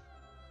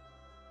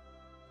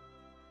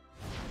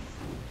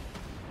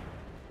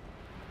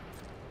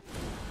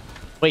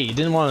 Wait, you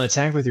didn't want to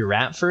attack with your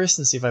rat first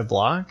and see if I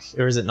block?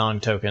 Or is it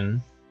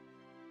non-token?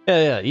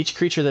 Yeah, each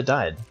creature that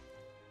died.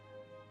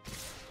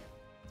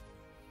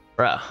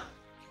 Bruh.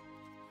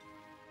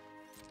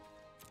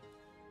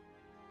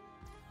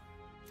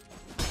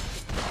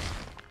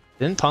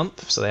 Didn't pump,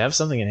 so they have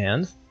something in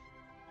hand.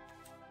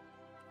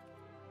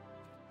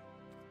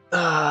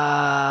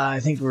 I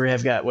think we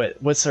have got,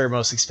 what's our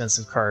most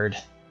expensive card?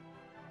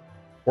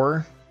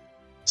 4?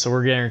 So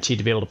we're guaranteed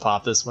to be able to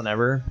pop this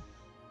whenever.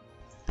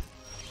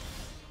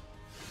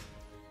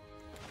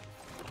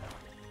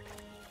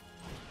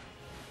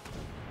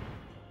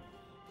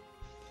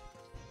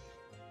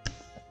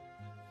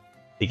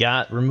 We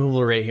got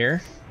removal right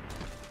here.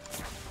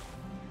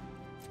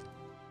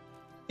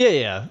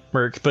 Yeah,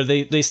 Merc, but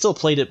they still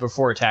played it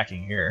before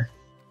attacking here.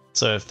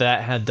 So if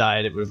that had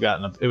died, it would have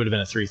gotten it would have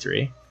been a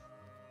 3/3.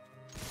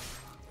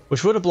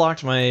 Which would have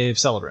blocked my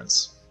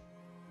Celebrants.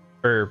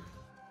 Or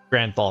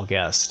Grand Ball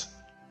Guest.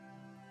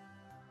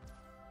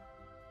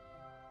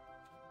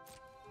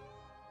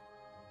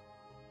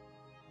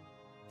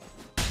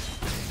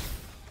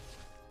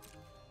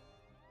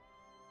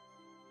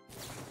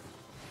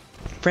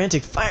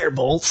 Frantic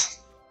Firebolt.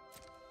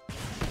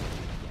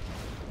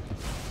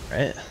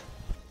 Right.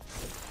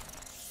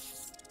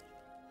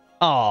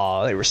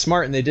 Aw, they were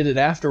smart and they did it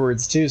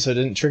afterwards too, so it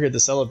didn't trigger the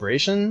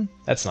celebration?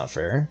 That's not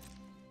fair.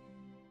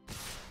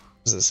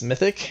 Is this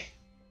mythic?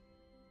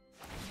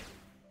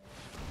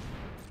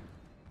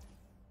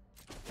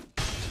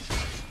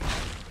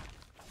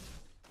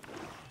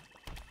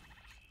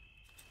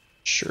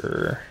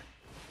 Sure.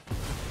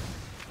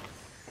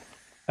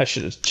 I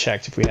should have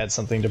checked if we had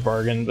something to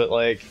bargain, but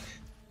like...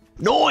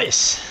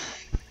 Nice!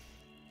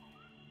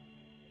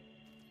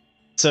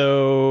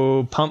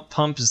 So,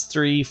 pump is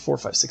 3, 4,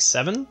 5, 6,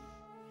 7.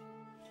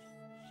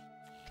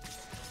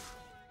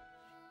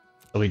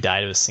 So we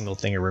die to a single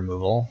thing of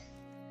removal.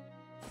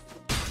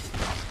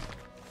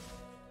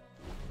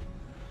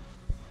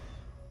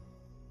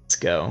 Let's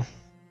go.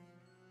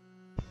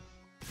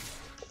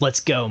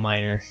 Let's go,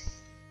 Miner.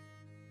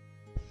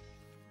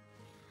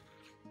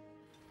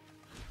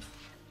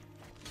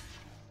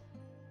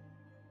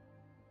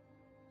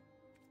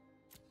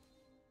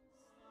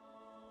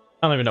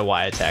 I don't even know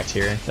why I attacked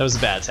here. That was a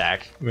bad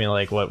attack. I mean,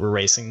 like, what, we're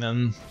racing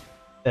them?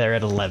 They're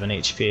at 11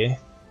 HP.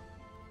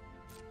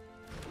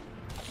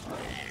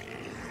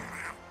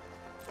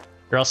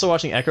 You're also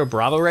watching Echo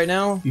Bravo right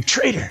now? You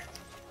traitor!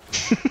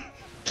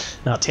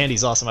 No,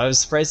 Tandy's awesome. I was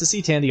surprised to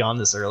see Tandy on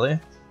this early.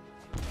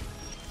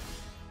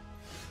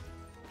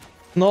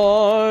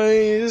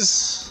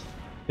 Nice!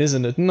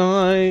 Isn't it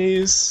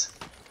nice?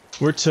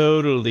 We're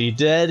totally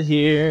dead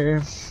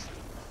here.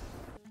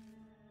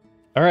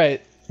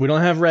 Alright, we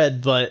don't have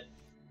red, but...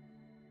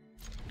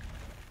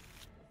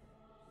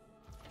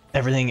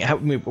 everything,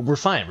 we're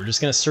fine. We're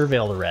just gonna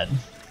surveil the red.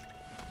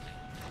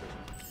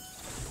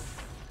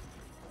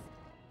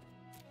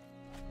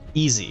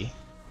 Easy.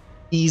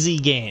 Easy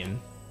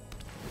game.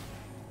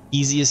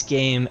 Easiest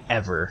game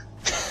ever.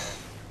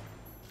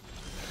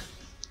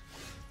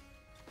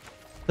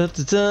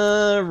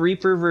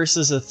 Reaper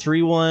versus a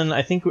 3-1.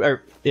 I think,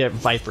 yeah,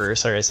 Viper.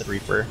 Sorry, I said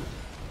Reaper.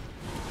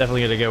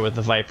 Definitely gonna go with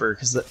the Viper,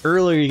 because the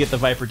earlier you get the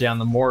Viper down,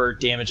 the more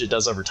damage it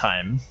does over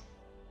time.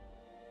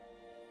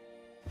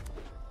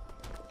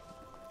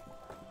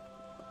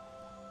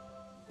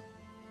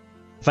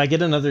 If I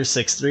get another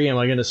 6-3, am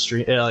I gonna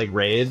stream like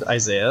raid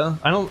Isaiah?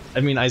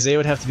 I mean, Isaiah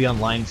would have to be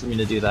online for me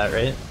to do that,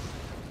 right?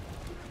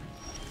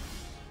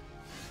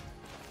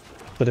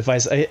 But if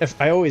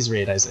I always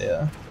raid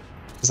Isaiah,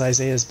 because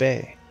Isaiah's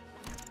bae.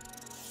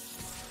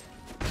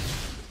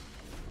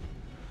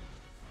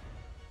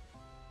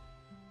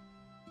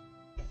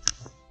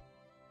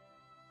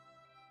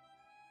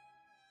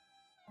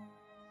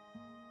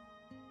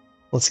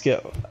 Let's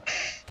go.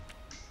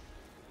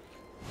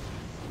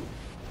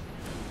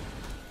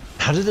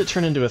 How did it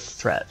turn into a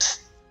threat?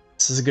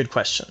 This is a good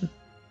question.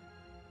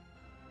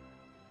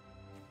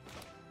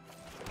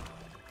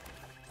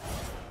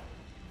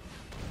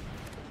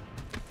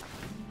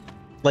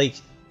 Like,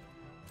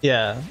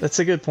 yeah, that's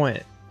a good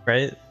point,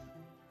 right?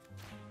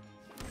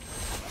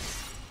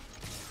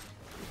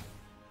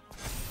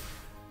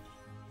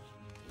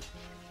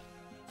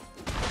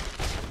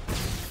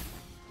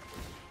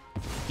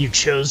 You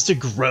chose to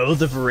grow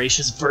the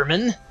voracious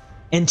vermin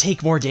and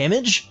take more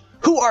damage?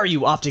 Who are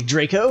you, Optic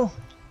Draco?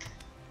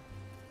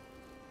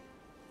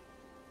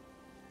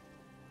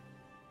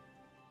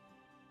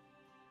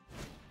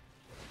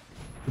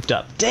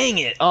 Up. Dang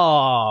it!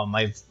 Oh,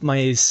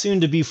 my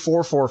soon-to-be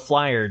 4/4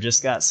 flyer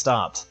just got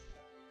stopped.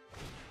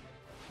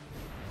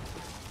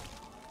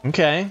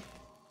 Okay.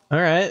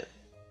 Alright.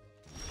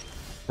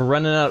 We're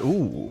running out.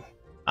 Ooh.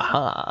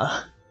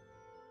 Aha.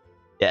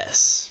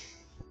 Yes.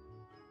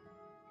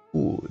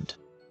 Wood.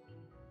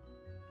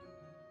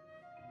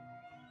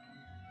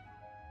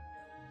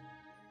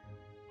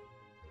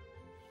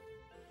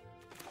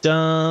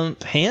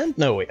 Dump hand?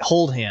 No, wait.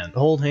 Hold hand.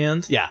 Hold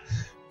hand? Yeah.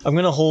 I'm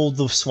gonna hold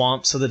the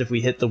swamp so that if we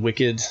hit the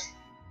Wicked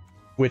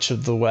Witch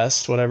of the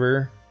West,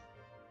 whatever,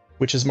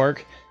 Witch's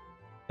Mark,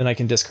 then I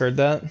can discard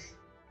that.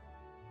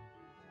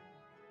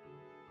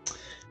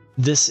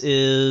 This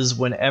is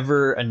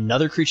whenever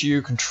another creature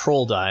you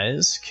control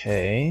dies.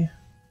 Okay.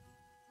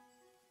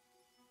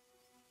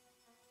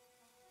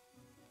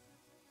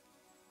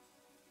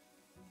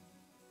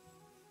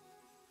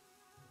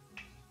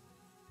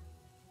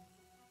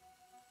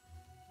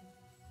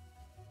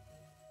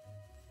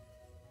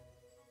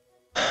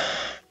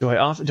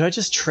 Do I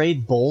just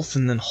trade both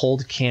and then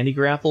hold Candy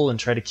Grapple and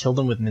try to kill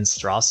them with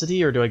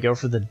Monstrosity, or do I go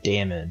for the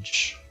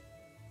damage?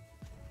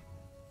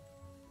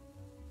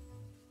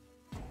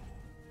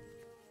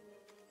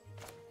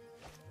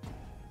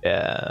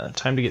 Yeah,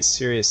 time to get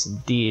serious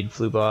indeed,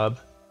 Flubob.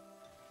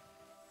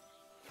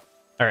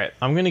 Alright,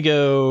 I'm gonna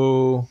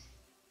go...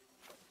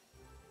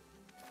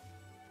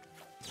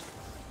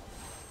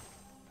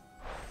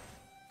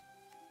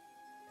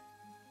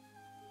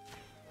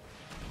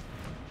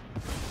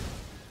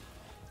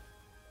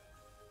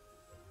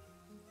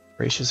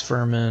 Voracious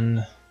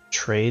Vermin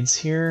trades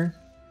here.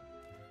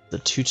 The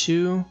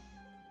 2/2.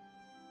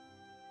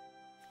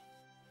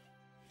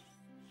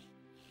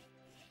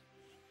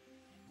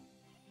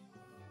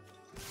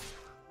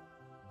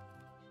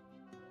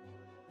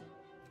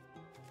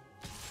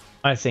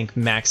 I think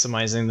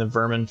maximizing the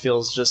Vermin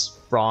feels just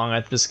wrong.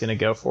 I'm just gonna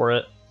go for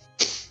it.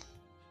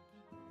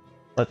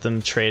 Let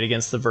them trade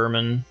against the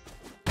Vermin.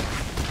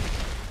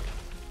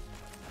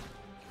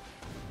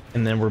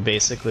 And then we're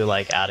basically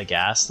like out of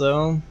gas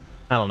though.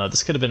 I don't know,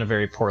 this could have been a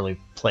very poorly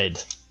played.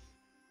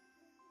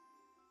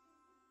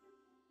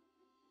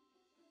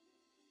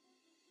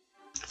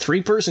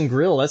 Three-person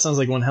grill, that sounds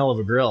like one hell of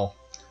a grill.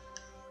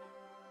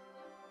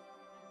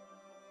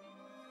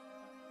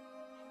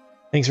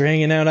 Thanks for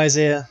hanging out,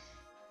 Isaiah.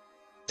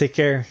 Take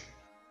care.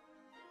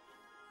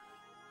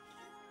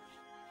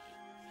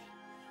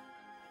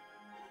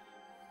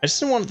 I just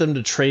didn't want them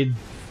to trade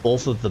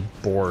both of the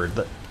board,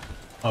 but...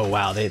 Oh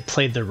wow, they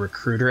played the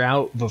Recruiter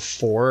out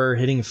before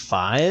hitting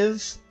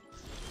 5?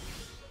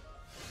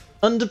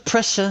 Under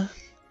pressure.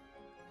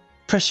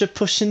 Pressure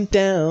pushing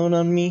down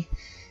on me.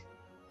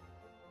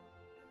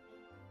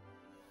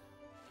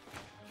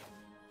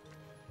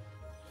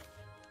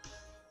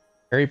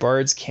 Fairy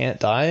Bards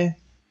can't die?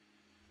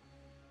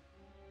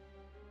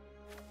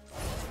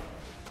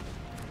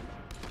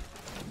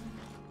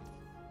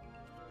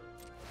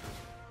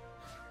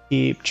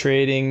 Keep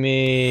trading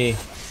me.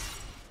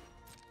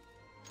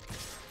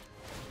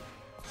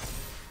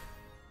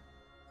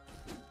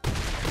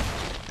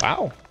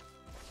 Wow.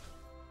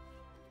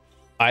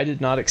 I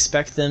did not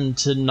expect them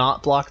to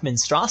not block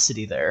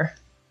Monstrosity there.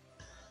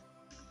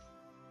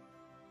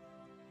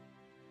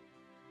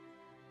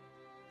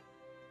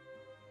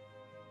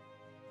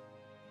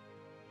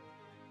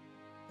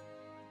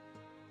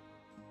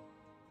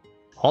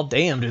 Oh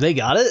damn, do they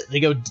got it? They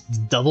go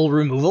double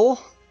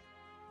removal?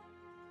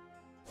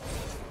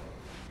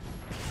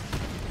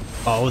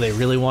 Oh, they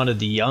really wanted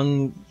the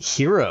young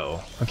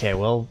hero. Okay,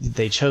 well,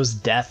 they chose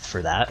death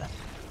for that.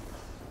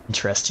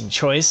 Interesting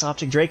choice,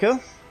 Optic Draco.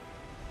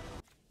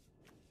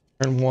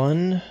 Turn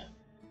 1.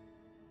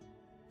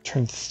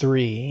 Turn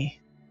 3.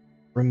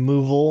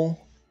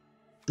 Removal.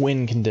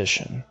 Win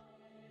condition.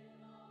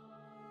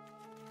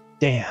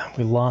 Damn,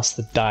 we lost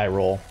the die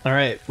roll.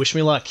 Alright, wish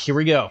me luck. Here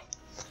we go.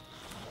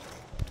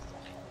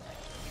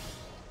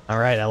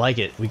 Alright, I like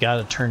it. We got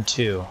a turn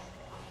 2.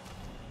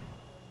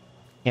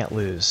 Can't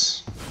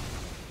lose.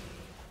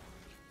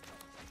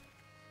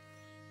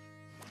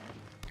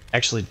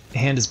 Actually,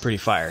 hand is pretty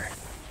fire.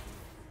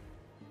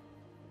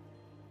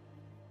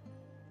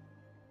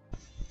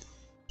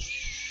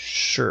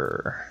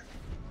 Sure.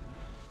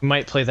 We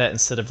might play that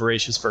instead of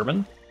Voracious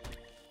Vermin.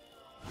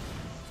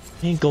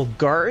 And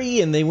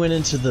Golgari, and they went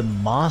into the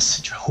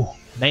Moss. Oh,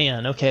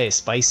 man, okay,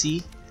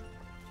 spicy.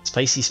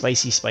 Spicy,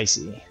 spicy,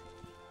 spicy.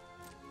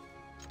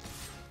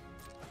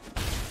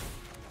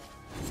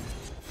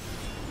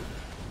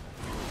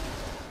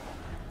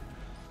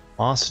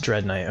 Moss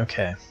Dread Knight,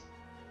 okay.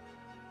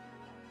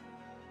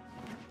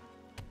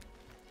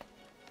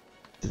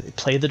 Did they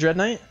play the Dread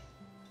Knight?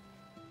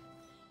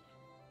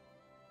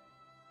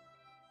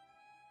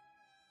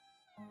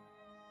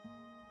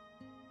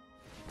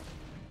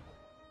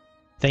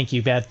 Thank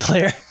you, bad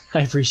player. I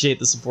appreciate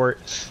the support.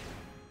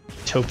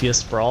 Utopia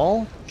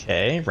Sprawl.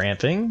 Okay,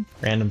 ramping.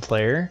 Random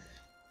player.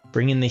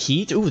 Bring in the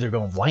heat. Ooh, they're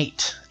going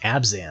white.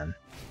 Abzan.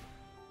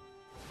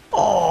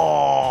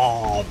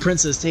 Oh,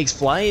 Princess takes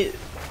flight.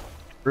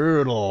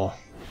 Brutal.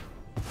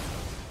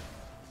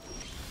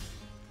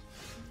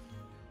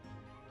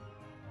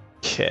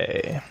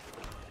 Okay.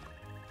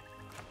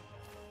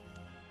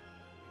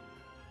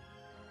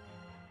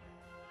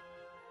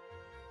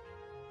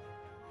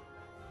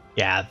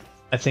 Yeah,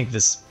 I think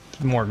this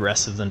is more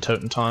aggressive than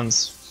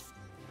Totentan's.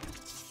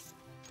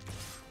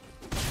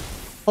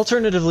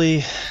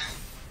 Alternatively,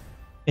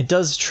 it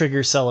does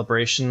trigger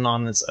Celebration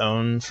on its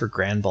own for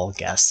Grand Ball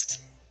Guest.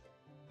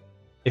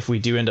 If we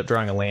do end up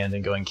drawing a land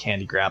and going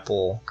Candy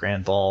Grapple,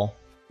 Grand Ball,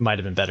 it might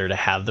have been better to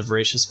have the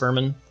Voracious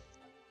Vermin.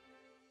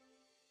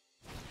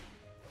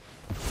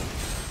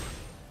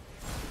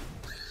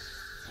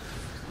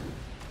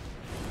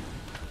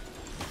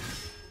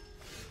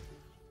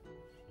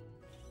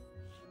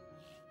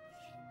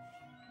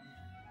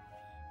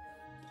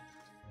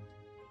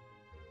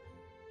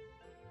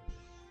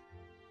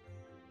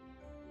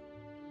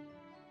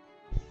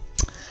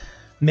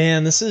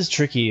 Man, this is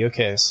tricky.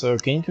 Okay, so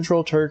gain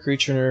control of target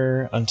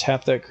creature,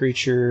 untap that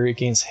creature, it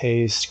gains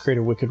haste, create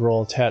a wicked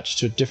roll attached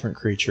to a different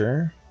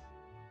creature.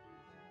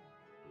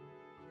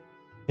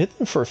 Hit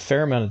them for a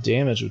fair amount of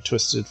damage with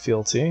Twisted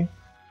Fealty.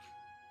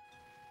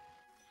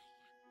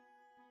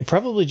 You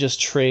probably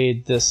just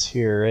trade this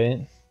here,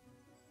 right?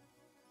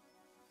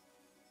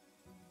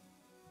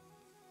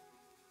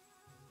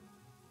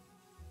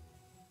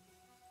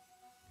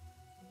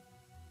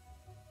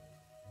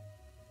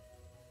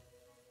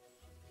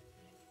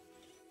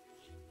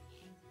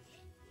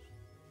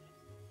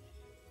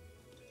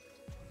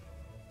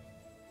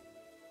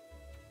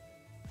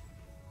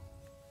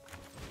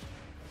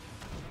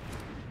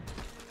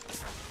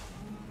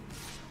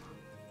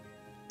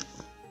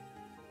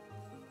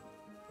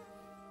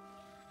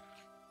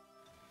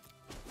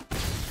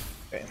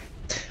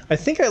 I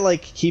think I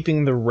like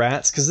keeping the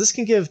rats, because this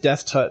can give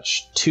Death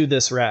Touch to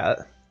this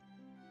rat.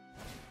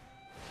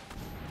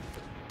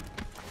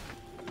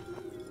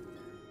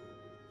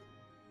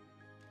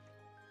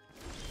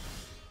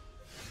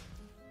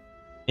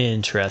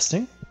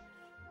 Interesting.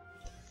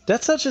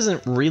 Death Touch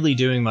isn't really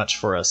doing much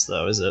for us,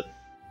 though, is it?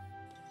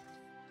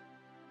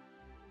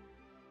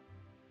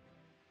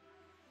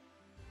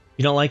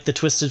 You don't like the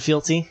Twisted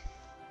Fealty?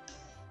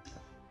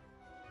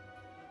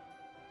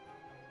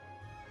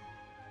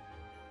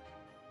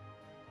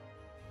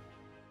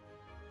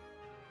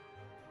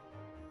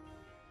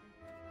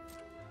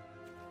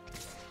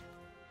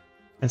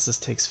 Princess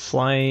takes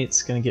flight,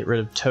 it's gonna get rid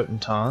of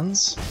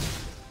Totentans.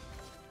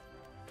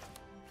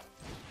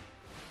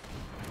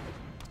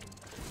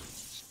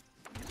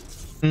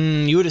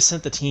 You would have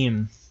sent the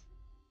team.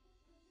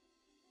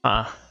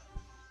 Huh.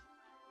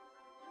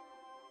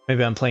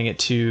 Maybe I'm playing it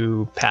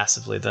too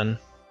passively then.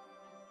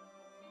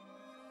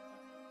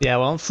 Yeah,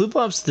 well,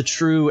 Floopop's the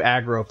true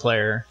aggro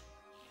player.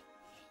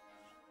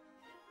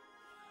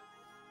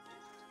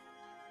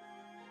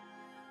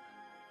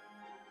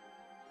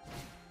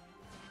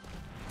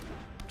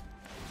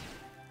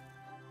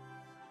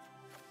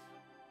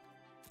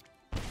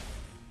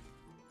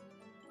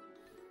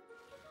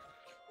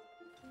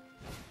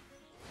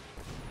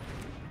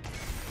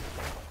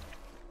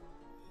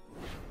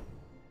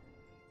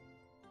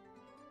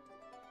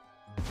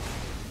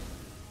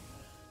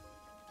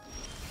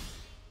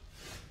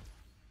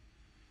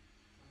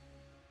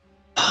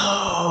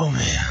 Oh,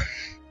 man.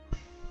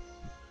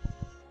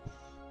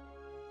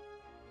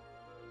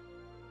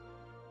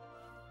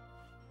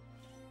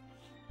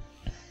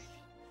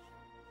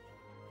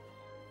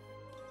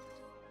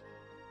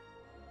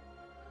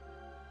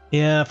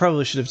 Yeah,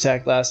 probably should have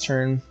attacked last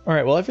turn.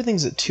 Alright, well,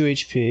 everything's at 2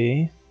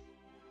 HP.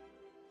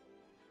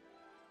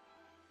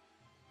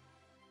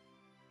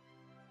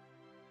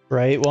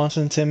 Right,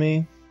 Wanton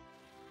Timmy?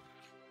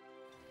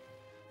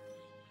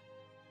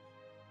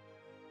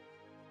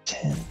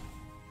 10.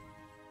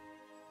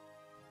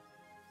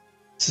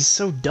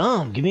 so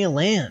dumb. Give me a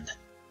land.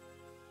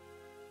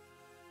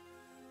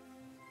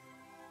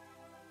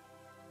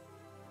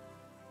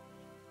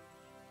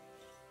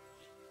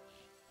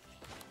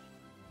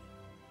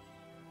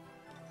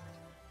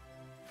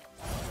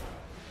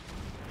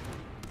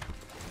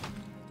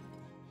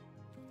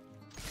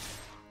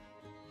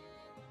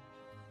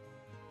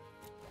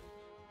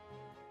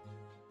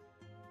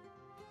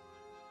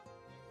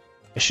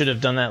 I should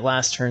have done that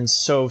last turn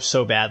so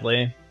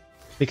badly,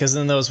 because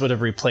then those would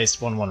have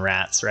replaced 1/1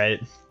 rats,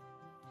 right?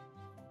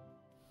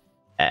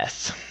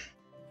 F.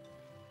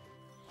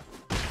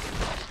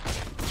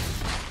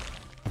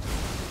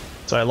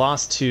 So I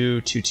lost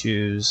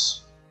 2/2/2s.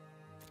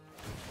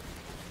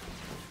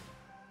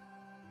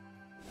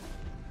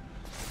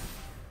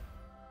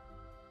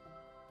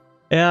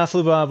 Yeah,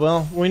 Flubob,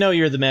 well, we know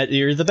you're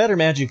the better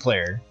Magic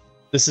player.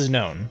 This is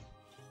known.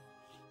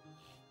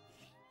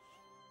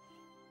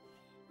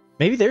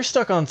 Maybe they're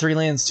stuck on 3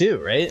 lands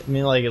too, right? I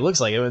mean, like, it looks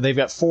like it. They've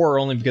got 4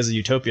 only because of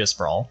Utopia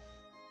Sprawl.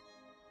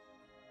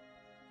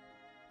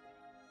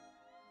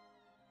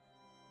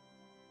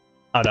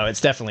 Oh no, it's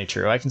definitely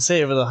true. I can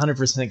say it with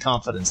 100%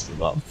 confidence,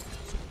 Flubob.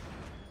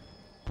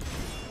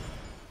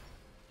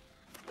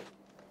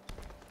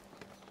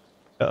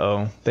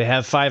 Uh-oh. They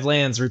have 5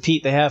 lands.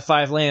 Repeat, they have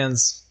 5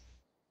 lands.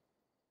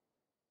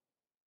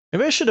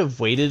 Maybe I should have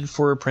waited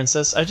for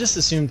Princess. I just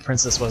assumed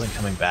Princess wasn't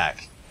coming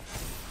back.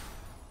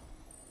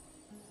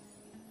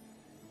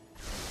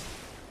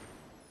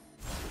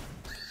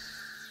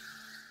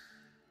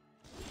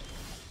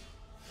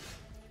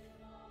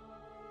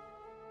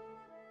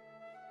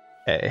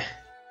 Okay.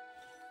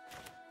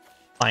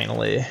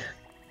 Finally.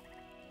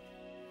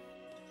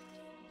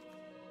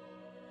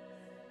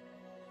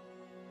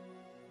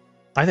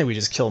 I think we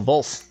just kill them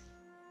both.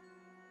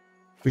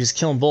 We just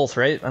kill them both,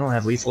 right? I don't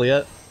have lethal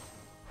yet.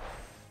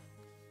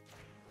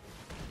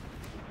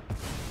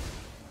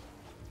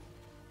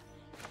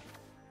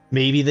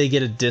 Maybe they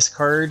get a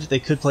discard. They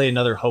could play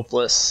another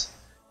Hopeless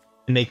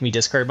and make me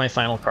discard my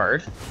final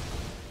card.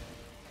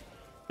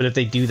 But if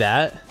they do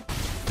that,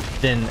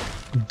 then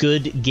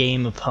good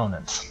game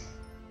opponent.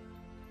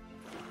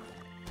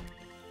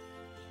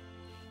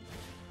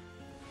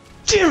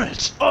 Damn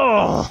it!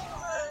 Oh!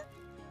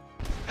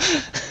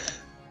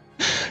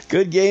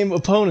 Good game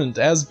opponent,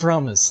 as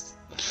promised.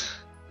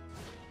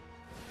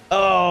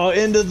 Oh,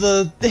 into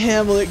the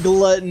Hamlet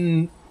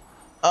Glutton.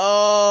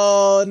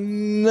 Oh,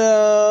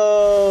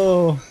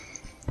 no!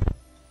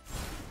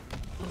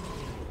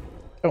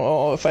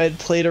 Oh, if I had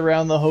played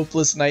around the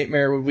Hopeless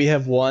Nightmare, would we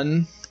have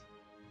won?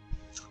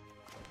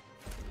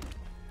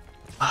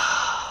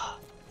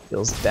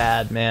 Feels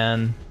bad,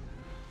 man.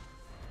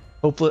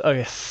 Hopeless.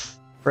 Okay,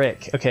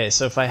 frick. Okay,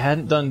 so if I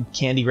hadn't done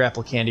Candy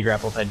Grapple,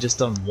 if I'd just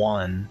done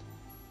 1,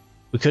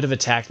 we could have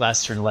attacked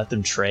last turn and let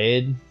them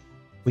trade.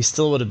 We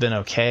still would have been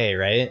okay,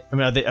 right? I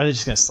mean, are they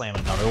just gonna slam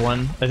another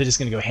one? Are they just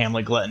gonna go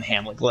Hamlet Glutton,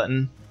 Hamlet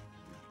Glutton?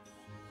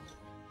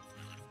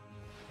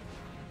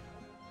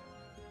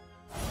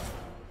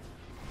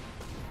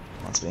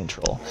 Let's be in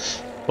troll.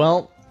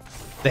 Well,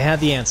 they had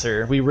the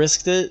answer. We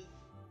risked it.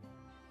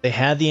 They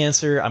had the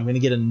answer. I'm going to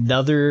get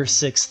another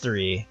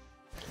 6/3.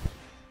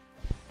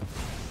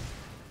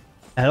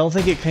 I don't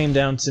think it came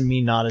down to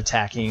me not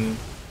attacking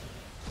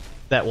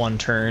that one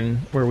turn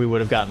where we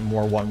would have gotten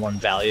more 1/1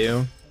 value.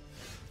 I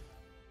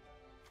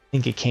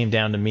think it came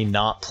down to me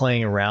not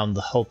playing around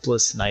the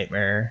Hopeless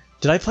Nightmare.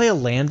 Did I play a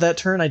land that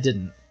turn? I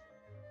didn't.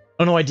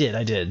 Oh no, I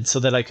did, so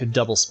that I could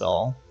double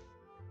spell.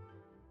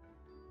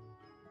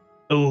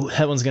 Oh,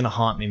 that one's going to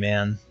haunt me,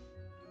 man.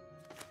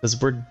 Because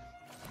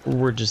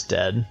we're just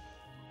dead.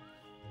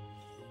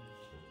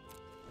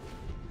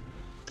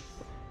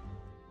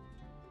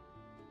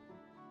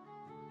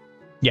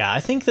 Yeah,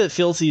 I think that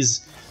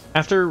Fealty's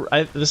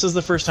this is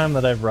the first time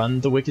that I've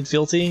run the Wicked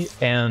Fealty,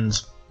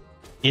 and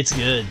it's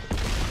good.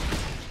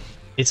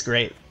 It's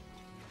great.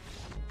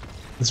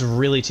 It's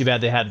really too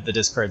bad they had the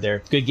discard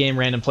there. Good game,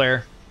 random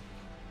player.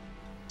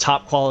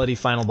 Top quality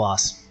final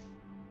boss.